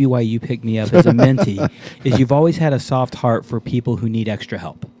me and maybe why you picked me up as a mentee is you've always had a soft heart for people who need extra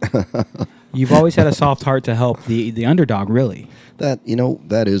help. You've always had a soft heart to help the underdog, really. That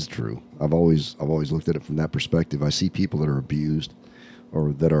is true. I've always looked at it from that perspective. I see people that are abused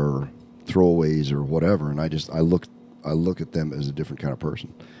or that are throwaways or whatever, and I look at them as a different kind of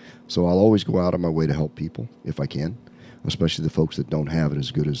person. So I'll always go out of my way to help people if I can, especially the folks that don't have it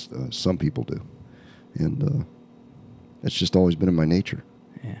as good as some people do. And it's just always been in my nature.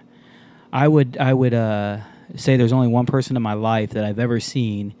 Yeah, I would say there's only one person in my life that I've ever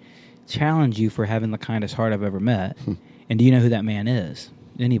seen challenge you for having the kindest heart I've ever met. And do you know who that man is?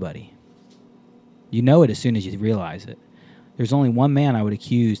 Anybody? You know it as soon as you realize it. There's only one man I would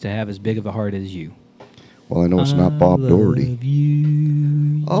accuse to have as big of a heart as you. Well, I know it's not Bob Doherty.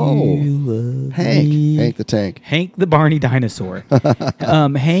 Hank the Tank. Hank the Barney dinosaur.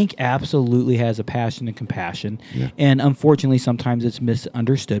 Hank absolutely has a passion and compassion. Yeah. And unfortunately, sometimes it's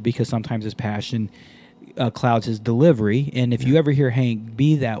misunderstood because sometimes his passion clouds his delivery. And if you ever hear Hank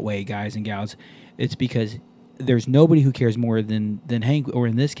be that way, guys and gals, it's because there's nobody who cares more than Hank, or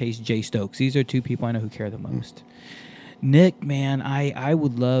in this case, Jay Stokes. These are two people I know who care the most. Nick, man, I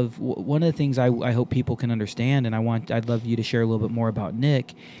would love, one of the things I hope people can understand, and I'd love you to share a little bit more about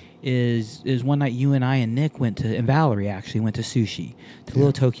Nick, is one night you and I and Nick and Valerie actually went to sushi, to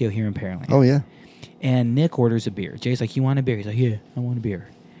Little Tokyo here in Pearland. Oh, yeah. And Nick orders a beer. Jay's like, you want a beer? He's like, yeah, I want a beer.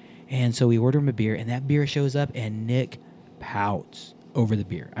 And so we order him a beer, and that beer shows up, and Nick pouts over the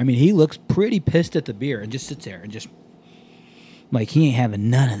beer. I mean, he looks pretty pissed at the beer and just sits there and just, like, he ain't having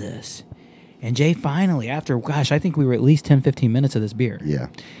none of this. And Jay finally, after, I think we were at least 10, 15 minutes of this beer. Yeah.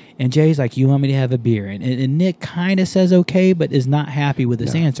 And Jay's like, you want me to have a beer? And Nick kind of says okay, but is not happy with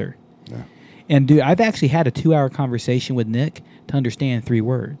this answer. No. And, dude, I've actually had a 2-hour conversation with Nick to understand 3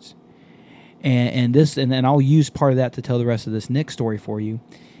 words. And I'll use part of that to tell the rest of this Nick story for you.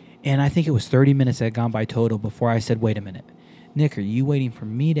 And I think it was 30 minutes that had gone by total before I said, wait a minute. Nick, are you waiting for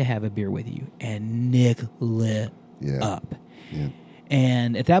me to have a beer with you? And Nick lit up. Yeah.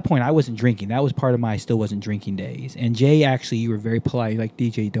 And at that point, I wasn't drinking. That was part of my still wasn't drinking days. And Jay, actually, you were very polite. You're like,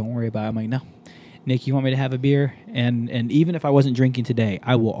 DJ, don't worry about it. I'm like, no. Nick, you want me to have a beer? And even if I wasn't drinking today,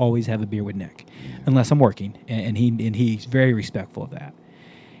 I will always have a beer with Nick, unless I'm working. And he's very respectful of that.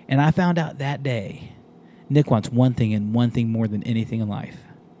 And I found out that day, Nick wants one thing and one thing more than anything in life.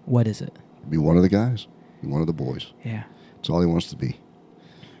 What is it? Be one of the guys. Be one of the boys. Yeah. That's all he wants to be.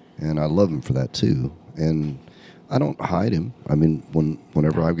 And I love him for that, too. And I don't hide him. I mean,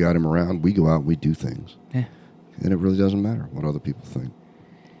 whenever I've got him around, we go out, we do things. Yeah. And it really doesn't matter what other people think.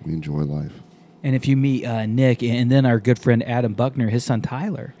 We enjoy life. And if you meet Nick and then our good friend Adam Buckner, his son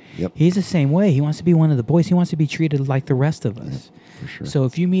Tyler, he's the same way. He wants to be one of the boys. He wants to be treated like the rest of us. For sure. So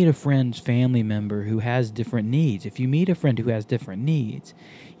if you meet a friend's family member who has different needs, if you meet a friend who has different needs,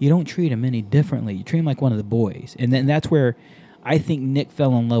 you don't treat him any differently. You treat him like one of the boys. And then that's where I think Nick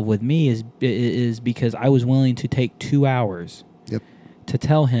fell in love with me is because I was willing to take 2 hours to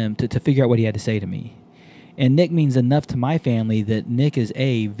tell him to figure out what he had to say to me. And Nick means enough to my family that Nick is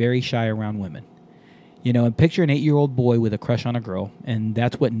very shy around women. You know, and picture an 8-year-old boy with a crush on a girl, and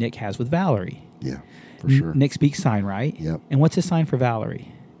that's what Nick has with Valerie. Yeah, for sure. Nick speaks sign, right? Yep. And what's his sign for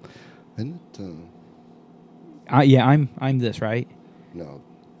Valerie? Isn't it? I'm this, right? No,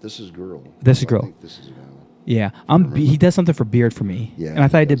 this is girl. This is I girl. think this is Val. Yeah, he does something for beard for me. Yeah, and I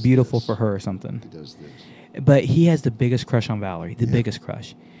thought he did does beautiful this. for her or something. He does this. But he has the biggest crush on Valerie, the biggest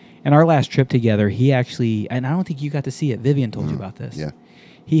crush. And our last trip together, he actually, and I don't think you got to see it. Vivian told you about this. Yeah.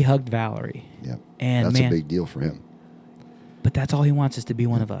 He hugged Valerie. Yeah. And that's man, a big deal for him. But that's all he wants is to be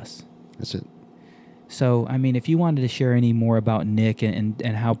one of us. That's it. So, I mean, if you wanted to share any more about Nick and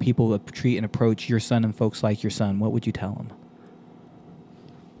how people treat and approach your son and folks like your son, what would you tell them?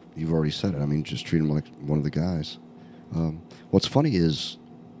 You've already said it. I mean, just treat him like one of the guys. What's funny is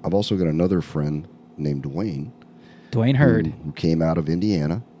I've also got another friend named Dwayne. Dwayne Hurd. Who came out of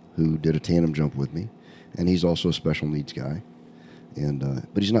Indiana, who did a tandem jump with me. And he's also a special needs guy. And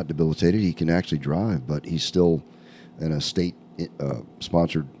but he's not debilitated. He can actually drive, but he's still in a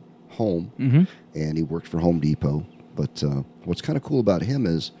state-sponsored home, and he works for Home Depot. But what's kind of cool about him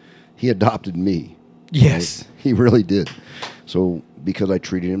is he adopted me. Yes. Right? He really did. So because I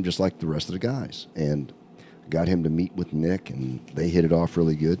treated him just like the rest of the guys, and got him to meet with Nick, and they hit it off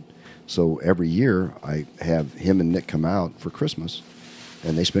really good. So every year I have him and Nick come out for Christmas,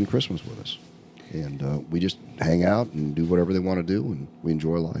 and they spend Christmas with us. And we just hang out and do whatever they want to do, and we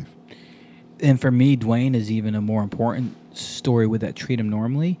enjoy life. And for me, Dwayne is even a more important story with that treat him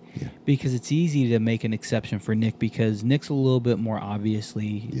normally, because it's easy to make an exception for Nick because Nick's a little bit more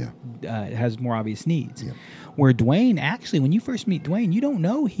obviously has more obvious needs. Yeah. Where Dwayne, actually, when you first meet Dwayne, you don't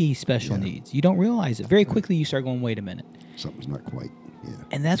know he's special needs. You don't realize it. Very quickly, you start going, wait a minute. Something's not quite,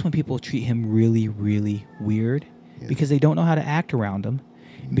 And that's when people treat him really, really weird because they don't know how to act around him.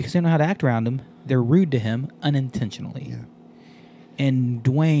 And because they don't know how to act around him, they're rude to him unintentionally. Yeah. And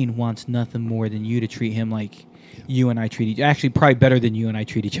Dwayne wants nothing more than you to treat him like you and I treat each other. Actually, probably better than you and I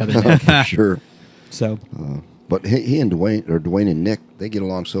treat each other. For sure. So, but he and Dwayne and Nick, they get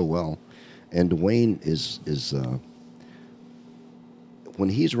along so well. And Dwayne is when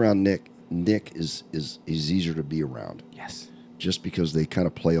he's around Nick is easier to be around. Yes. Just because they kind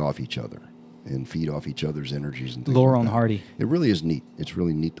of play off each other and feed off each other's energies and things. Laurel like and that. Hardy. It really is neat. It's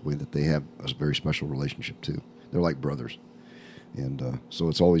really neat the way that they have a very special relationship too. They're like brothers, and so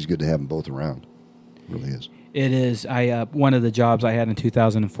it's always good to have them both around. It really is. It is. One of the jobs I had in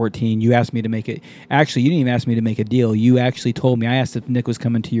 2014, you asked me to make it. Actually, you didn't even ask me to make a deal. You actually told me. I asked if Nick was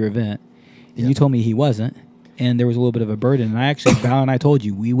coming to your event, and you told me he wasn't, and there was a little bit of a burden. And I actually, Val and I told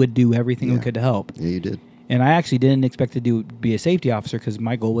you we would do everything we could to help. Yeah, you did. And I actually didn't expect to be a safety officer because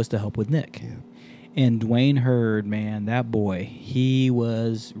my goal was to help with Nick. Yeah. And Dwayne Hurd, man, that boy, he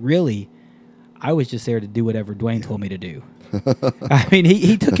was really, I was just there to do whatever Dwayne told me to do. I mean,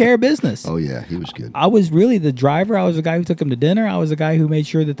 he took care of business. Oh, yeah, he was good. I was really the driver. I was the guy who took them to dinner. I was the guy who made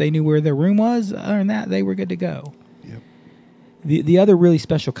sure that they knew where their room was. Other than that, they were good to go. Yep. The other really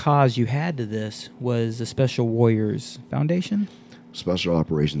special cause you had to this was the Special Warriors Foundation. Special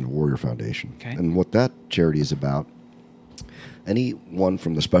Operations Warrior Foundation. Okay. And what that charity is about, anyone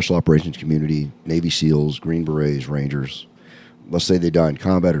from the Special Operations community, Navy SEALs, Green Berets, Rangers, let's say they die in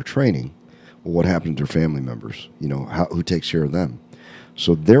combat or training, well, what happens to their family members? You know, who takes care of them?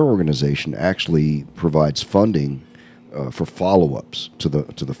 So their organization actually provides funding for follow-ups to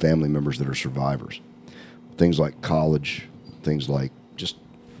the family members that are survivors. Things like college, things like just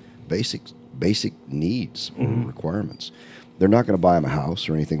basic needs or requirements. They're not going to buy them a house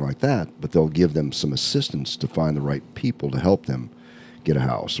or anything like that, but they'll give them some assistance to find the right people to help them get a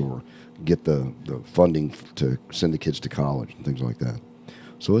house or get the funding to send the kids to college and things like that.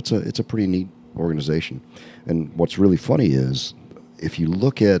 So it's a pretty neat organization. And what's really funny is if you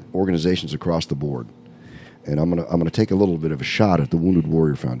look at organizations across the board, and I'm gonna take a little bit of a shot at the Wounded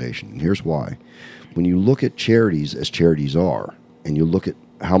Warrior Foundation, and here's why. When you look at charities as charities are, and you look at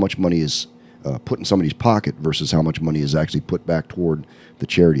how much money is put in somebody's pocket versus how much money is actually put back toward the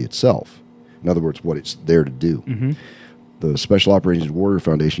charity itself. In other words, what it's there to do. The Special Operations Warrior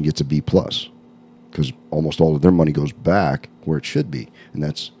Foundation gets a B+, because almost all of their money goes back where it should be, and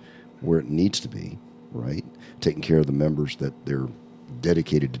that's where it needs to be, right? Taking care of the members that they're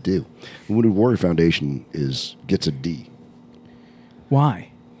dedicated to do. The Wounded Warrior Foundation gets a D.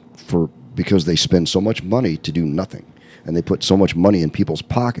 Why? Because they spend so much money to do nothing. And they put so much money in people's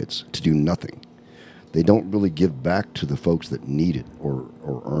pockets to do nothing. They don't really give back to the folks that need it or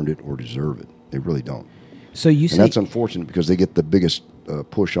earned it or deserve it. They really don't. So you And say that's unfortunate because they get the biggest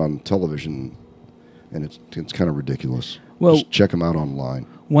push on television, and it's kind of ridiculous. Well- Just check them out online.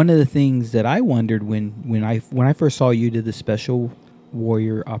 one of the things that I wondered when I first saw you did the Special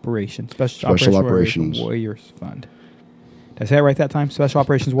Warrior Operations, Special Operations Warriors Fund. Did I say it right that time? Special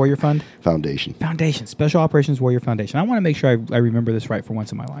Operations Warrior Fund? Foundation. Special Operations Warrior Foundation. I want to make sure I remember this right for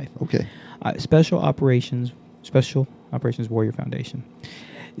once in my life. Okay. Special Operations Warrior Foundation.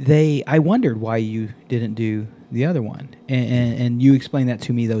 I wondered why you didn't do the other one, and you explained that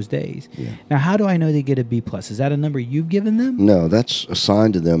to me those days. Yeah. Now, how do I know they get a B+? Is that a number you've given them? No, that's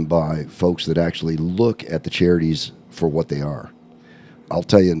assigned to them by folks that actually look at the charities for what they are. I'll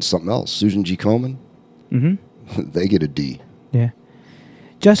tell you something else. Susan G. Komen, they get a D. Yeah.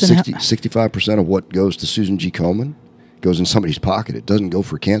 Justin, 65% of what goes to Susan G. Komen goes in somebody's pocket. It doesn't go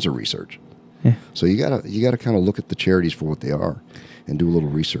for cancer research. Yeah. So you gotta kind of look at the charities for what they are and do a little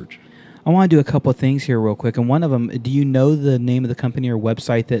research. I want to do a couple of things here real quick. And one of them, do you know the name of the company or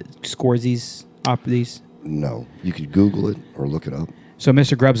website that scores these? No. You could Google it or look it up. So,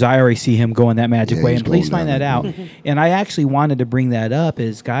 Mr. Grubbs, I already see him going that magic Yeah, way, he's and please going find down that out. that And I actually wanted to bring that up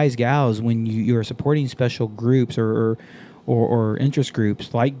as guys, gals, when you're supporting special groups or interest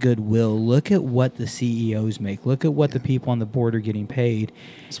groups like Goodwill, look at what the CEOs make. Look at what the people on the board are getting paid.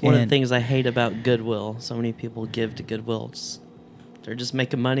 It's one of the things I hate about Goodwill. So many people give to Goodwill. They're just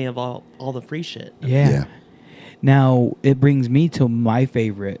making money of all the free shit. Yeah. Now, it brings me to one of my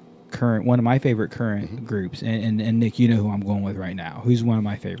favorite current groups. And Nick, you know who I'm going with right now. Who's one of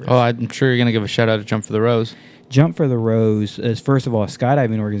my favorites? Oh, I'm sure you're going to give a shout out to Jump for the Rose. Jump for the Rose is, first of all, a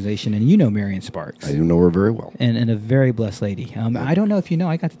skydiving organization, and you know Marion Sparks. I do know her very well. And a very blessed lady. I don't know if you know,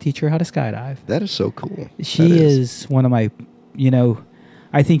 I got to teach her how to skydive. That is so cool. She is one of my,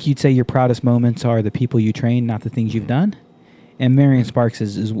 I think you'd say your proudest moments are the people you train, not the things you've done. And Marion Sparks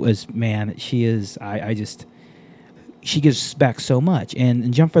is man, she is, she gives back so much.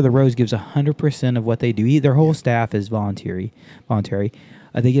 And Jump for the Rose gives 100% of what they do. Their whole staff is voluntary.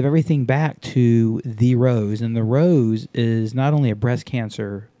 They give everything back to the Rose. And the Rose is not only a breast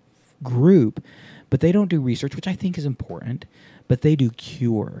cancer group, but they don't do research, which I think is important, but they do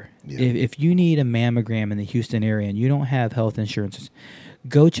cure. Yeah. If you need a mammogram in the Houston area and you don't have health insurance,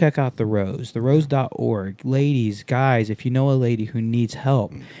 go check out The Rose, therose.org. Ladies, guys, if you know a lady who needs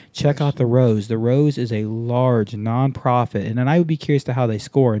help, check out The Rose. The Rose is a large nonprofit, and I would be curious to how they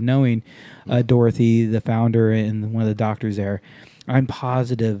score. Knowing Dorothy, the founder, and one of the doctors there, I'm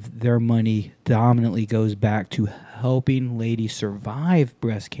positive their money dominantly goes back to helping ladies survive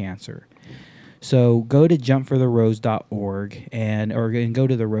breast cancer. So go to jumpfortherose.org and go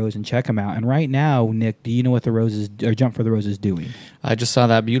to The Rose and check them out. And right now, Nick, do you know what Jump for the Rose is doing? I just saw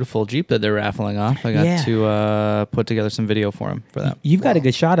that beautiful Jeep that they're raffling off. I got to put together some video for him for that. You've got a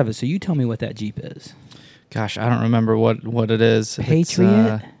good shot of it, so you tell me what that Jeep is. Gosh, I don't remember what it is.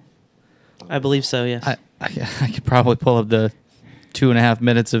 Patriot? I believe so. Yes. I could probably pull up the 2.5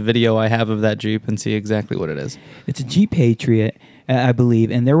 minutes of video I have of that Jeep and see exactly what it is. It's a Jeep Patriot, I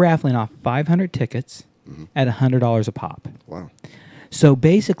believe, and they're raffling off 500 tickets at $100 a pop. Wow. So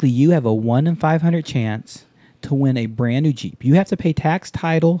basically, you have a 1 in 500 chance to win a brand new Jeep. You have to pay tax,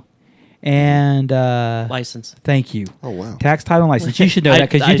 title, and License. Thank you. Oh, wow. Tax, title, and license. You should know that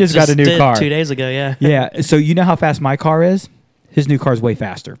because you just got a new did car. 2 days ago. Yeah. Yeah. So you know how fast my car is? His new car is way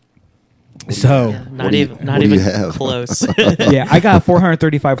faster. So Yeah, What not do you- even what not do you even have? close. yeah, I got a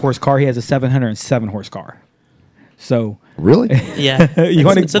 435 horse car. He has a 707 horse car. So Really? yeah. You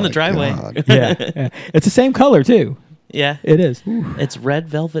wanna- it's in the My driveway. God. yeah, it's the same color too. Yeah. It is. It's red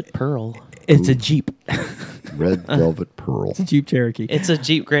velvet pearl. It's a Jeep. Red Velvet Pearl. It's a Jeep Cherokee. It's a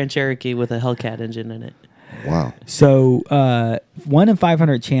Jeep Grand Cherokee with a Hellcat engine in it. Wow. So 1 in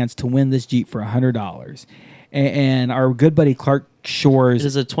 500 chance to win this Jeep for $100. And our good buddy Clark It Shores.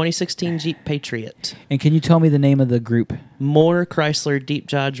 is a 2016 Jeep Patriot. And can you tell me the name of the group? Moore Chrysler Deep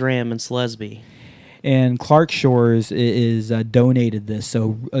Dodge Ram in Slesby. And Clark Shores is donated this.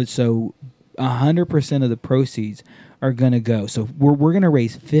 So 100% of the proceeds are going to go. So we're going to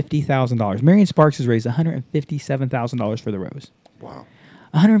raise $50,000. Marion Sparks has raised $157,000 for the Rose. Wow.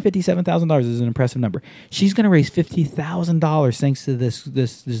 $157,000 is an impressive number. She's going to raise $50,000 thanks to this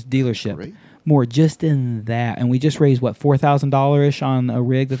dealership. Great. More just in that, and we just raised what $4,000 ish on a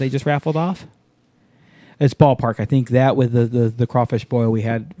rig that they just raffled off. It's ballpark. I think that with the crawfish boil we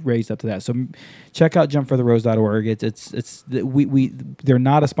had raised up to that. So check out jumpfortherose.org. They're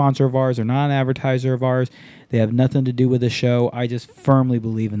not a sponsor of ours. They're not an advertiser of ours. They have nothing to do with the show. I just firmly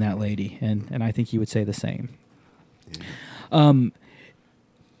believe in that lady, and I think you would say the same.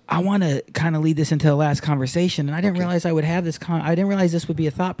 I want to kind of lead this into the last conversation, and I didn't realize I would have this. I didn't realize this would be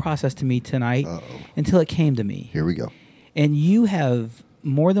a thought process to me tonight until it came to me. Here we go. And you have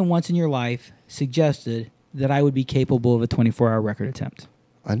more than once in your life suggested that I would be capable of a 24-hour record attempt.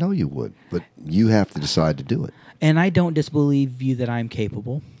 I know you would, but you have to decide to do it. And I don't disbelieve you that I'm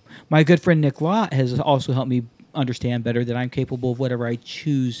capable. My good friend Nick Lott has also helped me understand better that I'm capable of whatever I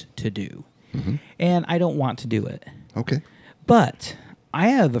choose to do. And I don't want to do it. Okay. But I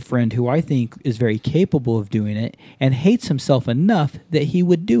have a friend who I think is very capable of doing it and hates himself enough that he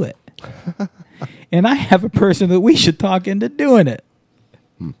would do it. And I have a person that we should talk into doing it.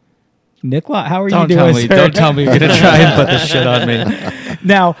 Nick Lott, how are you doing, sir? Don't tell me you're going to try and put this shit on me.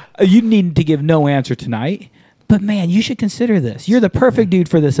 Now, you need to give no answer tonight, but man, you should consider this. You're the perfect dude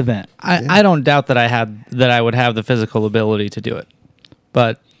for this event. I don't doubt that I would have the physical ability to do it,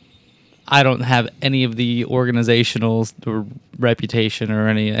 but I don't have any of the organizational or reputation or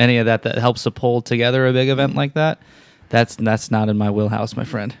any of that helps to pull together a big event like that. That's not in my wheelhouse, my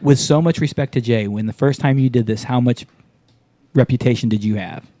friend. With so much respect to Jay, when the first time you did this, how much reputation did you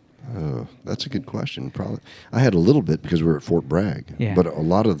have? That's a good question. Probably, I had a little bit because we were at Fort Bragg, Yeah. but a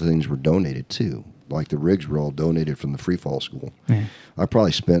lot of the things were donated too. Like the rigs were all donated from the Free Fall School. Yeah. I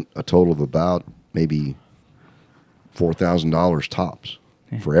probably spent a total of about maybe $4,000 tops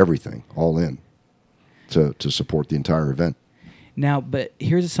for everything, all in, to support the entire event. Now, but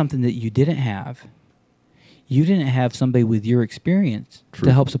here's something that you didn't have. You didn't have somebody with your experience True.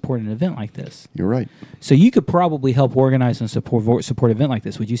 to help support an event like this. You're right. So you could probably help organize and support an event like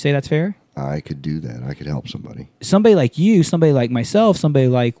this. Would you say that's fair? I could do that. I could help somebody. Somebody like you, somebody like myself, somebody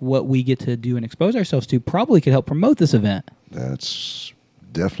like what we get to do and expose ourselves to probably could help promote this event. That's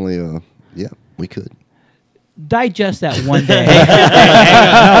definitely we could. Digest that one day.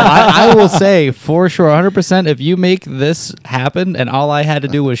 I will say for sure, 100%. If you make this happen, and all I had to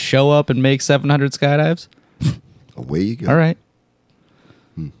do was show up and make 700 skydives, Away you go. all right.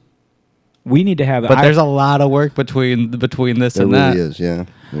 We need to have. But there's a lot of work between this There and really that. is, yeah.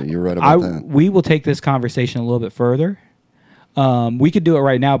 You're right about that. We will take this conversation a little bit further. We could do it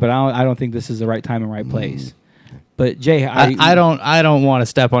right now, but I don't think this is the right time and right place. But Jay, I don't want to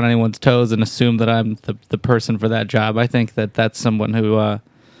step on anyone's toes and assume that I'm the person for that job. I think that's someone who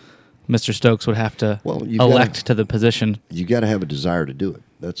Mr. Stokes would have to elect to the position. You got to have a desire to do it.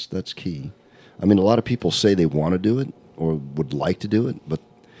 That's key. I mean, a lot of people say they want to do it or would like to do it, but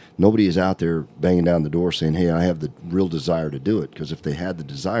nobody is out there banging down the door saying, "Hey, I have the real desire to do it." Because if they had the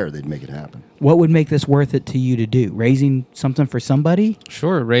desire, they'd make it happen. What would make this worth it to you to do? Raising something for somebody?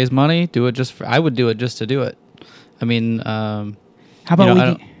 Sure, raise money, do it just for. I would do it just to do it. I mean, How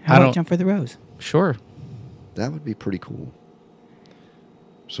about how about Jump for the Rose? Sure. That would be pretty cool.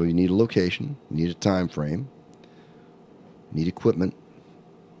 So you need a location, you need a time frame, you need equipment.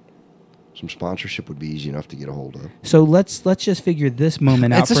 some sponsorship would be easy enough to get a hold of. So let's just figure this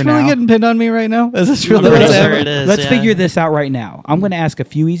moment out Is this for really now. getting pinned on me right now? Is this really Pretty what's sure happening? it is, Let's yeah. figure this out right now. I'm going to ask a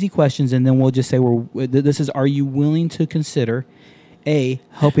few easy questions, and then we'll just say this is, are you willing to consider, A,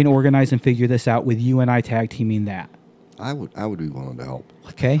 helping organize and figure this out with you and I tag teaming that? I would be willing to help.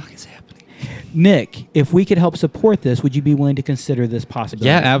 Okay. What is happening? Nick, if we could help support this, would you be willing to consider this possibility?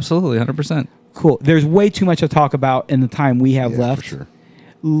 Yeah, absolutely, 100%. Cool. There's way too much to talk about in the time we have Yeah, left. for sure.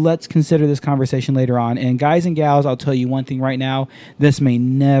 Let's consider this conversation later on. And guys and gals, I'll tell you one thing right now. This may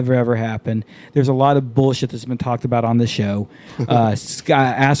never, ever happen. There's a lot of bullshit that's been talked about on this show.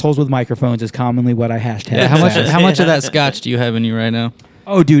 Assholes with microphones is commonly what I hashtag. Yeah, how much as. how much of that scotch do you have in you right now?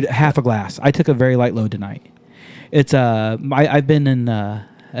 Oh, dude, half a glass. I took a very light load tonight. It's I've been in a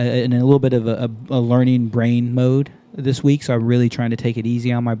little bit of a learning brain mode this week, so I'm really trying to take it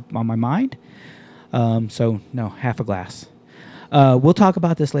easy on my mind. So no, half a glass. We'll talk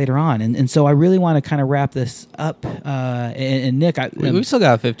about this later on, and so I really want to kind of wrap this up. And Nick, We've still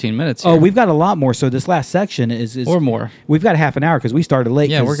got 15 minutes. oh, Here. we've got a lot more. So this last section is or more. We've got a half an hour because we started late.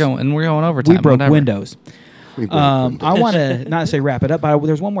 Yeah, 'cause we're going overtime. we broke whatever. windows. We broke windows. I want to not say wrap it up, but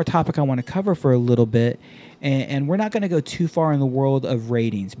there's one more topic I want to cover for a little bit, and we're not going to go too far in the world of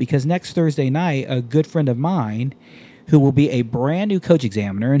ratings because next Thursday night, a good friend of mine, who will be a brand new coach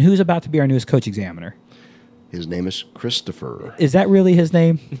examiner, and who's about to be our newest coach examiner. His name is Christopher. Is that really his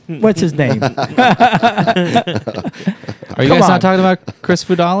name? What's his name? Are you Come guys on. not talking about Chris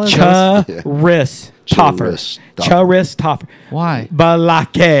Fudala? Is that what's- Charis Toffer. Charis Toffer. Why?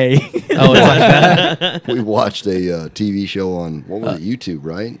 Balake. Oh, it's like that. We watched a TV show on, what was it, YouTube,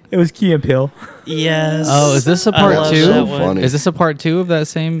 right? It was Key and Peele. Yes. Oh, is this a I part love two? that one. Funny. Is this a part two of that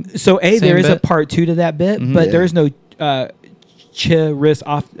same? So Same there is a bit? part 2 to that bit, but Yeah. there's no Charis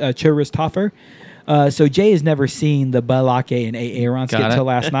Toffer. So Jay has never seen the Balake and Aaron skit Got it. until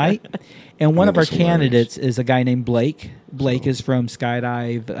last night. And one That of our was hilarious. candidates is a guy named Blake. Blake is from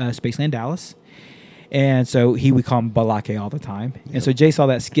Skydive Spaceland Dallas. And so we call him Balake all the time. And so Jay saw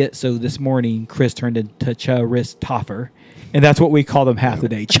that skit. So this morning, Chris turned into Charis Toffer. And that's what we called him half the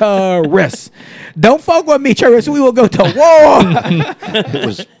day. Charis. Don't fuck with me, Charis. We will go to war. It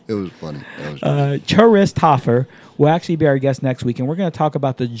was funny. That was funny. Charis Toffer will actually be our guest next week, and we're going to talk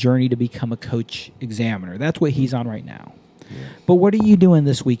about the journey to become a coach examiner. That's what he's on right now. But what are you doing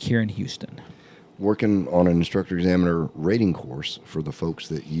this week here in Houston? Working on an instructor examiner rating course for the folks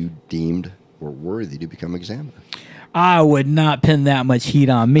that you deemed were worthy to become examiner. I would not pin that much heat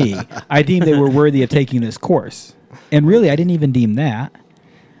on me. I deemed they were worthy of taking this course. And really, I didn't even deem that.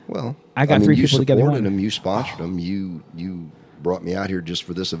 Well, I got three you people together supported going. them, you sponsored them, you brought me out here just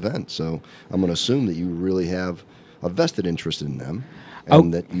for this event. So I'm going to assume that you really have a vested interest in them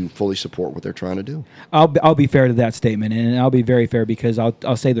and that you fully support what they're trying to do. I'll be fair to that statement, and I'll be very fair because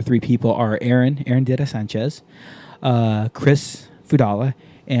I'll say the three people are Aaron Dita Sanchez, Chris Fudala,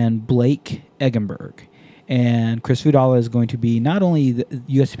 and Blake Eggenberg. And Chris Fudala is going to be not only the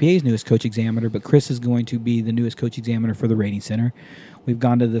USPA's newest coach examiner, but Chris is going to be the newest coach examiner for the Rating Center. We've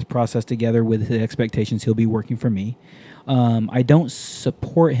gone to this process together with the expectations he'll be working for me. I don't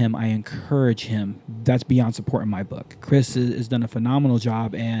support him. I encourage him. That's beyond support in my book. Chris has done a phenomenal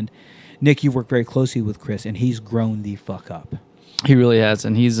job. And, Nick, you've worked very closely with Chris, and he's grown the fuck up. He really has,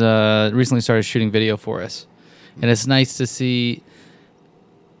 and he's recently started shooting video for us, and it's nice to see.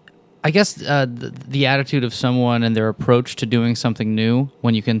 I guess the attitude of someone and their approach to doing something new,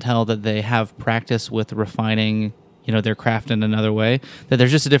 when you can tell that they have practice with refining, their craft in another way, that there's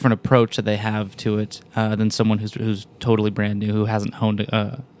just a different approach that they have to it than someone who's totally brand new, who hasn't honed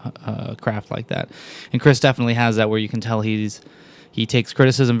a craft like that. And Chris definitely has that, where you can tell he takes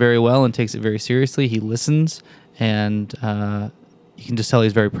criticism very well and takes it very seriously. He listens, and you can just tell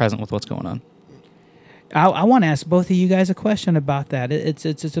he's very present with what's going on. I want to ask both of you guys a question about that. It's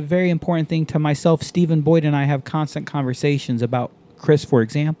a very important thing to myself. Stephen Boyd and I have constant conversations about Chris, for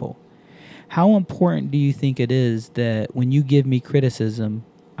example. How important do you think it is that when you give me criticism,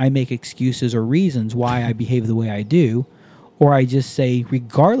 I make excuses or reasons why I behave the way I do, or I just say,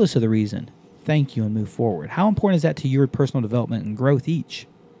 regardless of the reason, thank you and move forward? How important is that to your personal development and growth each?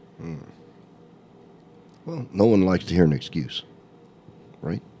 Well, no one likes to hear an excuse,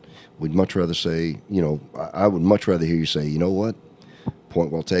 right? We'd much rather say, I would much rather hear you say, you know what,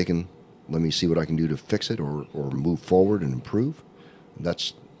 point well taken, let me see what I can do to fix it or move forward and improve.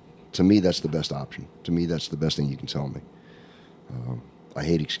 To me, that's the best option. To me, that's the best thing you can tell me. I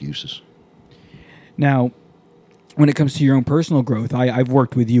hate excuses. Now, when it comes to your own personal growth, I've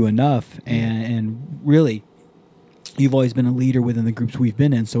worked with you enough, and really, You've always been a leader within the groups we've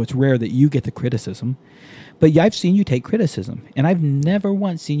been in, so it's rare that you get the criticism. But yeah, I've seen you take criticism, and I've never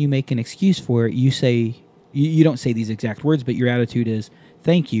once seen you make an excuse for it. You say, you don't say these exact words, but your attitude is,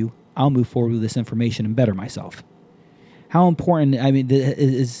 thank you, I'll move forward with this information and better myself. How important, I mean,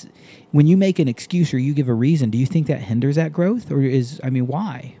 is when you make an excuse or you give a reason, do you think that hinders that growth? Or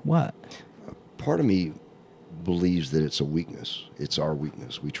why? What? Part of me believes that it's a weakness. It's our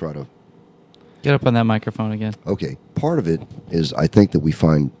weakness. We try to... Get up on that microphone again. Okay. Part of it is I think that we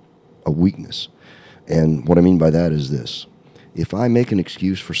find a weakness. And what I mean by that is this. If I make an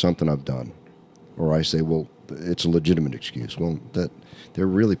excuse for something I've done, or I say, well, it's a legitimate excuse, well, that there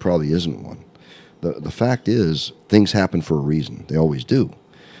really probably isn't one. The fact is, things happen for a reason. They always do.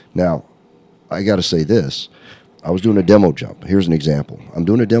 Now, I got to say this. I was doing a demo jump. Here's an example. I'm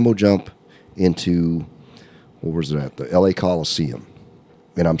doing a demo jump into, where was it at? The LA Coliseum.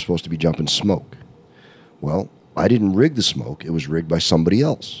 And I'm supposed to be jumping smoke. Well, I didn't rig the smoke. It was rigged by somebody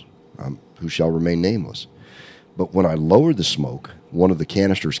else, who shall remain nameless. But when I lowered the smoke, one of the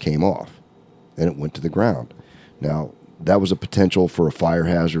canisters came off, and it went to the ground. Now, that was a potential for a fire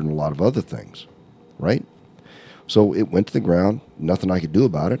hazard and a lot of other things, right? So it went to the ground. Nothing I could do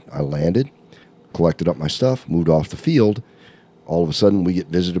about it. I landed, collected up my stuff, moved off the field. All of a sudden, we get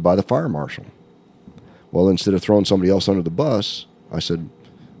visited by the fire marshal. Well, instead of throwing somebody else under the bus, I said,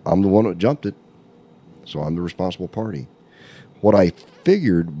 I'm the one that jumped it, so I'm the responsible party. What I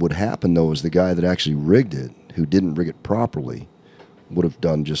figured would happen, though, is the guy that actually rigged it, who didn't rig it properly, would have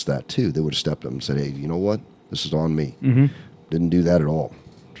done just that, too. They would have stepped up and said, hey, you know what? This is on me. Mm-hmm. Didn't do that at all.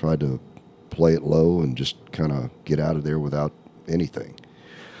 Tried to play it low and just kind of get out of there without anything.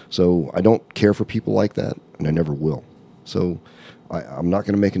 So I don't care for people like that, and I never will. So I'm not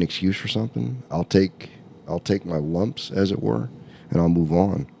going to make an excuse for something. I'll take my lumps, as it were, and I'll move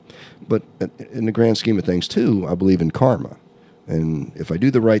on. But in the grand scheme of things, too, I believe in karma. And if I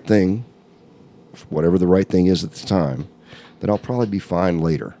do the right thing, whatever the right thing is at the time, then I'll probably be fine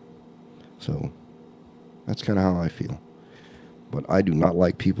later. So that's kind of how I feel. But I do not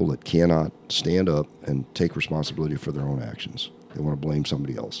like people that cannot stand up and take responsibility for their own actions. They want to blame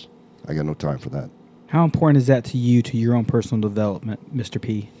somebody else. I got no time for that. How important is that to you, to your own personal development, Mr.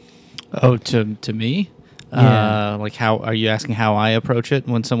 P? Oh, to me? Yeah. Like, how are you asking how I approach it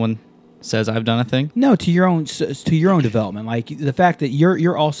when someone says I've done a thing? No, to your own development. Like the fact that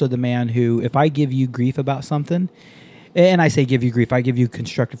you're also the man who, if I give you grief about something, and I say give you grief, I give you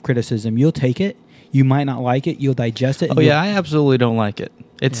constructive criticism, you'll take it. You might not like it. You'll digest it. Oh yeah, I absolutely don't like it.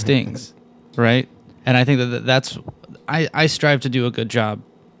 It stings, right? And I think that's I strive to do a good job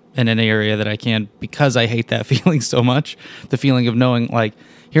in any area that I can, because I hate that feeling so much. The feeling of knowing, like,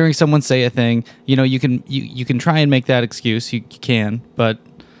 hearing someone say a thing, you can try and make that excuse. You can, but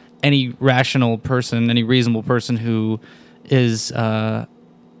any rational person, any reasonable person who is,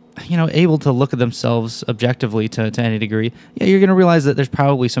 able to look at themselves objectively to any degree, you're going to realize that there's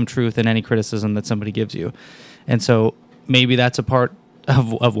probably some truth in any criticism that somebody gives you. And so maybe that's a part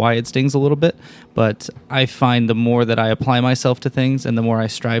of why it stings a little bit. But I find the more that I apply myself to things and the more I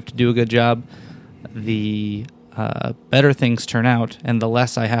strive to do a good job, the better things turn out, and the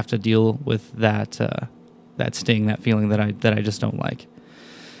less I have to deal with that sting, that feeling that I just don't like.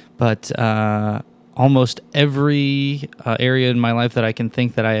 But almost every area in my life that I can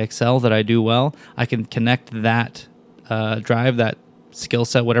think that I excel, that I do well, I can connect that drive, that skill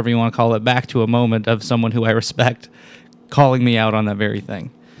set, whatever you want to call it, back to a moment of someone who I respect calling me out on that very thing.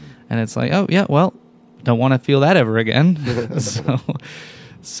 And it's like, oh yeah, well, don't want to feel that ever again.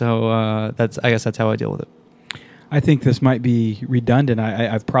 so I guess that's how I deal with it. I think this might be redundant.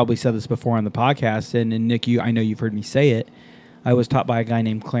 I've probably said this before on the podcast, and Nick, I know you've heard me say it. I was taught by a guy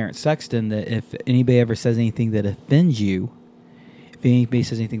named Clarence Sexton that if anybody ever says anything that offends you, if anybody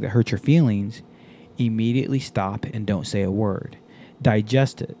says anything that hurts your feelings, immediately stop and don't say a word.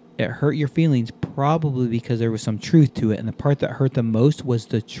 Digest it. It hurt your feelings probably because there was some truth to it, and the part that hurt the most was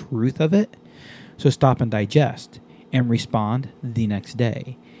the truth of it. So stop and digest and respond the next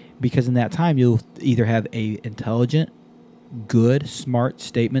day. Because in that time, you'll either have a intelligent, good, smart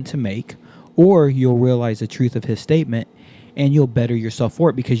statement to make, or you'll realize the truth of his statement, and you'll better yourself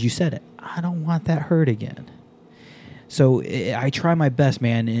for it because you said it. I don't want that hurt again. So I try my best,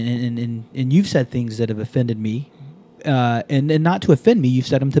 man, and you've said things that have offended me, and not to offend me. You've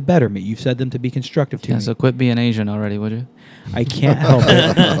said them to better me. You've said them to be constructive to me. So quit being Asian already, would you? I can't help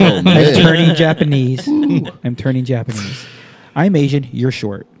it. Oh, man. I'm turning Japanese. I'm turning Japanese. I'm Asian. You're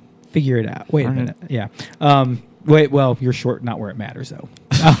short. Figure it out. Wait a minute. Yeah. Well, you're short, not where it matters, though.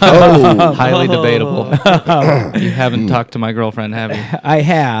 Oh, Highly debatable. You haven't talked to my girlfriend, have you? I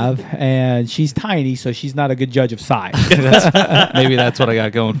have, and she's tiny, so she's not a good judge of size. Maybe that's what I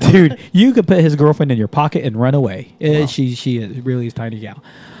got going for me. Dude, you could put his girlfriend in your pocket and run away. She is really is tiny gal.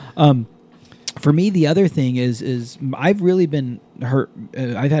 For me, the other thing is I've really been hurt.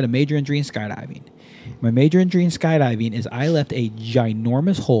 I've had a major injury in skydiving. My major injury in skydiving is I left a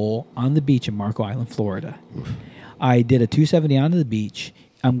ginormous hole on the beach in Marco Island, Florida. I did a 270 onto the beach.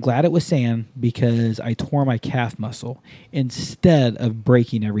 I'm glad it was sand because I tore my calf muscle instead of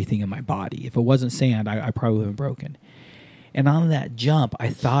breaking everything in my body. If it wasn't sand, I probably would have been broken. And on that jump, I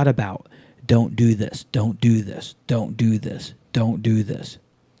thought about, don't do this, don't do this, don't do this, don't do this,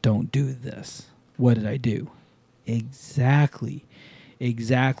 don't do this. What did I do? Exactly.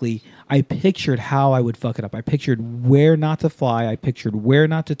 I pictured how I would fuck it up. I pictured where not to fly. I pictured where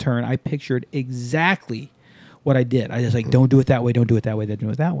not to turn. I pictured exactly what I did. I was like, don't do it that way, don't do it that way, don't do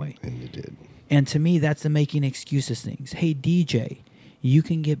it that way. and you did. And to me, that's the making excuses things. Hey, DJ, you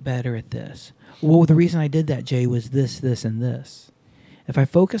can get better at this. Well, the reason I did that, Jay, was this, this, and this. If I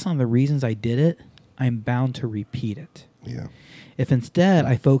focus on the reasons I did it, I'm bound to repeat it. Yeah. If instead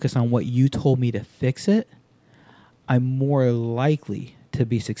I focus on what you told me to fix it, I'm more likely to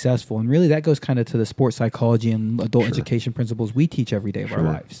be successful. And really that goes kind of to the sports psychology and adult education principles we teach every day of our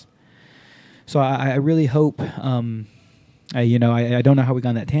lives. So I really hope, I don't know how we got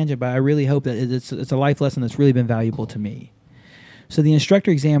on that tangent, but I really hope that it's a life lesson that's really been valuable to me. So the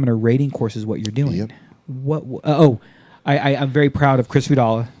instructor examiner rating course is what you're doing. Yep. I'm very proud of Chris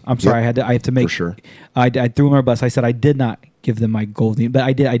Fudala. I'm sorry, Yep. I have to make. For sure. I threw him on a bus. I said I did not give them my gold, but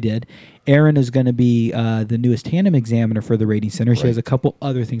I did. Erin is going to be the newest tandem examiner for the Rating Center. She has a couple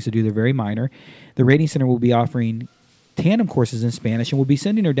other things to do. They're very minor. The Rating Center will be offering tandem courses in Spanish, and we'll be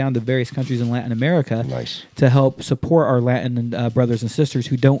sending her down to various countries in Latin America to help support our Latin brothers and sisters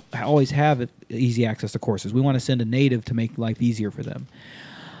who don't always have easy access to courses. We want to send a native to make life easier for them.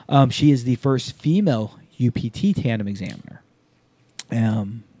 She is the first female UPT tandem examiner.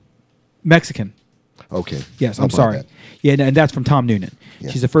 Mexican. Okay. Yes, How I'm about sorry. that? Yeah, and that's from Tom Noonan.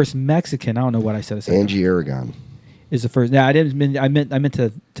 Yeah. She's the first Mexican. I don't know what I said. A second ago. Angie Aragon. Is the first. No, I didn't mean. I meant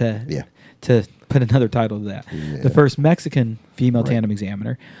to put another title to that. Yeah. The first Mexican female tandem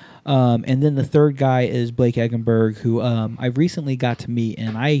examiner, and then the third guy is Blake Eggenberg, who I recently got to meet,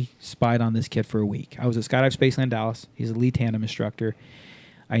 and I spied on this kid for a week. I was at Skydive Spaceland Dallas. He's a lead tandem instructor.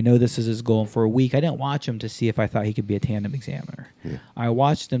 I know this is his goal. And for a week, I didn't watch him to see if I thought he could be a tandem examiner. Yeah. I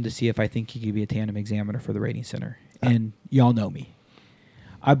watched him to see if I think he could be a tandem examiner for the Rating Center. And y'all know me.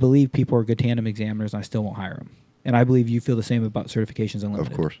 I believe people are good tandem examiners, and I still won't hire them. And I believe you feel the same about Certifications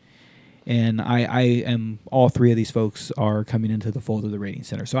Unlimited. Of course. And I am, all three of these folks are coming into the fold of the Rating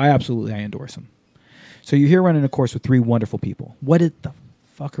Center. So I endorse them. So you're here running a course with three wonderful people. What the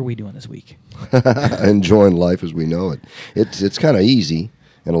fuck are we doing this week? Enjoying life as we know it. It's kind of easy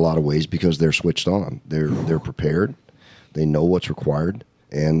in a lot of ways because they're switched on. They're prepared. They know what's required,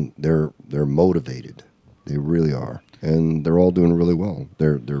 and they're motivated. They really are, and they're all doing really well.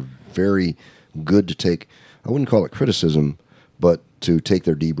 They're very good to take. I wouldn't call it criticism, but to take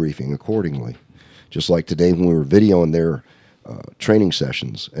their debriefing accordingly. Just like today when we were videoing their training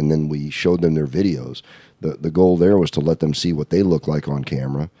sessions, and then we showed them their videos. The goal there was to let them see what they look like on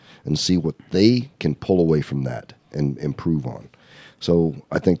camera and see what they can pull away from that and improve on. So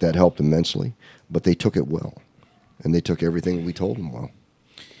I think that helped immensely, but they took it well, and they took everything we told them well.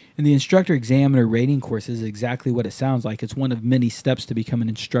 And the instructor examiner rating course is exactly what it sounds like. It's one of many steps to become an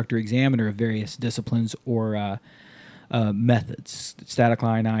instructor examiner of various disciplines or methods: static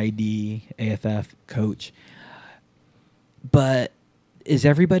line, IED, AFF, coach. But is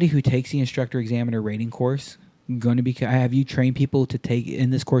everybody who takes the instructor examiner rating course going to be? Have you trained people to take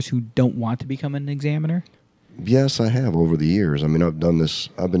in this course who don't want to become an examiner? Yes, I have over the years. I mean, I've done this.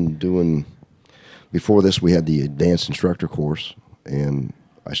 I've been doing. Before this, we had the advanced instructor course, and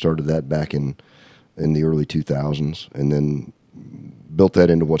I started that back in the early 2000s, and then built that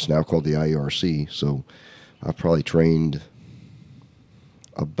into what's now called the IERC. So I've probably trained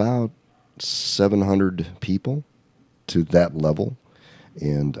about 700 people to that level,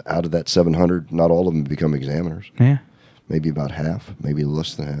 and out of that 700, not all of them become examiners. Yeah. Maybe about half, maybe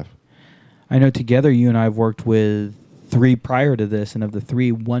less than half. I know together you and I have worked with 3 prior to this, and of the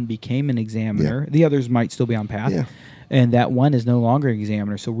 3, 1 became an examiner. Yeah. The others might still be on path. Yeah. And that 1 is no longer an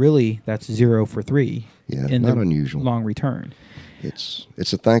examiner. So really, that's 0 for 3. Yeah, not unusual. Long return. It's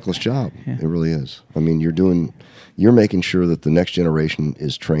a thankless job. Yeah. It really is. I mean, you're making sure that the next generation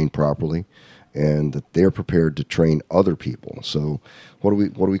is trained properly, and that they're prepared to train other people. So what do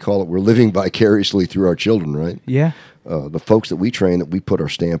we call it? We're living vicariously through our children, right? Yeah. the folks that we train, that we put our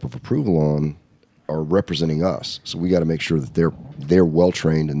stamp of approval on, are representing us. So we got to make sure that they're well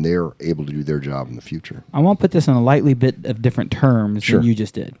trained and they're able to do their job in the future. I want to put this in a lightly bit of different terms Sure. than you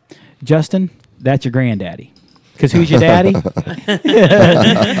just did. Justin, that's your granddaddy. Because who's your daddy? and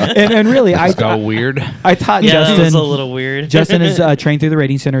really, I Go weird. I taught Yeah, that was Justin. a little weird. Justin is trained through the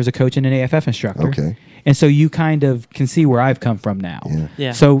Rating Center as a coach and an AFF instructor. Okay. And so you kind of can see where I've come from now. Yeah.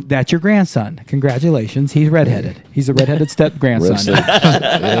 Yeah. So that's your grandson. Congratulations. He's redheaded. He's a redheaded step grandson. Red State.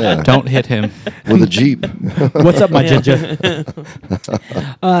 Yeah. Don't hit him. With a Jeep. What's up, my ginger?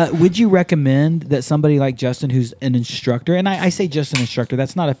 Would you recommend that somebody like Justin, who's an instructor, and I say just an instructor,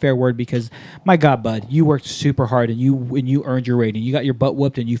 that's not a fair word because, my God, bud, you worked super hard and you earned your rating. You got your butt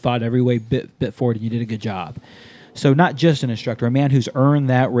whooped and you fought every way bit forward and you did a good job. So not just an instructor, a man who's earned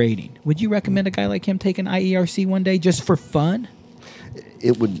that rating. Would you recommend a guy like him take an IERC one day just for fun?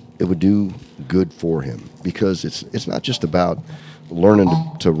 It would do good for him, because it's not just about learning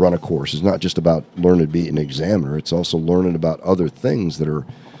to run a course. It's not just about learning to be an examiner. It's also learning about other things that are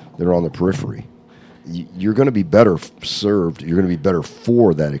on the periphery. You're going to be better served. You're going to be better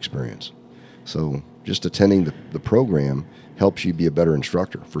for that experience. So just attending the program helps you be a better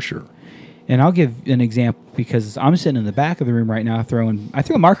instructor for sure. And I'll give an example because I'm sitting in the back of the room right now I threw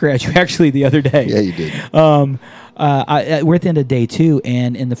a marker at you actually the other day. Yeah, you did. We're at the end of day 2,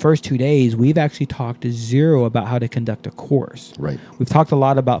 and in the first 2 days, we've actually talked to zero about how to conduct a course. Right. We've talked a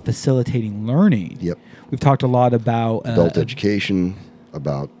lot about facilitating learning. Yep. We've talked a lot about Adult education,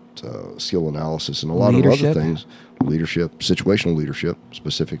 about skill analysis, and a lot Leadership. of other things. Leadership, situational leadership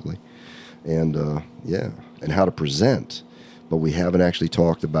specifically, and and how to present. But we haven't actually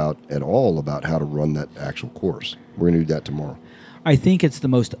talked at all about how to run that actual course. We're going to do that tomorrow. I think it's the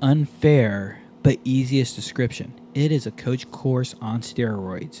most unfair but easiest description. It is a coach course on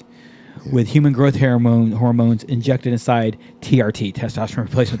steroids with human growth hormones injected inside TRT, testosterone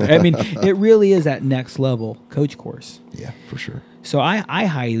replacement therapy. I mean, it really is that next level coach course. Yeah, for sure. So I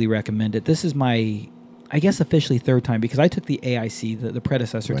highly recommend it. This is my, I guess, officially 3rd time because I took the AIC, the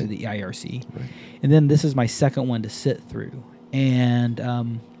predecessor to Right. the IRC. Right. And then this is my 2nd one to sit through. And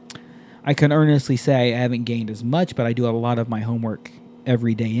I can earnestly say I haven't gained as much, but I do a lot of my homework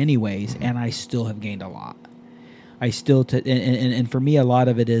every day anyways, and I still have gained a lot. I still, and for me, a lot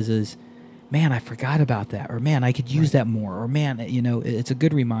of it is, man, I forgot about that, or man, I could use that more, or man, it's a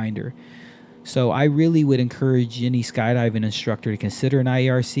good reminder. So I really would encourage any skydiving instructor to consider an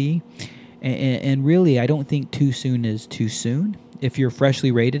IERC, and really, I don't think too soon is too soon. If you're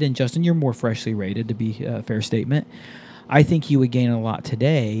freshly rated, and Justin, you're more freshly rated, to be a fair statement, I think you would gain a lot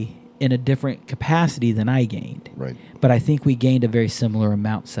today in a different capacity than I gained. Right. But I think we gained a very similar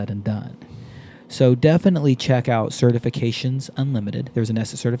amount said and done. So definitely check out Certifications Unlimited. There's an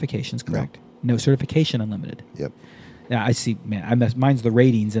S at Certifications, correct? No, Certification Unlimited. Yep. Yeah, I see, man. Mine's the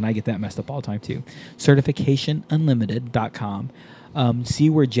ratings, and I get that messed up all the time too. CertificationUnlimited.com. See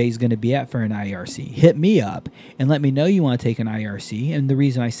where Jay's going to be at for an IRC. Hit me up and let me know you want to take an IRC. And the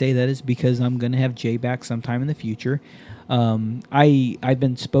reason I say that is because I'm going to have Jay back sometime in the future. I've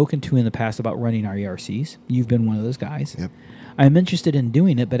been spoken to in the past about running IRCs. You've been one of those guys. Yep. I'm interested in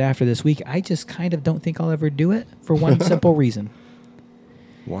doing it, but after this week, I just kind of don't think I'll ever do it for one simple reason.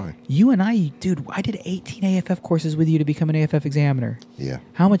 Why? You and I, dude, I did 18 AFF courses with you to become an AFF examiner. Yeah.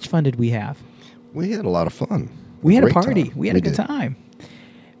 How much fun did we have? We had a lot of fun. We had a Great party. time. We had a good did. time.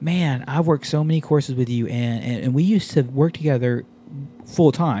 Man, I've worked so many courses with you, and we used to work together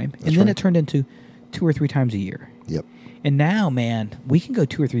full time, and then right. it turned into 2 or 3 times a year. Yep. And now, man, we can go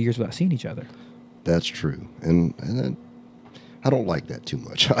 2 or 3 years without seeing each other. That's true. And I don't like that too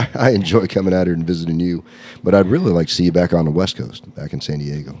much. I enjoy coming out here and visiting you, but I'd really like to see you back on the West Coast, back in San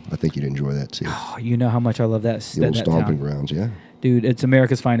Diego. I think you'd enjoy that too. Oh, you know how much I love that, The old that stomping town. grounds, yeah. Dude, it's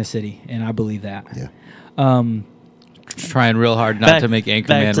America's finest city, and I believe that. Yeah. Trying real hard not to make Anchorman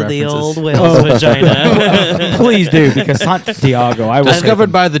back to references. the old whale's vagina. Please do, because Santiago, I will Discovered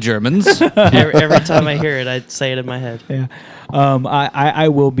by the Germans. every time I hear it, I say it in my head. Yeah. I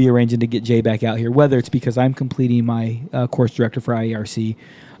will be arranging to get Jay back out here, whether it's because I'm completing my course director for IERC.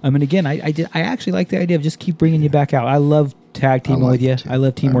 And again, I actually like the idea of just keep bringing you back out. I love tag teaming with you. I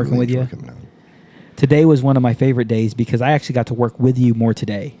love team working with you. Today was one of my favorite days because I actually got to work with you more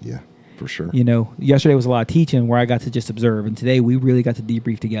today. Yeah, for sure. You know, yesterday was a lot of teaching where I got to just observe, and today we really got to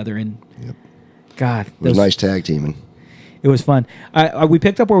debrief together. And Yep. God, It was nice tag teaming. It was fun. We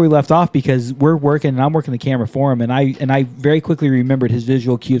picked up where we left off because we're working, and I'm working the camera for him, and I very quickly remembered his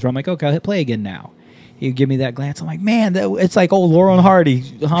visual cues. Where I'm like, okay, I'll hit play again now. He'd give me that glance. I'm like, man, it's like old Laurel and Hardy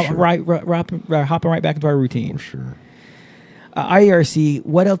hopping right back into our routine. For sure. IERC,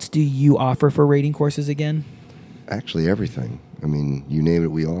 what else do you offer for rating courses again? Actually, everything. I mean, you name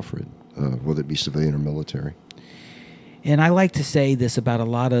it, we offer it, whether it be civilian or military. And I like to say this about a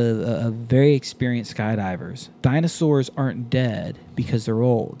lot of very experienced skydivers. Dinosaurs aren't dead because they're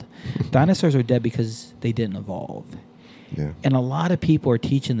old. Dinosaurs are dead because they didn't evolve. Yeah. And a lot of people are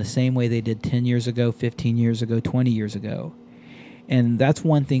teaching the same way they did 10 years ago, 15 years ago, 20 years ago. And that's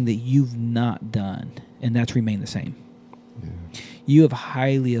one thing that you've not done, and that's remained the same. Yeah. You have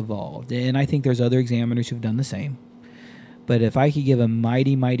highly evolved. And I think there's other examiners who've done the same. But if I could give a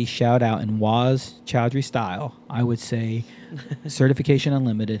mighty, mighty shout out in Waz Chowdhury style, I would say Certification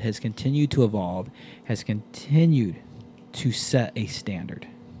Unlimited has continued to evolve, has continued to set a standard.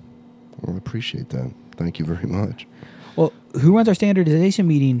 Well, I appreciate that. Thank you very much. Well, who runs our standardization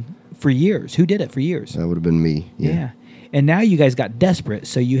meeting for years? Who did it for years? That would have been me. Yeah. And now you guys got desperate,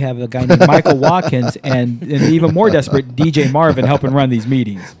 so you have a guy named Michael Watkins and even more desperate, DJ Marvin, helping run these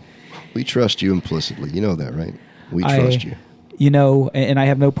meetings. We trust you implicitly. You know that, right? We trust you. You know, and I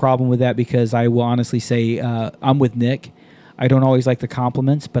have no problem with that because I will honestly say I'm with Nick. I don't always like the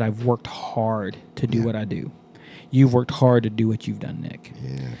compliments, but I've worked hard to do what I do. You've worked hard to do what you've done, Nick.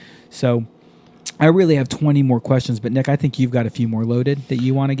 Yeah. So I really have 20 more questions, but Nick, I think you've got a few more loaded that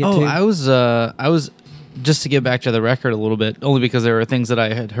you want to get to. I was just to get back to the record a little bit, only because there were things that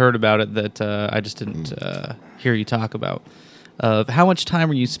I had heard about it that I just didn't hear you talk about. How much time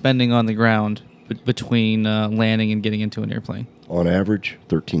are you spending on the ground between landing and getting into an airplane? On average,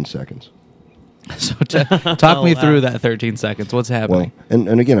 13 seconds. So talk me through that 13 seconds. What's happening? Well,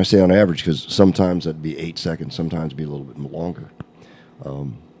 and again, I say on average because sometimes that'd be 8 seconds, sometimes it'd be a little bit longer.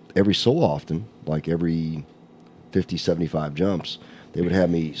 Every so often, like every 50, 75 jumps, they would have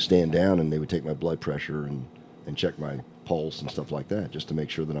me stand down and they would take my blood pressure and check my pulse and stuff like that, just to make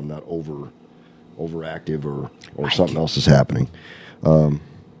sure that I'm not overactive or something else is happening.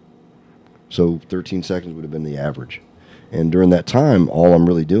 So 13 seconds would have been the average. And during that time, all I'm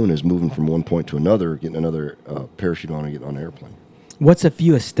really doing is moving from one point to another, getting another parachute on and getting on an airplane. What's a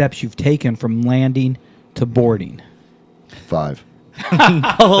few steps you've taken from landing to boarding? 5.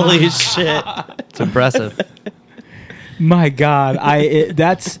 Holy shit. It's impressive. My God,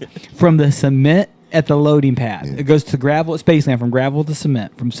 that's from the cement at the loading pad. Yeah. It goes to gravel at Spaceland, from gravel to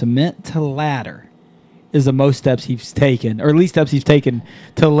cement, from cement to ladder is the most steps he's taken, or at least steps he's taken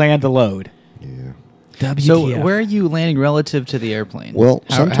to land a load. Yeah. WTF. So where are you landing relative to the airplane? Well,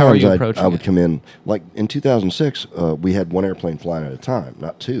 how are sometimes you approaching I would it? come in, like in 2006, we had one airplane flying at a time,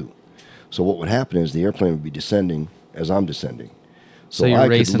 not two. So what would happen is the airplane would be descending as I'm descending. So you're I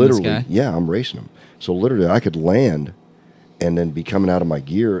racing could this literally, guy? Yeah, I'm racing him. So literally I could land and then be coming out of my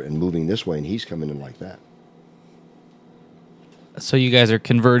gear and moving this way, and he's coming in like that. So you guys are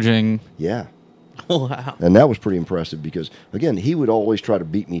converging. Yeah. Wow. And that was pretty impressive because, again, he would always try to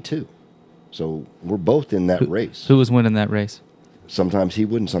beat me too. So we're both in that race. Who was winning that race? Sometimes he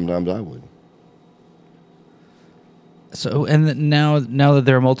would and sometimes I would. So now that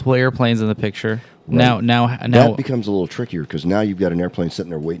there are multiple airplanes in the picture, Right. now That becomes a little trickier because now you've got an airplane sitting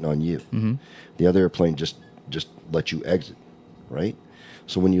there waiting on you. Mm-hmm. The other airplane just lets you exit, right?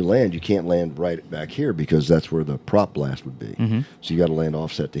 So when you land, you can't land right back here because that's where the prop blast would be. Mm-hmm. So you got to land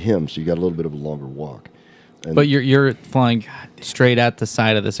offset to him. So you got a little bit of a longer walk. And But you're flying straight at the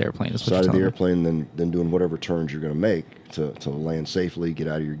side of this airplane. Is what side you're of the telling me. airplane, then doing whatever turns you're going to make to land safely, get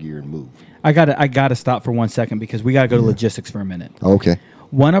out of your gear, and move. I gotta stop for 1 second because we gotta go to logistics for a minute. Okay.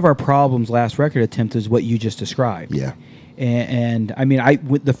 One of our problems last record attempt is what you just described. Yeah. And I mean,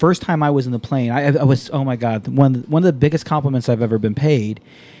 the first time I was in the plane, I was, oh my God, one of the biggest compliments I've ever been paid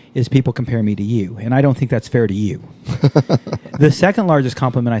is people compare me to you, and I don't think that's fair to you. The second largest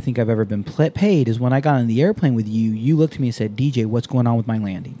compliment I think I've ever been paid is when I got on the airplane with you. You looked to me and said, "DJ, what's going on with my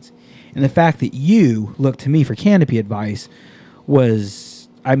landings?" And the fact that you looked to me for canopy advice was,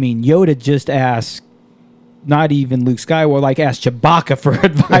 I mean, Yoda just asked. Not even Luke Skywalker, like asked Chewbacca for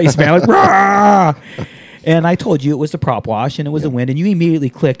advice, man. Like, rah! And I told you it was the prop wash and it was the wind, and you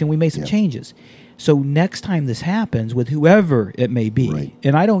immediately clicked, and we made some changes. So next time this happens with whoever it may be, Right.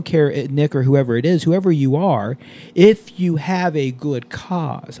 and I don't care, Nick or whoever it is, whoever you are, if you have a good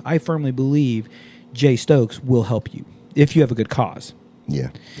cause, I firmly believe Jay Stokes will help you if you have a good cause. Yeah,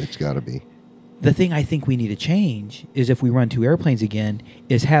 it's got to be. The thing I think we need to change is if we run two airplanes again,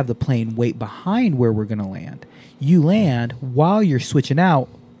 is have the plane wait behind where we're going to land. You land while you're switching out,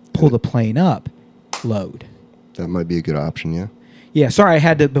 pull the plane up, load. That might be a good option, yeah. Yeah, sorry, I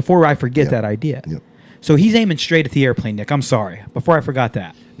had to, before I forget Yep. that idea. Yep. So he's aiming straight at the airplane, Nick. I'm sorry. Before I forgot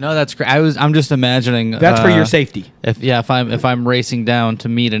that. No, that's great. I'm just imagining That's for your safety. If I'm racing down to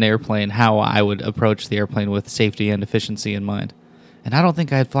meet an airplane, how I would approach the airplane with safety and efficiency in mind. And I don't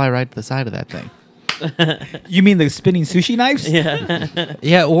think I'd fly right to the side of that thing. You mean the spinning sushi knives? Yeah.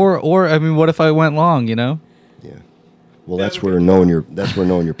 Yeah, or I mean, what if I went long? You know? Yeah. Well, that's where knowing your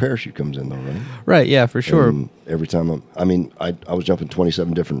parachute comes in, though, right? Right. Yeah, for sure. And every time I was jumping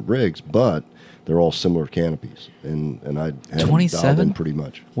 27 different rigs, but they're all similar canopies, and I had them dialed 27? in pretty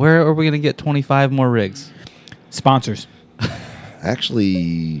much. Where are we gonna get 25 more rigs? Sponsors.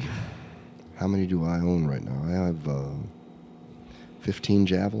 Actually, how many do I own right now? I have 15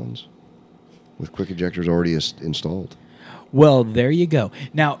 Javelins with quick ejectors already installed. Well, there you go.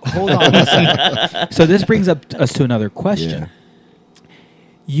 Now, hold on a second. So this brings us to another question. Yeah.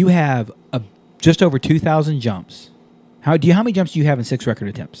 You have just over 2,000 jumps. How many jumps do you have in 6 record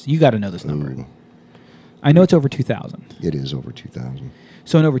attempts? You got to know this number. Ooh, I know it's over 2,000. it is over 2,000.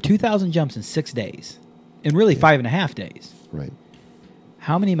 So in over 2,000 jumps in 6 days, in really 5.5 days, Right.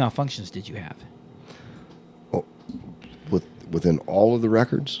 how many malfunctions did you have? Oh, within all of the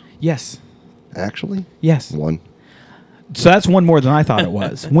records, Yes. actually, Yes. one. So that's one more than I thought it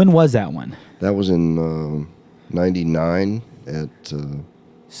was. When was that one? That was in 99 at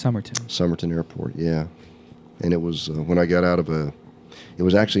Somerton. Somerton Airport, yeah. And it was when I got it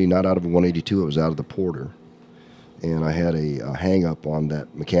was actually not out of a 182, it was out of the Porter. And I had a hang-up on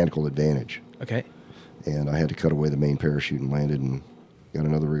that mechanical advantage. Okay. And I had to cut away the main parachute and landed and got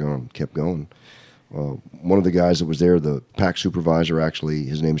another rig on and kept going. One of the guys that was there, the pack supervisor, actually,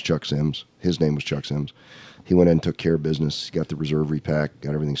 his name is Chuck Sims. His name was Chuck Sims. He went in and took care of business, got the reserve repack,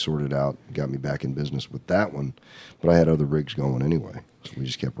 got everything sorted out, got me back in business with that one. But I had other rigs going anyway, so we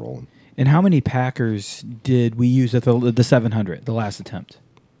just kept rolling. And how many Packers did we use at the 700, the last attempt?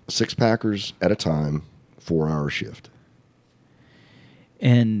 6 Packers at a time, 4-hour shift,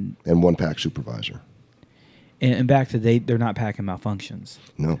 And 1 pack supervisor. and back to they're not packing malfunctions.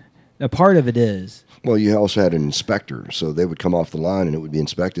 No. A part of it is Well, you also had an inspector, so they would come off the line and it would be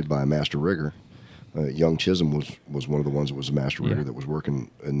inspected by a master rigger. Young Chisholm was one of the ones that was a master rigger that was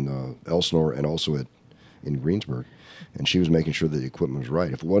working in Elsinore and also in Greensburg, and she was making sure that the equipment was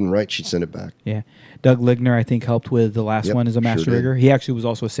right. If it wasn't right, she'd send it back. yeah. Doug Ligner, I think, helped with the last Yep, one as a master sure did. rigger. He actually was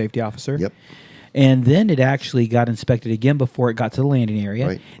also a safety officer. Yep. And then it actually got inspected again before it got to the landing area.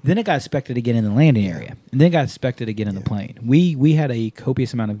 Right. Then it got inspected again in the landing area. And then it got inspected again in the plane. We had a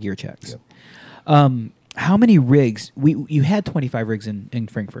copious amount of gear checks. Yep. How many rigs? You had 25 rigs in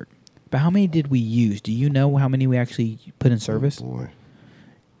Frankfurt. But how many did we use? Do you know how many we actually put in service? Oh, boy.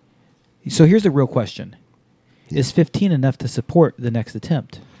 So here's the real question. Yeah. Is 15 enough to support the next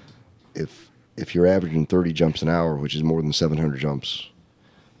attempt? If you're averaging 30 jumps an hour, which is more than 700 jumps,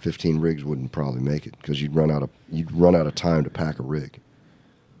 15 rigs wouldn't probably make it because you'd run out of time to pack a rig.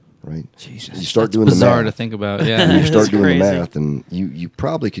 Right? Jesus. You start That's doing bizarre the to math. think about. Yeah. You start That's doing crazy. the math, and you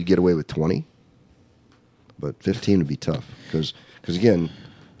probably could get away with 20, but 15 would be tough because again,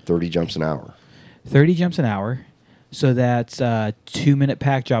 30 jumps an hour. 30 jumps an hour. So that's 2-minute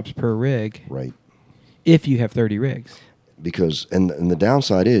pack jobs per rig Right. if you have 30 rigs. Because and the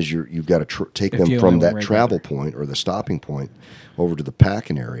downside is you've got to take If them you from only that want travel regular. point or the stopping point over to the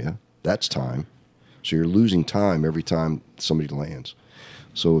packing area. That's time. So you're losing time every time somebody lands.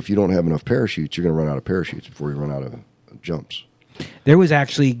 So if you don't have enough parachutes, you're going to run out of parachutes before you run out of jumps. There was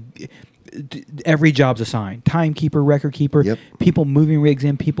actually every job's assigned. Timekeeper, record keeper, Yep. people moving rigs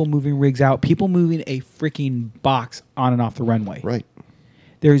in, people moving rigs out, people moving a freaking box on and off the runway. Right.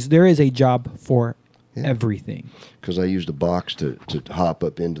 There is a job for Yeah. everything. Because I used a box to hop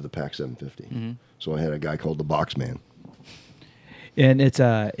up into the Pac 750. Mm-hmm. So I had a guy called the Box Man. And it's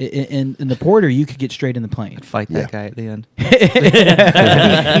in the Porter you could get straight in the plane. Fight Yeah. that guy at the end.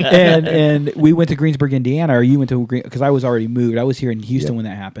 and we went to Greensburg, Indiana, or you went to because I was already moved. I was here in Houston Yep. when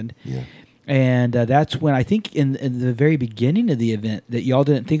that happened. Yeah. And that's when I think in the very beginning of the event that y'all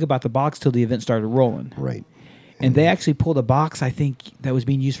didn't think about the box till the event started rolling. Right. And they actually pulled a box, I think, that was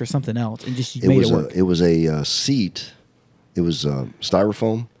being used for something else and just It made was it work. it was a seat. It was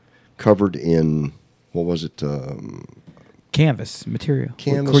styrofoam covered in what was it? Canvas material.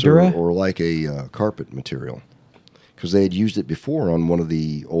 Canvas Cordura? or like a carpet material, because they had used it before on one of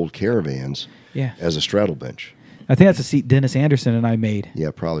the old caravans Yeah. as a straddle bench. I think that's a seat Dennis Anderson and I made. Yeah,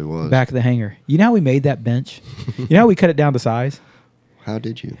 it probably was. Back of the hangar. You know how we made that bench? You know how we cut it down to size? How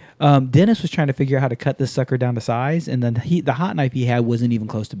did you? Dennis was trying to figure out how to cut this sucker down to size, and then the hot knife he had wasn't even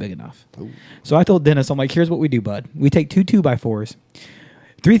close to big enough. Ooh. So I told Dennis, I'm like, here's what we do, bud. We take two 2x4s,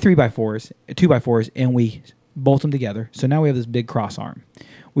 three 3x4s, 2x4s, and we bolt them together. So now we have this big cross arm.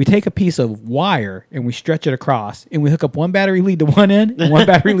 We take a piece of wire and we stretch it across, and we hook up one battery lead to one end and one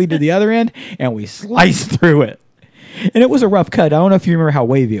battery lead to the other end, and we slice through it. And it was a rough cut. I don't know if you remember how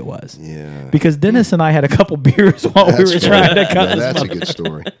wavy it was. Yeah. Because Dennis and I had a couple beers while we That's were funny. trying to cut Yeah, this that's a mother- good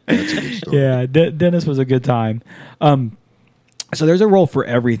story. That's a good story. Yeah, Dennis was a good time. So there's a role for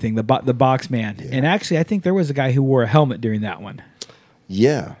everything. The box man, Yeah. and actually, I think there was a guy who wore a helmet during that one.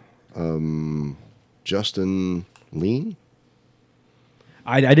 Yeah. Justin Lean?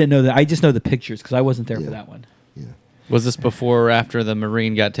 I didn't know that. I just know the pictures because I wasn't there Yeah. for that one. Yeah. Was this before or after the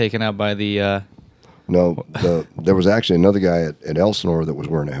Marine got taken out by the? No, there was actually another guy at Elsinore that was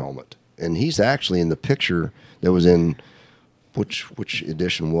wearing a helmet. And he's actually in the picture that was in, which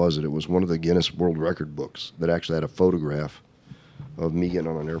edition was it? It was one of the Guinness World Record books that actually had a photograph of me getting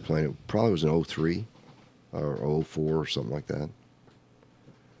on an airplane. It probably was in 03 or 04 or something like that.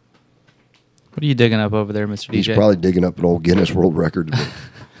 What are you digging up over there, Mr. DJ? He's probably digging up an old Guinness World Record book.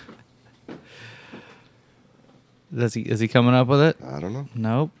 Is he coming up with it? I don't know.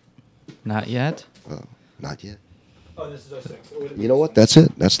 Nope, not yet. Not yet. Oh, this is 06. You know what? That's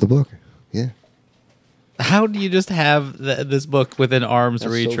it. That's the book. Yeah. How do you just have this book within arm's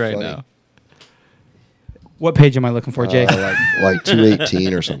That's reach so right funny. now? What page am I looking for, Jay? Like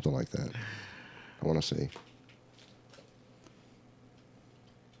 218 or something like that. I want to say.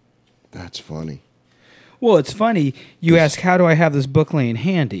 That's funny. Well, it's funny. You ask, how do I have this book laying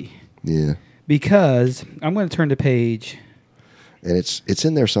handy? Yeah. Because I'm going to turn to page. And it's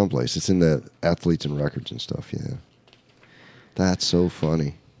in there someplace. It's in the athletes and records and stuff. Yeah. That's so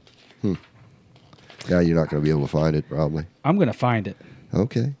funny. Yeah, you're not going to be able to find it probably. I'm going to find it.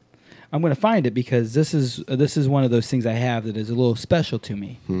 Okay. I'm going to find it because this is one of those things I have that is a little special to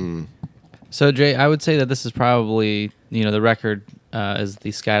me. So, Jay, I would say that this is probably, the record as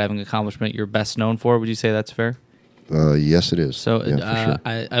the skydiving accomplishment you're best known for. Would you say that's fair? Yes, it is. So, yeah, for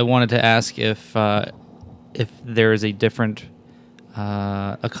sure. I wanted to ask if there is a different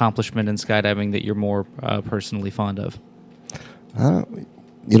accomplishment in skydiving that you're more personally fond of.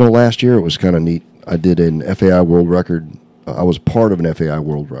 Last year it was kind of neat. I did an FAI world record. I was part of an FAI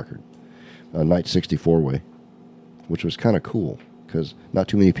world record, a night 64-way, which was kind of cool because not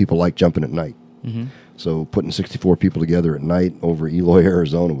too many people like jumping at night. Mm-hmm. So putting 64 people together at night over Eloy,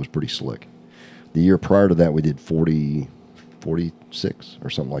 Arizona was pretty slick. The year prior to that, we did 46 or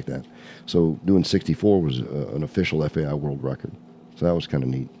something like that. So doing 64 was an official FAI world record. So that was kind of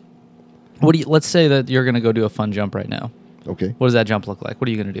neat. Let's say that you're going to go do a fun jump right now. Okay. What does that jump look like? What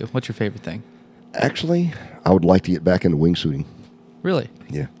are you going to do? What's your favorite thing? Actually, I would like to get back into wingsuiting. Really?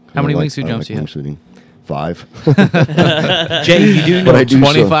 Yeah. How many I wingsuit jumps do you have? Wingsuiting. 5. Jay, you do But know I do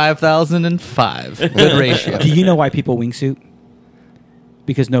 25,005. Good ratio. Do you know why people wingsuit?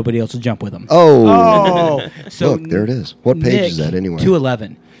 Because nobody else will jump with them. Oh. So Look, there it is. What page Nick, is that anyway?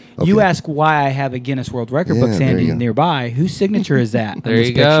 211. You Okay. ask why I have a Guinness World Record book Yeah, there standing you go. nearby. Whose signature is that? on There this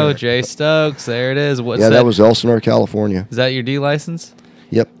you go, picture? Jay Stokes. There it is. What's Yeah, that was Elsinore, California. Is that your D license?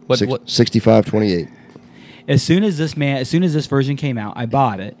 Yep. What- 6528. As soon as this version came out, I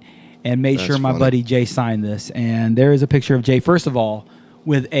bought it and made That's sure my funny. buddy Jay signed this. And there is a picture of Jay, first of all,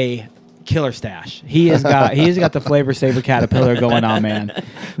 with a killer stash. He has got the Flavor Saver Caterpillar going on, man.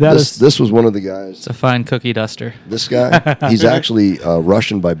 This was one of the guys. It's a fine cookie duster. This guy, he's actually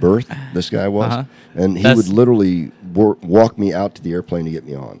Russian by birth. This guy was, Uh-huh. and he That's- would literally walk me out to the airplane to get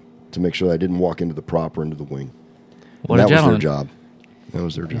me on, to make sure that I didn't walk into the prop or into the wing. What And a that was gentleman. their job. That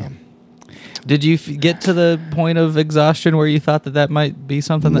was their job. Did you get to the point of exhaustion where you thought that might be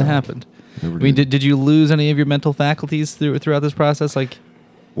something that No, happened? Never I mean, did. did you lose any of your mental faculties throughout this process? Like,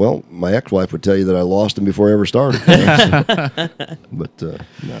 Well, my ex-wife would tell you that I lost him before I ever started. But no.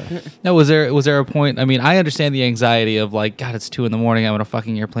 no, was there a point? I mean, I understand the anxiety of like, God, it's 2 a.m. I'm in a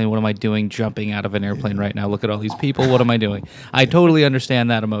fucking airplane. What am I doing? Jumping out of an airplane right now. Look at all these people. What am I doing? I totally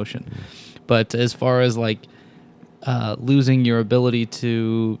understand that emotion. But as far as like losing your ability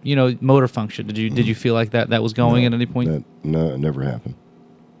to, motor function, did you feel like that was going at any point? No, it never happened.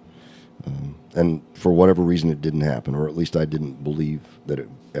 And for whatever reason, it didn't happen, or at least I didn't believe that it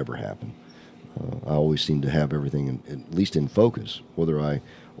ever happened. I always seemed to have everything, at least in focus. Whether I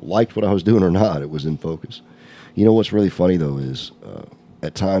liked what I was doing or not, it was in focus. You know what's really funny, though, is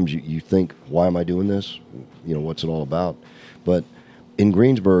at times you think, why am I doing this? What's it all about? But in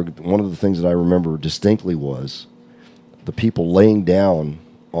Greensburg, one of the things that I remember distinctly was the people laying down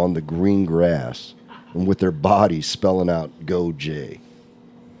on the green grass and with their bodies spelling out, "Go Jay,"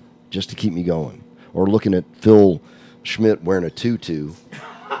 just to keep me going. Or looking at Phil Schmidt wearing a tutu,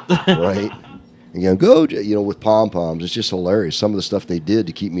 right? And "Go Jay," with pom-poms. It's just hilarious. Some of the stuff they did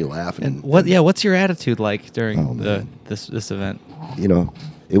to keep me laughing. And what's your attitude like during man. this event?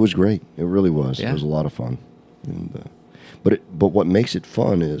 It was great. It really was. Yeah. It was a lot of fun. And, But what makes it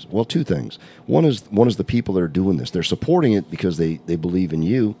fun is, well, two things. One is the people that are doing this. They're supporting it because they believe in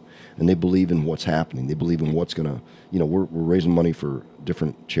you, and they believe in what's happening. They believe in what's gonna, we're raising money for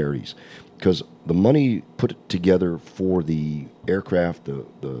different charities, because the money put together for the aircraft,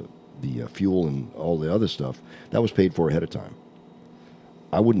 the fuel, and all the other stuff, that was paid for ahead of time.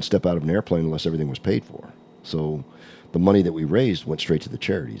 I wouldn't step out of an airplane unless everything was paid for. So the money that we raised went straight to the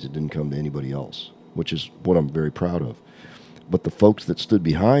charities. It didn't come to anybody else, which is what I'm very proud of. But the folks that stood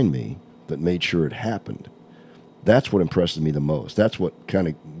behind me that made sure it happened, that's what impresses me the most. That's what kind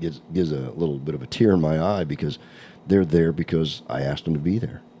of gives a little bit of a tear in my eye, because they're there because I asked them to be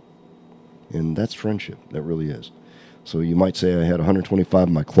there. And that's friendship. That really is. So you might say I had 125 of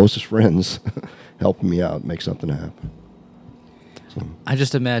my closest friends helping me out, make something happen. So. I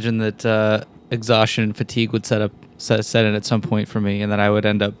just imagine that exhaustion and fatigue would set in at some point for me, and that I would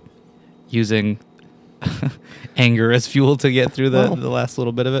end up using anger as fuel to get through the last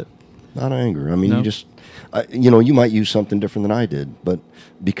little bit of it. Not anger. I mean, No? you might use something different than I did, but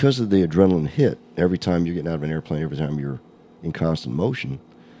because of the adrenaline hit, every time you're getting out of an airplane, every time you're in constant motion,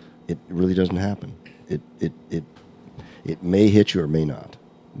 it really doesn't happen. It may hit you or may not,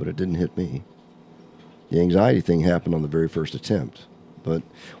 but it didn't hit me. The anxiety thing happened on the very first attempt, but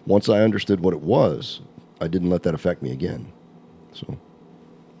once I understood what it was, I didn't let that affect me again. So,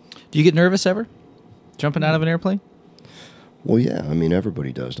 Do you get nervous ever? Jumping out of an airplane? well, yeah, I mean,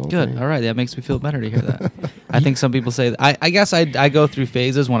 everybody does, don't Good. they? All right. That makes me feel better to hear that. I think some people say that. I guess I go through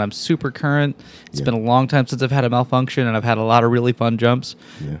phases when I'm super current. It's been a long time since I've had a malfunction, and I've had a lot of really fun jumps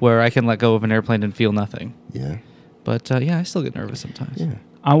where I can let go of an airplane and feel nothing. Yeah. But I still get nervous sometimes. Yeah.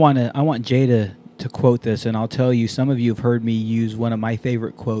 I want Jay to quote this, and I'll tell you, some of you have heard me use one of my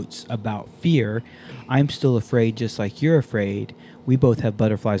favorite quotes about fear. I'm still afraid just like you're afraid. We both have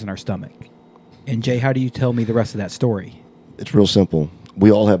butterflies in our stomach. And Jay, how do you tell me the rest of that story? It's real simple.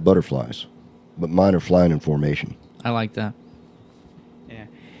 We all have butterflies, but mine are flying in formation. I like that. Yeah.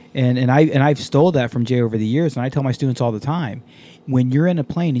 And I've stole that from Jay over the years, and I tell my students all the time, when you're in a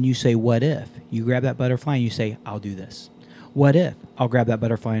plane and you say, what if? You grab that butterfly and you say, I'll do this. What if? I'll grab that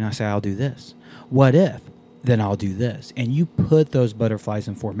butterfly and I say, I'll do this. What if? Then I'll do this. And you put those butterflies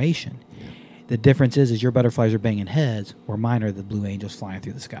in formation. The difference is your butterflies are banging heads, where mine are the blue angels flying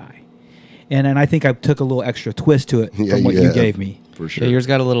through the sky. And I think I took a little extra twist to it from what you gave me. For sure. Yeah, yours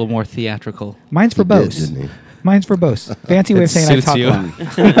got a little more theatrical. Mine's for He did, Bose. didn't he? Mine's for Bose. Fancy way of saying I suits talk you.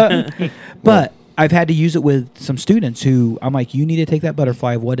 loud. But I've had to use it with some students who I'm like, you need to take that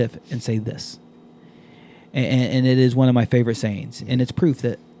butterfly, what if, and say this. And it is one of my favorite sayings. And it's proof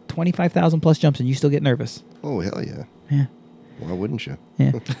that 25,000 plus jumps and you still get nervous. Oh, hell yeah. Yeah. Why wouldn't you?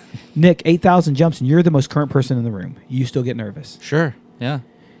 Yeah. Nick, 8,000 jumps and you're the most current person in the room. You still get nervous. Sure. Yeah.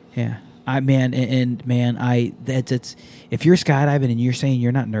 Yeah. It's if you're skydiving and you're saying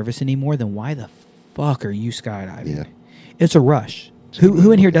you're not nervous anymore, then why the fuck are you skydiving? Yeah. It's a rush.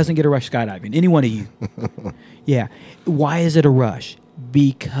 Who in here doesn't get a rush skydiving? Any one of you? Yeah. Why is it a rush?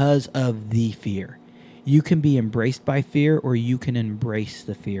 Because of the fear. You can be embraced by fear, or you can embrace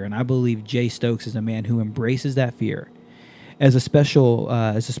the fear. And I believe Jay Stokes is a man who embraces that fear. As a special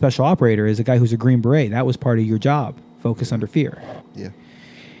operator, as a guy who's a Green Beret, that was part of your job. Focus under fear. Yeah.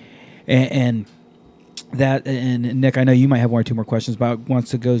 And Nick, I know you might have one or two more questions, but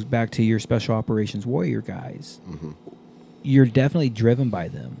once it goes back to your special operations warrior guys, you're definitely driven by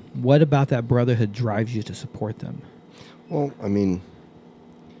them. What about that brotherhood drives you to support them? Well, I mean,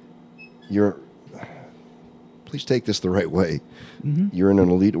 please take this the right way. Mm-hmm. You're in an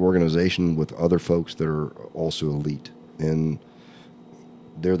elite organization with other folks that are also elite, and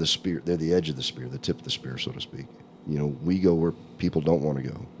they're the spear. They're the edge of the spear, the tip of the spear, so to speak. You know, we go where people don't want to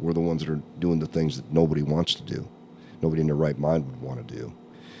go. We're the ones that are doing the things that nobody wants to do. Nobody in their right mind would want to do.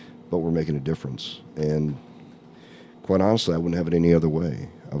 But we're making a difference. And quite honestly, I wouldn't have it any other way.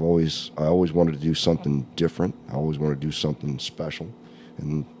 I always wanted to do something different. I always wanted to do something special.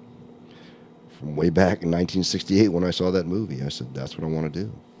 And from way back in 1968 when I saw that movie, I said, that's what I want to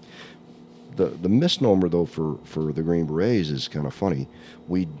do. The misnomer, though, for the Green Berets is kind of funny.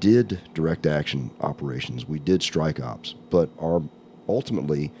 We did direct action operations. We did strike ops. But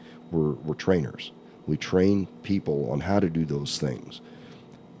ultimately, we're trainers. We train people on how to do those things.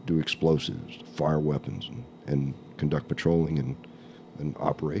 Do explosives, fire weapons, and conduct patrolling and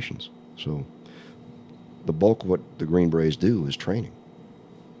operations. So the bulk of what the Green Berets do is training.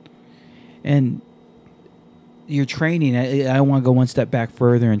 And your training, I want to go one step back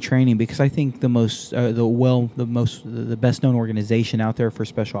further in training, because I think the best known organization out there for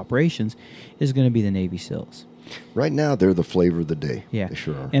special operations is going to be the Navy SEALs. Right now, they're the flavor of the day. Yeah. They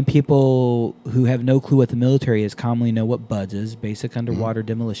sure are. And people who have no clue what the military is commonly know what BUDS is, Basic Underwater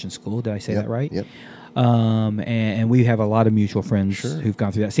Demolition School. Did I say Yep, that right? Yep. And we have a lot of mutual friends Sure. who've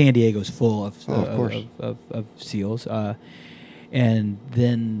gone through that. San Diego's full of of course. of SEALs. And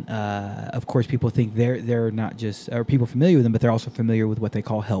then, of course, people think they're not just are people familiar with them, but they're also familiar with what they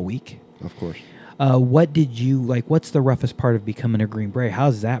call Hell Week. Of course. What did you like? What's the roughest part of becoming a Green Beret?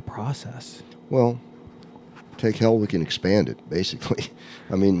 How's that process? Well, take Hell Week and expand it, basically.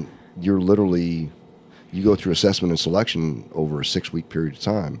 I mean, you go through assessment and selection over a 6-week period of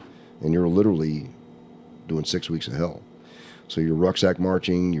time, and you're literally doing 6 weeks of hell. So you're rucksack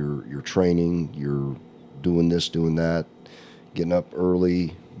marching, you're training, you're doing this, doing that, getting up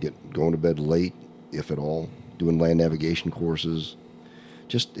early, going to bed late, if at all, doing land navigation courses.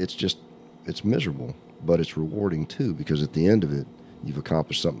 It's miserable, but it's rewarding too, because at the end of it, you've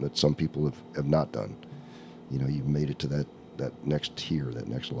accomplished something that some people have not done. You know, you've made it to that next tier, that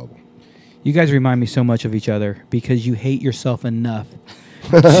next level. You guys remind me so much of each other because you hate yourself enough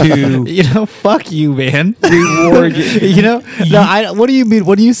to Fuck you, man. reward you. What do you mean?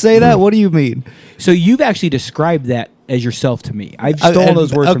 When you say that, what do you mean? So you've actually described that as yourself to me. I've stolen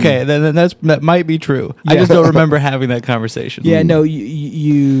those words from you. Okay, then that might be true. I Yeah. just don't remember having that conversation. Yeah, no,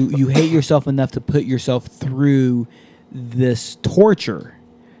 you hate yourself enough to put yourself through this torture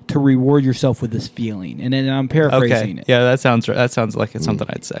to reward yourself with this feeling. And then I'm paraphrasing Okay. it. Yeah, that sounds like it's something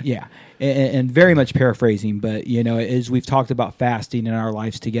I'd say. Yeah, and very much paraphrasing, but as we've talked about fasting in our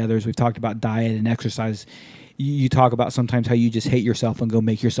lives together, as we've talked about diet and exercise, you talk about sometimes how you just hate yourself and go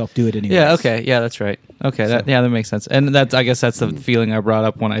make yourself do it anyway. Yeah. Okay. Yeah, that's right. Okay. That makes sense. And I guess that's the feeling I brought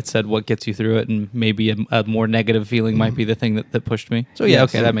up when I said what gets you through it, and maybe a more negative feeling might be the thing that pushed me. So yeah. Yes.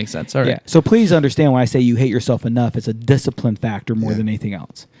 Okay, that makes sense. All right. Yeah. So please understand when I say you hate yourself enough, it's a discipline factor more than anything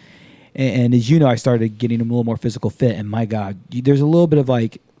else. And as you know, I started getting a little more physical fit, and my God, there's a little bit of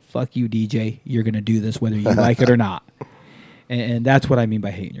like, fuck you, DJ, you're going to do this whether you like it or not. And that's what I mean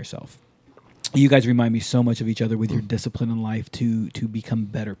by hating yourself. You guys remind me so much of each other with your discipline in life to become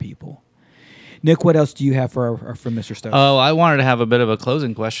better people. Nick, what else do you have for Mr. Stokes? Oh, I wanted to have a bit of a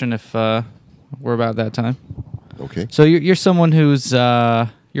closing question if we're about that time. Okay. So you're someone who's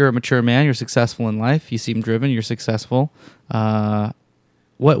you're a mature man. You're successful in life. You seem driven. You're successful.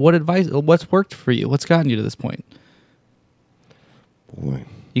 What advice? What's worked for you? What's gotten you to this point? Boy.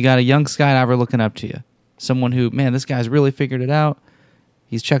 You got a young skydiver looking up to you. Someone who, man, this guy's really figured it out.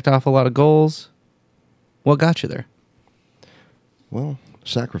 He's checked off a lot of goals. What got you there? Well,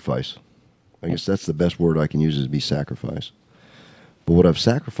 sacrifice. I guess that's the best word I can use, is be sacrifice. But what I've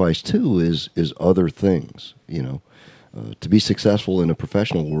sacrificed too is other things. To be successful in a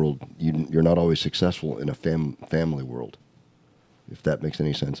professional world, you're not always successful in a family world, if that makes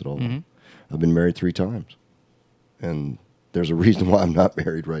any sense at all. Mm-hmm. I've been married 3 times, and there's a reason why I'm not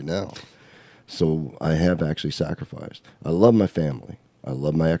married right now. So I have actually sacrificed. I love my family. I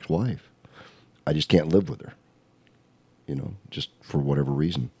love my ex-wife. I just can't live with her, just for whatever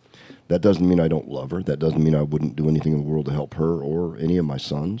reason. That doesn't mean I don't love her. That doesn't mean I wouldn't do anything in the world to help her or any of my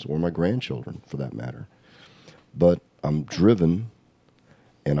sons or my grandchildren, for that matter. But I'm driven,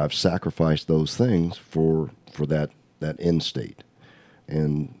 and I've sacrificed those things for that end state.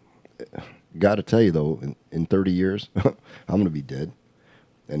 And got to tell you, though, in 30 years, I'm going to be dead,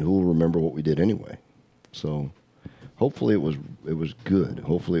 and who will remember what we did anyway? So hopefully it was good.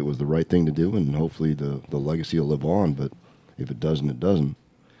 Hopefully it was the right thing to do, and hopefully the legacy will live on. But if it doesn't, it doesn't.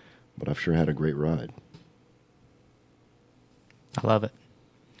 But I've sure had a great ride. I love it.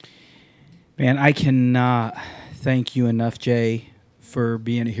 Man, I cannot thank you enough, Jay, for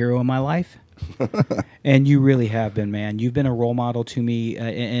being a hero in my life. And you really have been, man. You've been a role model to me.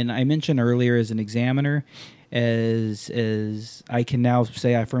 And I mentioned earlier, as an examiner, as I can now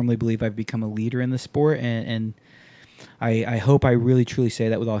say I firmly believe I've become a leader in the sport. And I hope I really, truly say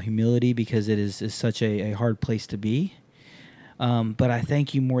that with all humility, because it is such a hard place to be. But I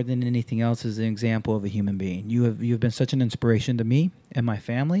thank you more than anything else as an example of a human being. You've been such an inspiration to me and my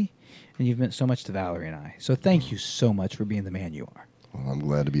family, and you've meant so much to Valerie and I. So thank you so much for being the man you are. Well, I'm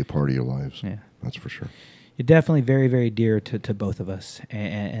glad to be a part of your lives. Yeah, that's for sure. You're definitely very, very dear to both of us,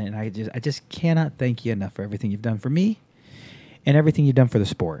 and I just cannot thank you enough for everything you've done for me and everything you've done for the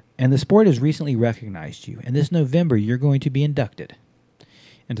sport. And the sport has recently recognized you. And this November, you're going to be inducted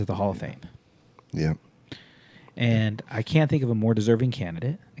into the Hall of Fame. Yeah. And I can't think of a more deserving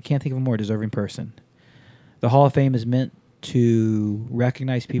candidate. I can't think of a more deserving person. The Hall of Fame is meant to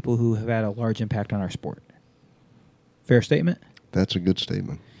recognize people who have had a large impact on our sport. Fair statement? That's a good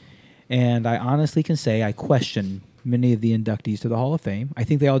statement. And I honestly can say I question many of the inductees to the Hall of Fame. I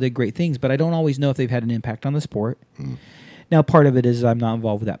think they all did great things, but I don't always know if they've had an impact on the sport. Now, part of it is I'm not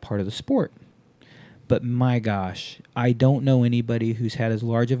involved with that part of the sport. But my gosh, I don't know anybody who's had as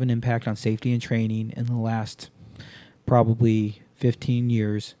large of an impact on safety and training in the last probably 15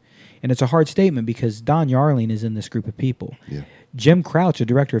 years. And it's a hard statement because Don Yarling is in this group of people. Yeah. Jim Crouch, a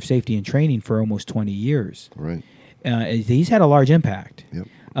director of safety and training for almost 20 years. Right. He's had a large impact. Yep.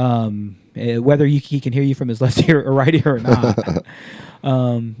 Whether he can hear you from his left ear or right ear or not.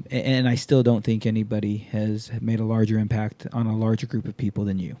 And I still don't think anybody has made a larger impact on a larger group of people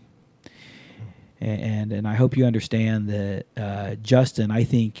than you. And I hope you understand that, Justin, I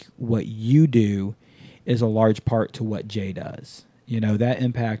think what you do is a large part to what Jay does. You know, that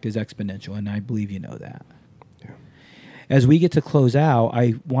impact is exponential, and I believe you know that. Yeah. As we get to close out,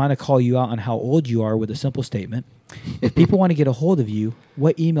 I want to call you out on how old you are with a simple statement. If people want to get a hold of you,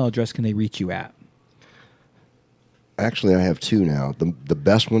 what email address can they reach you at? Actually, I have two now. The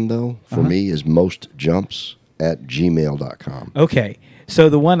best one, though, for me is mostjumps@gmail.com. Okay. So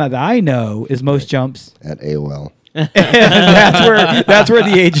the one that I know is most jumps. At AOL. that's where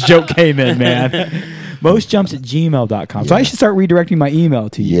the age joke came in, man. Mostjumps@gmail.com. So I should start redirecting my email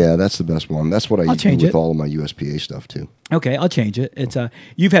to you. Yeah, that's the best one. That's what I use change with it. all of my USPA stuff, too. Okay, I'll change it. It's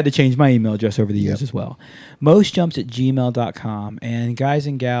you've had to change my email address over the years Yep. as well. Mostjumps@gmail.com. And guys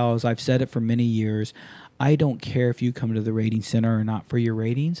and gals, I've said it for many years. I don't care if you come to the rating center or not for your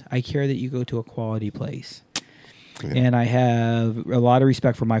ratings. I care that you go to a quality place. Yeah. And I have a lot of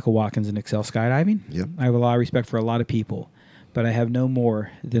respect for Michael Watkins and Excel Skydiving. Yep. I have a lot of respect for a lot of people. But I have no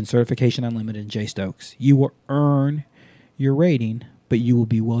more than Certification Unlimited and Jay Stokes. You will earn your rating, but you will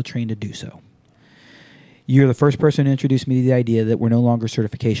be well trained to do so. You're the first person to introduce me to the idea that we're no longer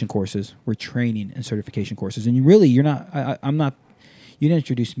certification courses. We're training and certification courses. And you're not, I'm not, you didn't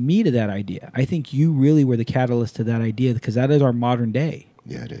introduce me to that idea. I think you really were the catalyst to that idea because that is our modern day.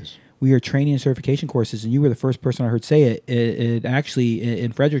 Yeah, it is. We are training and certification courses, and you were the first person I heard say it. It actually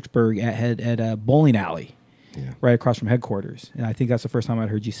in Fredericksburg at a bowling alley. Yeah. Right across from headquarters. And I think that's the first time I'd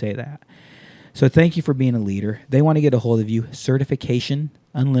heard you say that. So thank you for being a leader. They want to get a hold of you,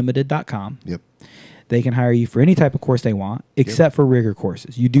 certificationunlimited.com. Yep. They can hire you for any type of course they want, except for rigger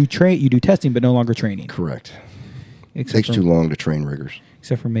courses. You do testing, but no longer training. Correct. Except Takes for, too long to train riggers.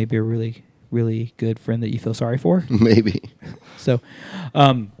 Except for maybe a really, really good friend that you feel sorry for. Maybe. So,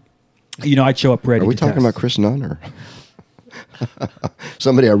 I'd show up ready Are we to talking test. about Chris Nunn or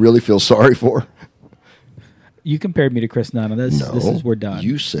somebody I really feel sorry for? You compared me to Chris Nunn. This is we're done.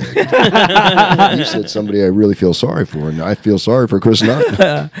 You said you said somebody I really feel sorry for, and I feel sorry for Chris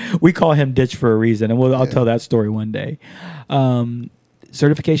Nunn. We call him Ditch for a reason, and I'll tell that story one day.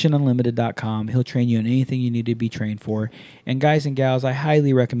 Certificationunlimited.com. He'll train you in anything you need to be trained for. And guys and gals, I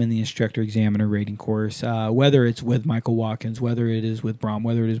highly recommend the Instructor Examiner rating course, whether it's with Michael Watkins, whether it is with Brom,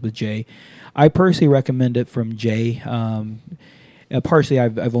 whether it is with Jay. I personally recommend it from Jay. Partially,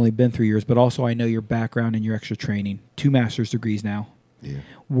 I've only been 3 years, but also I know your background and your extra training. 2 master's degrees now. Yeah.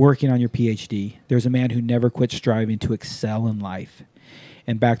 Working on your PhD. There's a man who never quit striving to excel in life.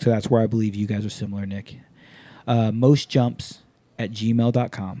 And back to that's where I believe you guys are similar, Nick.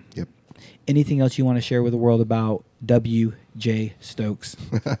 Mostjumps@gmail.com. Yep. Anything else you want to share with the world about W.J. Stokes?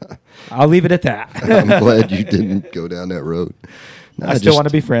 I'll leave it at that. I'm glad you didn't go down that road. No, I still want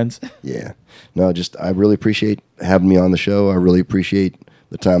to be friends. Yeah. No, I really appreciate having me on the show. I really appreciate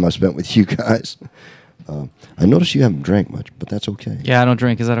the time I spent with you guys. I noticed you haven't drank much, but that's okay. Yeah, I don't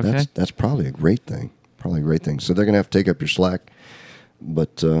drink. Is that okay? That's probably a great thing. So they're going to have to take up your slack.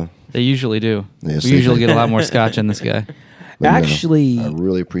 But They usually do. Yes, We they usually do. get a lot more scotch in this guy. Actually, I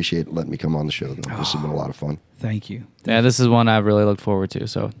really appreciate letting me come on the show, though. This has been a lot of fun. thank you. Yeah, this is one I've really looked forward to.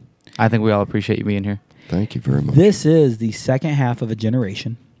 So I think we all appreciate you being here. Thank you very much. This is the second half of a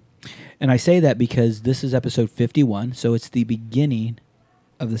generation. And I say that because this is episode 51, so it's the beginning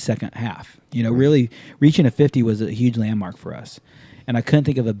of the second half. Really reaching a 50 was a huge landmark for us. And I couldn't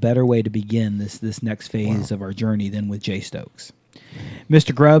think of a better way to begin this next phase of our journey than with Jay Stokes.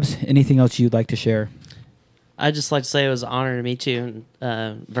 Mr. Grubbs, anything else you'd like to share? I'd just like to say it was an honor to meet you,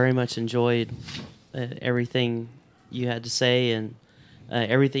 and very much enjoyed everything you had to say and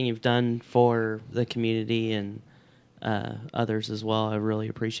everything you've done for the community and others as well. I really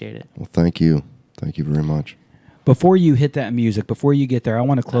appreciate it. Well, thank you. Thank you very much. Before you hit that music, before you get there, I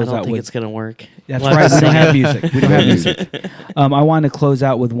want to close I don't out think with... it's going to work. That's Well, right. We don't sing have it. music. We don't have music. I want to close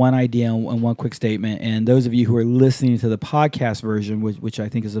out with one idea and one quick statement. And those of you who are listening to the podcast version, which I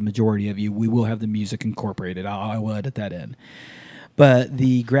think is the majority of you, we will have the music incorporated. I will edit that in. But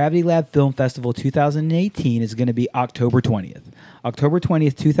the Gravity Lab Film Festival 2018 is going to be October 20th. October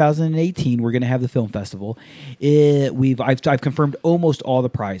 20th, 2018, we're going to have the film festival. I've confirmed almost all the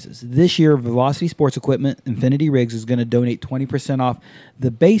prizes. This year, Velocity Sports Equipment, Infinity Rigs is going to donate 20% off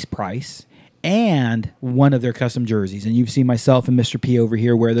the base price and one of their custom jerseys. And you've seen myself and Mr. P over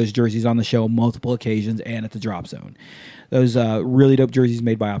here wear those jerseys on the show on multiple occasions and at the Drop Zone. Those really dope jerseys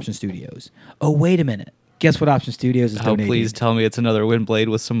made by Option Studios. Oh, wait a minute. Guess what Option Studios is donating? Please tell me it's another wind blade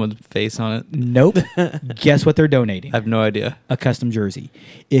with someone's face on it. Nope. Guess what they're donating? I have no idea. A custom jersey.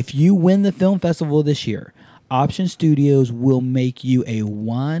 If you win the film festival this year, Option Studios will make you a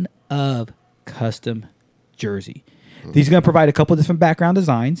one-of custom jersey. These are going to provide a couple different background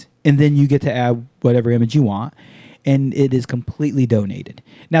designs, and then you get to add whatever image you want, and it is completely donated.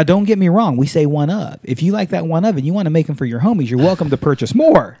 Now, don't get me wrong. We say one of. If you like that one of and you want to make them for your homies, you're welcome to purchase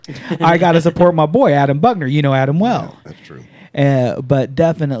more. I got to support my boy, Adam Buckner. You know Adam well. Yeah, that's true. But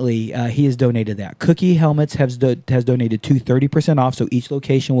definitely, he has donated that. Cookie Helmets has donated 30% off, so each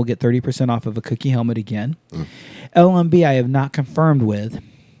location will get 30% off of a Cookie helmet again. LMB, I have not confirmed with.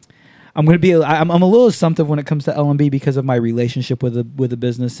 I'm going to be. I'm a little assumptive when it comes to LMB because of my relationship with the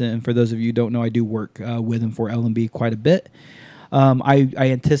business. And for those of you who don't know, I do work with and for LMB quite a bit. I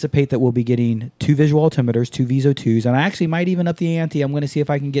anticipate that we'll be getting 2 visual altimeters, 2 Viso 2s, and I actually might even up the ante. I'm going to see if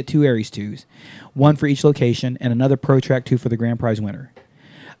I can get 2 Aries 2s, one for each location, and another Pro Track 2 for the grand prize winner.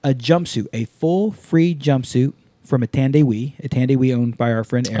 A jumpsuit, a full free jumpsuit from Atandewee owned by our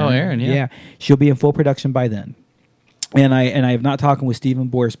friend Aaron. Oh, Aaron, yeah. She'll be in full production by then. And I have not talked with Stephen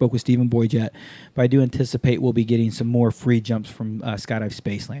Boyd or spoke with Stephen Boyd yet, but I do anticipate we'll be getting some more free jumps from Skydive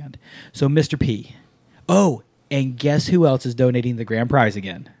Spaceland. So, Mr. P. Oh, and guess who else is donating the grand prize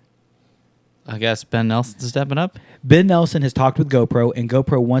again? I guess Ben Nelson's stepping up. Ben Nelson has talked with GoPro, and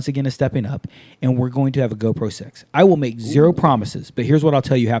GoPro once again is stepping up, and we're going to have a GoPro 6. I will make zero promises, but here's what I'll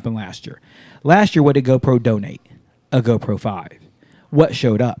tell you happened last year. Last year, what did GoPro donate? A GoPro 5. What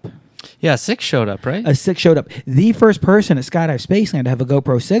showed up? Yeah, 6 showed up, right? A 6 showed up. The first person at Skydive Spaceland to have a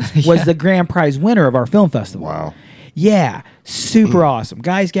GoPro 6 was the grand prize winner of our film festival. Wow. Yeah, super awesome.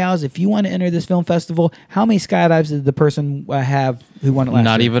 Guys, gals, if you want to enter this film festival, how many skydives did the person have who won it last year?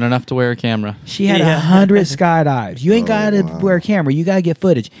 Not even enough to wear a camera. She had 100 skydives. You ain't got to wear a camera. You got to get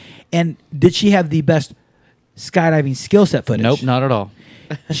footage. And did she have the best skydiving skill set footage? Nope, not at all.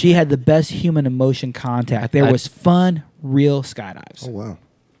 She had the best human emotion contact. There was fun, real skydives. Oh, wow.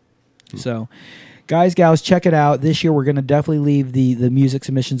 So, guys, gals, check it out. This year, we're going to definitely leave the music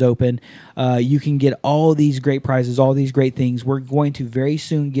submissions open. You can get all these great prizes, all these great things. We're going to very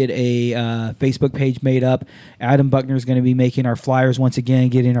soon get a Facebook page made up. Adam Buckner is going to be making our flyers once again,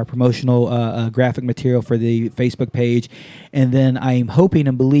 getting our promotional graphic material for the Facebook page. And then I am hoping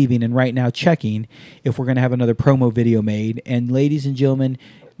and believing and right now checking if we're going to have another promo video made. And ladies and gentlemen,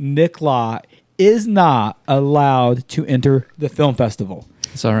 Nick Law is not allowed to enter the film festival.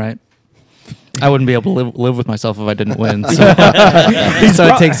 It's all right. I wouldn't be able to live with myself if I didn't win. So, so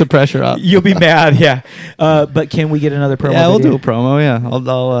it takes the pressure off. You'll be mad, yeah. But can we get another promo? Yeah, we'll video? do a promo.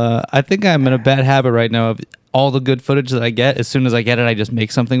 Yeah, I think I'm in a bad habit right now of all the good footage that I get. As soon as I get it, I just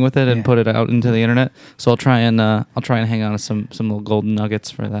make something with it and put it out into the internet. So I'll try and hang on to some little golden nuggets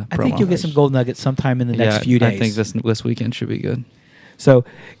for that promo. I think you'll get some gold nuggets sometime in the next few days. I think this weekend should be good. So,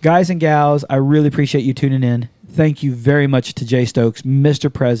 guys and gals, I really appreciate you tuning in. Thank you very much to Jay Stokes,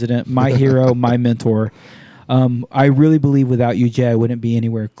 Mr. President, my hero, my mentor. I really believe without you, Jay, I wouldn't be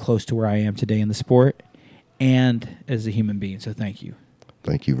anywhere close to where I am today in the sport and as a human being. So thank you.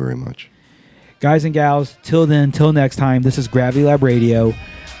 Thank you very much. Guys and gals, till next time, this is Gravity Lab Radio.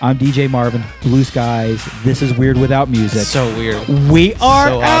 I'm DJ Marvin, Blue Skies. This is Weird Without Music. So weird. We are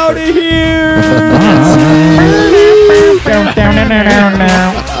So out awkward. of here.